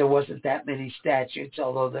because there wasn't that many statutes,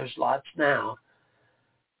 although there's lots now.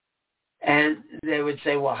 And they would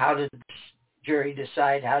say, well, how did this jury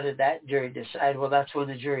decide? How did that jury decide? Well, that's when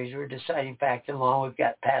the juries were deciding fact and law. We've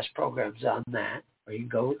got past programs on that, where you can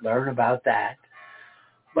go learn about that.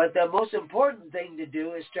 But the most important thing to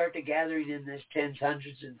do is start the gathering in this tens,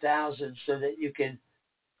 hundreds, and thousands so that you can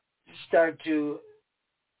start to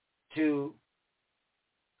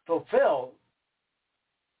fulfill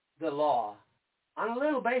the law on a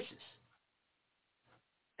little basis.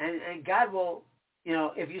 And God will,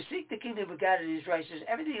 if you seek the kingdom of God and his righteousness,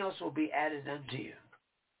 everything else will be added unto you.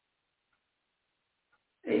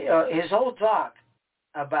 His whole talk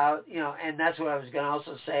about, and that's what I was going to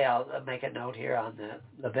also say. I'll make a note here on the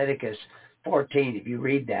Leviticus 14. If you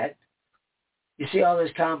read that, you see all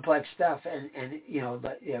this complex stuff, and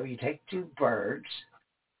you take two birds,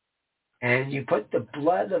 and you put the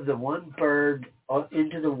blood of the one bird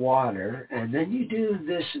into the water, and then you do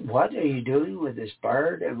this. What are you doing with this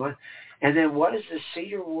bird? And then what is the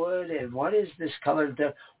cedar wood, and what is this colored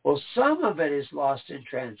stuff? Well, some of it is lost in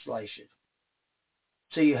translation.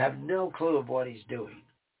 So you have no clue of what he's doing.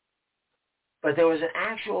 But there was an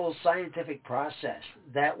actual scientific process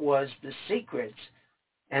that was the secrets,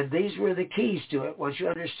 and these were the keys to it. Once you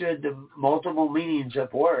understood the multiple meanings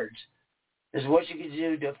of words, is what you can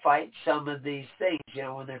do to fight some of these things,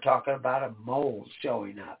 when they're talking about a mole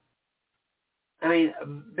showing up. I mean,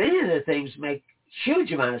 many of the things make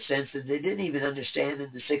huge amount of sense that they didn't even understand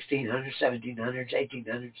in the 1600s, 1700s,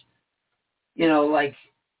 1800s.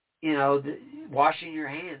 Washing your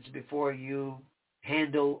hands before you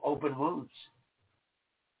handle open wounds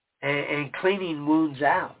and cleaning wounds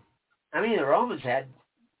out. I mean, the Romans had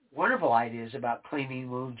wonderful ideas about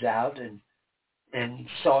cleaning wounds out and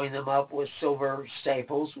sewing them up with silver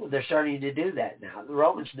staples. Well, they're starting to do that now. The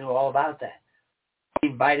Romans knew all about that.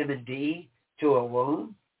 Vitamin D to a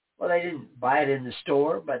wound. Well, they didn't buy it in the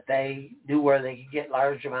store, but they knew where they could get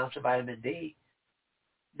large amounts of vitamin D.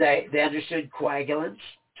 They understood coagulants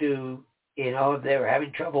to, if they were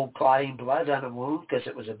having trouble clotting blood on a wound because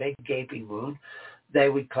it was a big gaping wound, they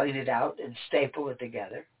would clean it out and staple it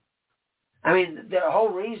together. I mean, the whole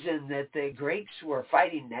reason that the Greeks were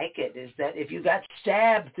fighting naked is that if you got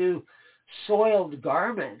stabbed through soiled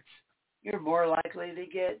garments, you're more likely to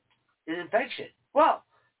get an infection. Well,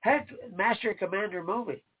 heck, Master and Commander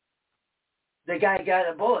movie. The guy got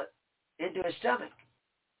a bullet into his stomach.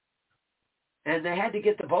 And they had to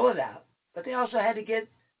get the bullet out. But they also had to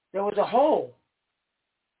there was a hole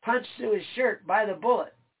punched through his shirt by the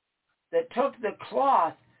bullet that took the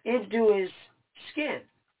cloth into his skin,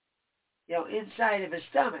 inside of his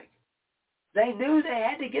stomach. They knew they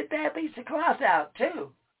had to get that piece of cloth out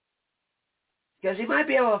too, because he might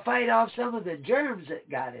be able to fight off some of the germs that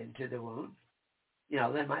got into the wound.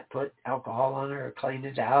 They might put alcohol on it or clean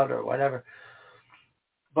it out or whatever.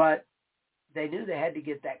 But they knew they had to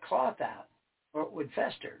get that cloth out or it would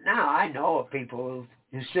fester. Now, I know of people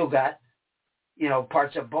who still got,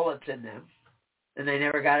 parts of bullets in them, and they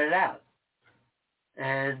never got it out.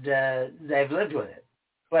 And they've lived with it.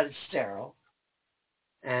 But it's sterile.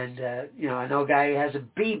 And, I know a guy who has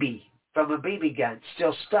a BB from a BB gun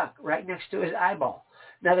still stuck right next to his eyeball.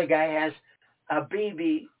 Another guy has a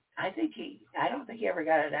BB, I don't think he ever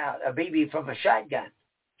got it out, a BB from a shotgun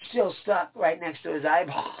still stuck right next to his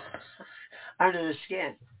eyeball under the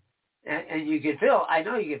skin. And you could feel, I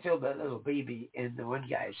know you could feel the little BB in the one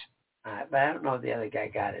guy's, but I don't know if the other guy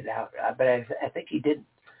got it out. But I think he didn't.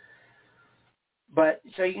 But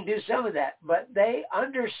so you can do some of that. But they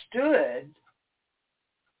understood.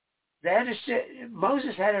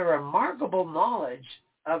 Moses had a remarkable knowledge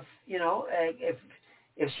of,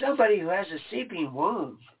 if somebody who has a seeping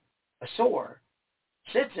wound, a sore,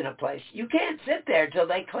 sits in a place, you can't sit there till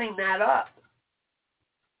they clean that up.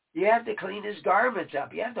 You have to clean his garments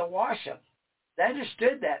up. You have to wash them. They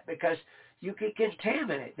understood that because you could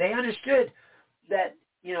contaminate. They understood that,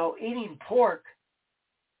 eating pork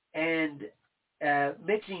and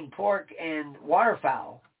mixing pork and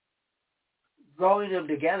waterfowl, growing them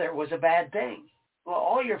together was a bad thing. Well,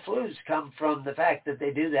 all your flus come from the fact that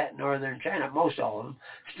they do that in northern China, most all of them,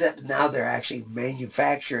 except now they're actually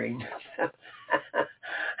manufacturing.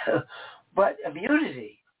 But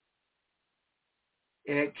immunity,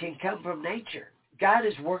 it can come from nature. God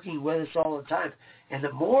is working with us all the time. And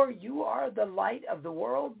the more you are the light of the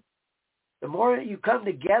world, the more you come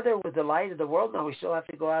together with the light of the world, now we still have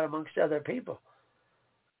to go out amongst other people,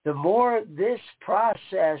 the more this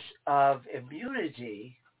process of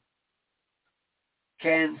immunity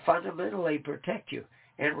can fundamentally protect you.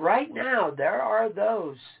 And right now, there are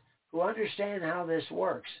those who understand how this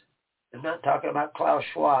works. I'm not talking about Klaus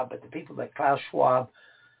Schwab, but the people that Klaus Schwab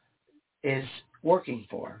is working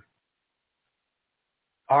for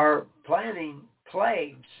are planning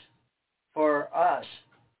plagues for us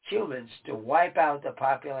humans to wipe out the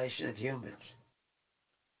population of humans.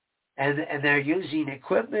 And they're using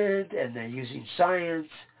equipment and they're using science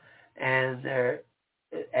and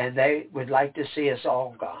they would like to see us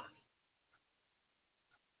all gone.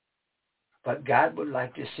 But God would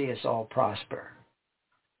like to see us all prosper.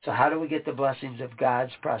 So how do we get the blessings of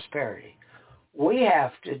God's prosperity? We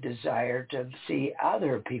have to desire to see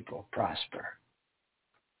other people prosper.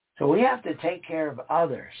 So we have to take care of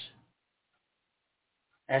others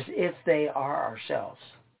as if they are ourselves.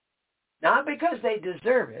 Not because they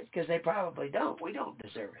deserve it, because they probably don't. We don't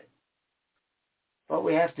deserve it. But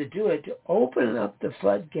we have to do it to open up the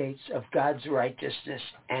floodgates of God's righteousness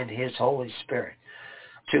and his Holy Spirit.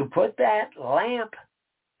 To put that lamp,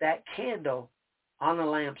 that candle, on a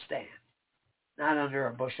lampstand, not under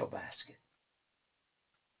a bushel basket.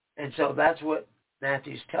 And so that's what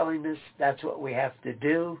Matthew's telling us. That's what we have to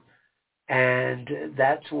do. And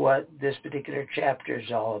that's what this particular chapter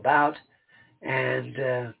is all about.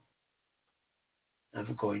 And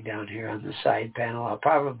I'm going down here on the side panel. I'll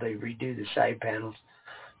probably redo the side panels.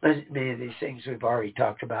 Many of these things we've already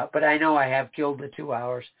talked about. But I know I have killed the 2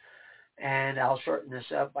 hours. And I'll shorten this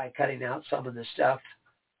up by cutting out some of the stuff.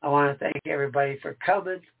 I want to thank everybody for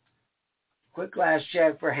coming. Quick last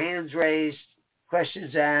check for hands raised,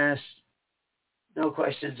 questions asked, no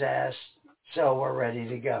questions asked. So we're ready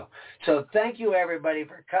to go. So thank you, everybody,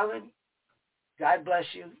 for coming. God bless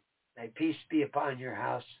you. May peace be upon your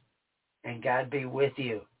house, and God be with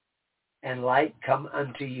you, and light come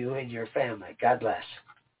unto you and your family. God bless.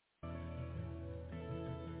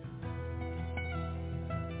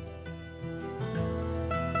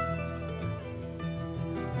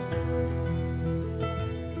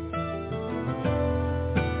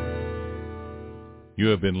 You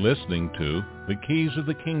have been listening to The Keys of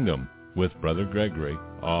the Kingdom with Brother Gregory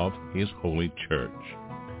of His Holy Church.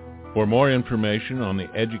 For more information on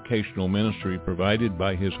the educational ministry provided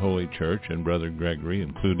by His Holy Church and Brother Gregory,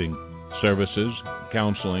 including services,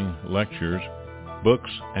 counseling, lectures, books,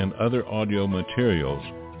 and other audio materials,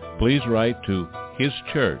 please write to His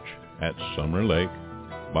Church at Summer Lake,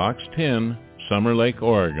 Box 10, Summer Lake,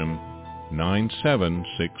 Oregon,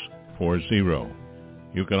 97640.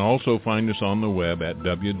 You can also find us on the web at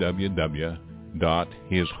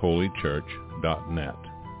www.hisholychurch.net.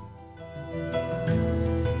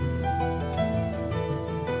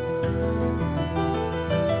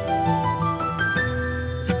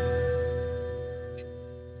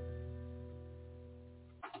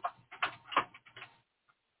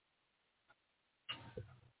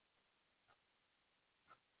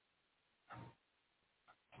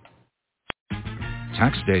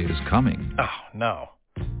 Tax day is coming. Oh, no.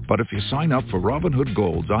 But if you sign up for Robinhood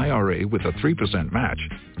Gold's IRA with a 3% match,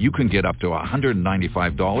 you can get up to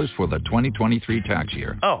 $195 for the 2023 tax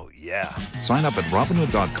year. Oh, yeah. Sign up at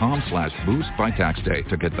Robinhood.com/boost by tax day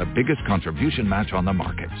to get the biggest contribution match on the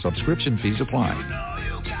market. Subscription fees apply.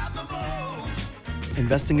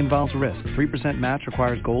 Investing involves risk. 3% match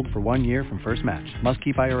requires gold for 1 year from first match. Must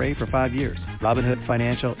keep IRA for 5 years. Robinhood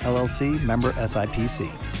Financial, LLC, member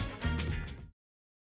SIPC.